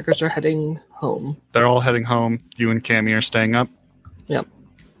 Deeps, and Checkers are heading home. They're all heading home. You and Cammy are staying up? Yep.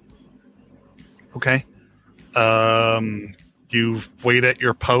 Okay. You wait at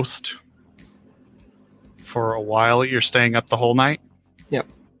your post for a while. You're staying up the whole night? Yep.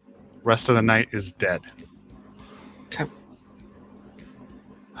 Rest of the night is dead. Okay.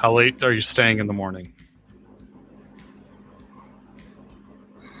 How late are you staying in the morning?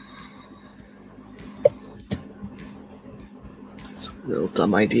 It's a real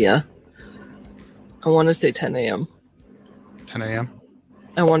dumb idea. I want to say 10 a.m. 10 a.m.?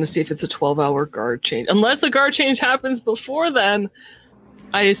 I want to see if it's a 12-hour guard change. Unless a guard change happens before then,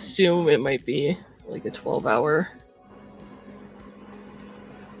 I assume it might be like a 12-hour.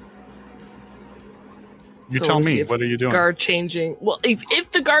 You tell me. What are you doing? Guard changing. Well,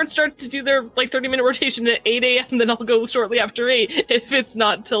 if the guards start to do their 30-minute rotation at 8 a.m., then I'll go shortly after 8. If it's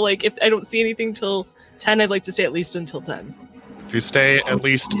not till if I don't see anything till 10, I'd like to stay at least until 10. If you stay at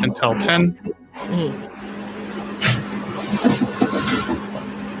least until 10,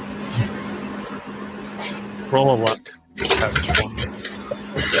 roll a luck test for me.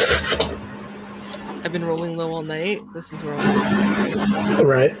 I've been rolling low all night. This is rolling. All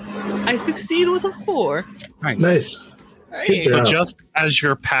right. I succeed with a 4. Nice. Right. So just as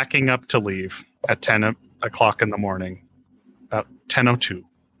you're packing up to leave at 10 o'clock in the morning, about 10:02,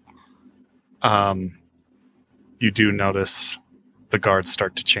 you do notice the guards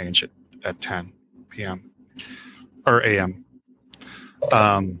start to change at 10 p.m. or a.m.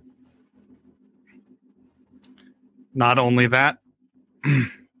 Not only that,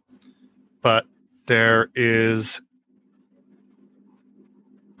 but there is...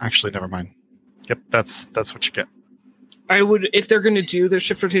 Actually, never mind. Yep, that's what you get. I would, if they're going to do their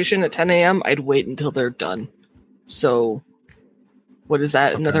shift rotation at 10 a.m., I'd wait until they're done. So, what is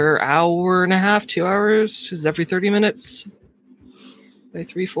that? Okay. Another hour and a half, 2 hours? Is every 30 minutes? By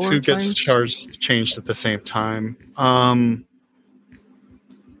 3, 4 2 times? gets changed at the same time. The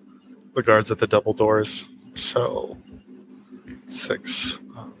guards at the double doors. So, 6.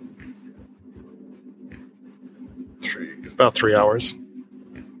 3. About 3 hours.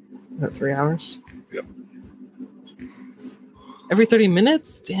 About 3 hours? Yep. Every 30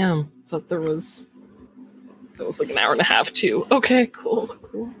 minutes? Damn. Thought that was like an hour and a half too. Okay, cool.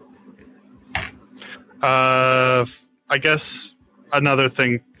 I guess another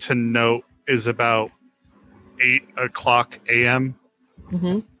thing to note is about 8 o'clock a.m.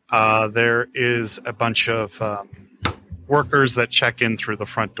 Mm-hmm. There is a bunch of workers that check in through the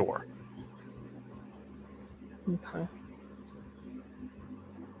front door. Okay.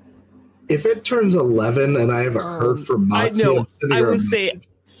 If it turns 11 and I haven't heard from Moxie, I would say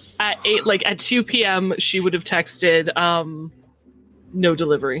at 8, at 2 p.m., she would have texted no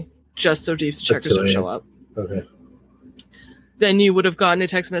delivery, just so Deeps Checkers would show up. Okay. Then you would have gotten a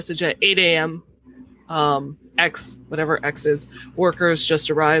text message at 8 a.m. X, whatever X is, workers just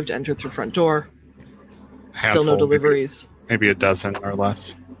arrived, entered through front door. Still no deliveries. Maybe a dozen or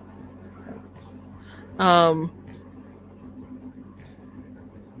less.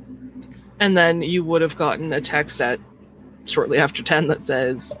 And then you would have gotten a text at shortly after 10 that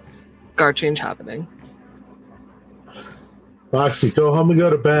says, guard change happening. Moxie, go home and go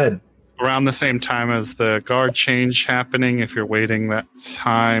to bed. Around the same time as the guard change happening, if you're waiting that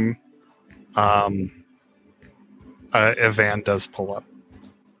time, a van does pull up.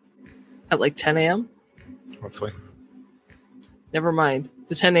 At 10 a.m.? Hopefully. Never mind.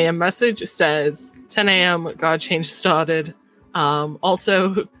 The 10 a.m. message says, 10 a.m., guard change started.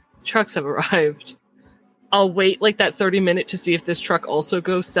 Also... trucks have arrived. I'll wait that 30-minute to see if this truck also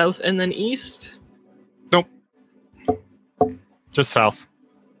goes south and then east. Nope. Just south.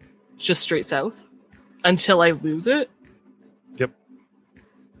 Just straight south? Until I lose it? Yep.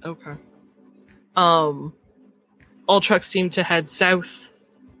 Okay. All trucks seem to head south.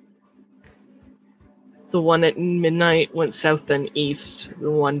 The one at midnight went south then east. The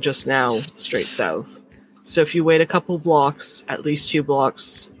one just now, straight south. So if you wait a couple blocks, at least 2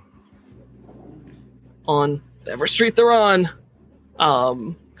 blocks, on whatever street they're on,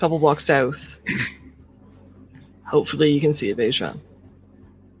 couple blocks south, hopefully you can see a beige van.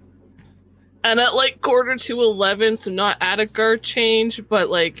 And at 11:45, so not at a guard change, but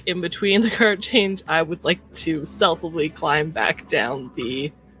in between the guard change, I would like to stealthily climb back down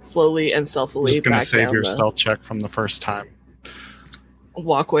slowly and stealthily just gonna back save down your stealth check from the first time.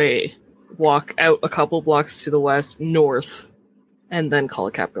 Walkway, walk out a couple blocks to the west, north, and then call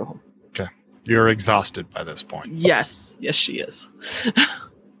a cab, go home. Okay. You're exhausted by this point. Yes, she is.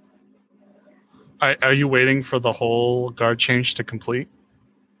 Are you waiting for the whole guard change to complete?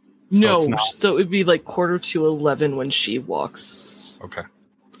 No, so it'd be like 11:45 when she walks. Okay.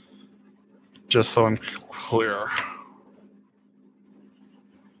 Just so I'm clear.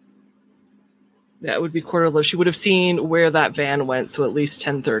 Yeah, it would be 11:45. She would have seen where that van went, so at least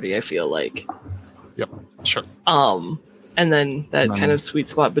 10:30. I feel like. Yep. Sure. And then that kind of sweet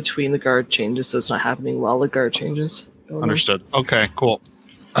spot between the guard changes, so it's not happening while the guard changes. Understood. Okay. Cool.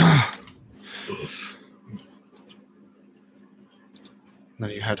 Then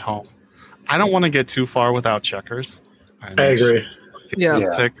you head home. I don't want to get too far without checkers. I agree. Yeah.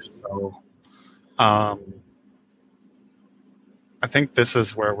 Sick, so, I think this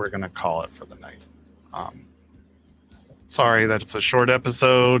is where we're going to call it for the night. Sorry that it's a short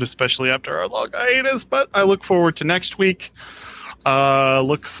episode, especially after our long hiatus, but I look forward to next week.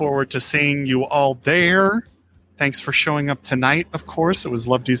 Look forward to seeing you all there. Thanks for showing up tonight, of course. It was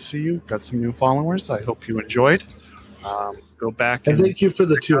lovely to see you. Got some new followers. I hope you enjoyed. Go back and thank you for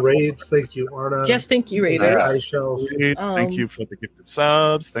the 2 raids. Thank you, Arna. Yes, thank you, Raiders. Thank you for the gifted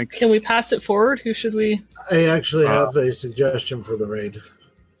subs. Thanks. Can we pass it forward? Who should we? I actually have a suggestion for the raid.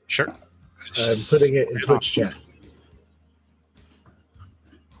 Sure. I'm putting it in Twitch chat.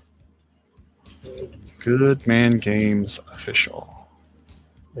 Good Man Games official.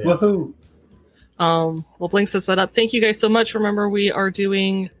 Yeah. Woohoo! Well, Blink sets that up. Thank you guys so much. Remember, we are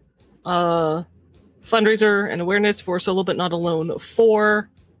doing fundraiser and awareness for Solo But Not Alone 4.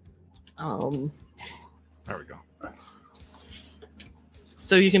 There we go.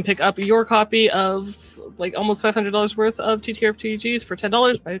 So you can pick up your copy of like almost $500 worth of TTRPGs for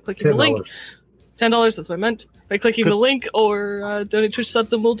 $10 by clicking the link. $10, that's what I meant. By clicking the link or donate Twitch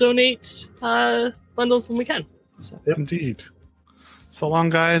subs, and we'll donate bundles when we can. So. Yep. Indeed. So long,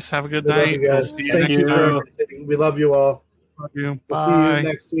 guys. Have a good We night. love you guys. Thank you for everything. We love you all. Love you. We'll see you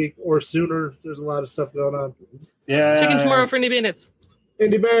next week or sooner. There's a lot of stuff going on. Yeah. Check in tomorrow for Indie Bandits.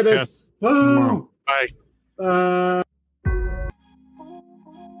 Indie Bandits. Yes. Woo! Bye. Bye.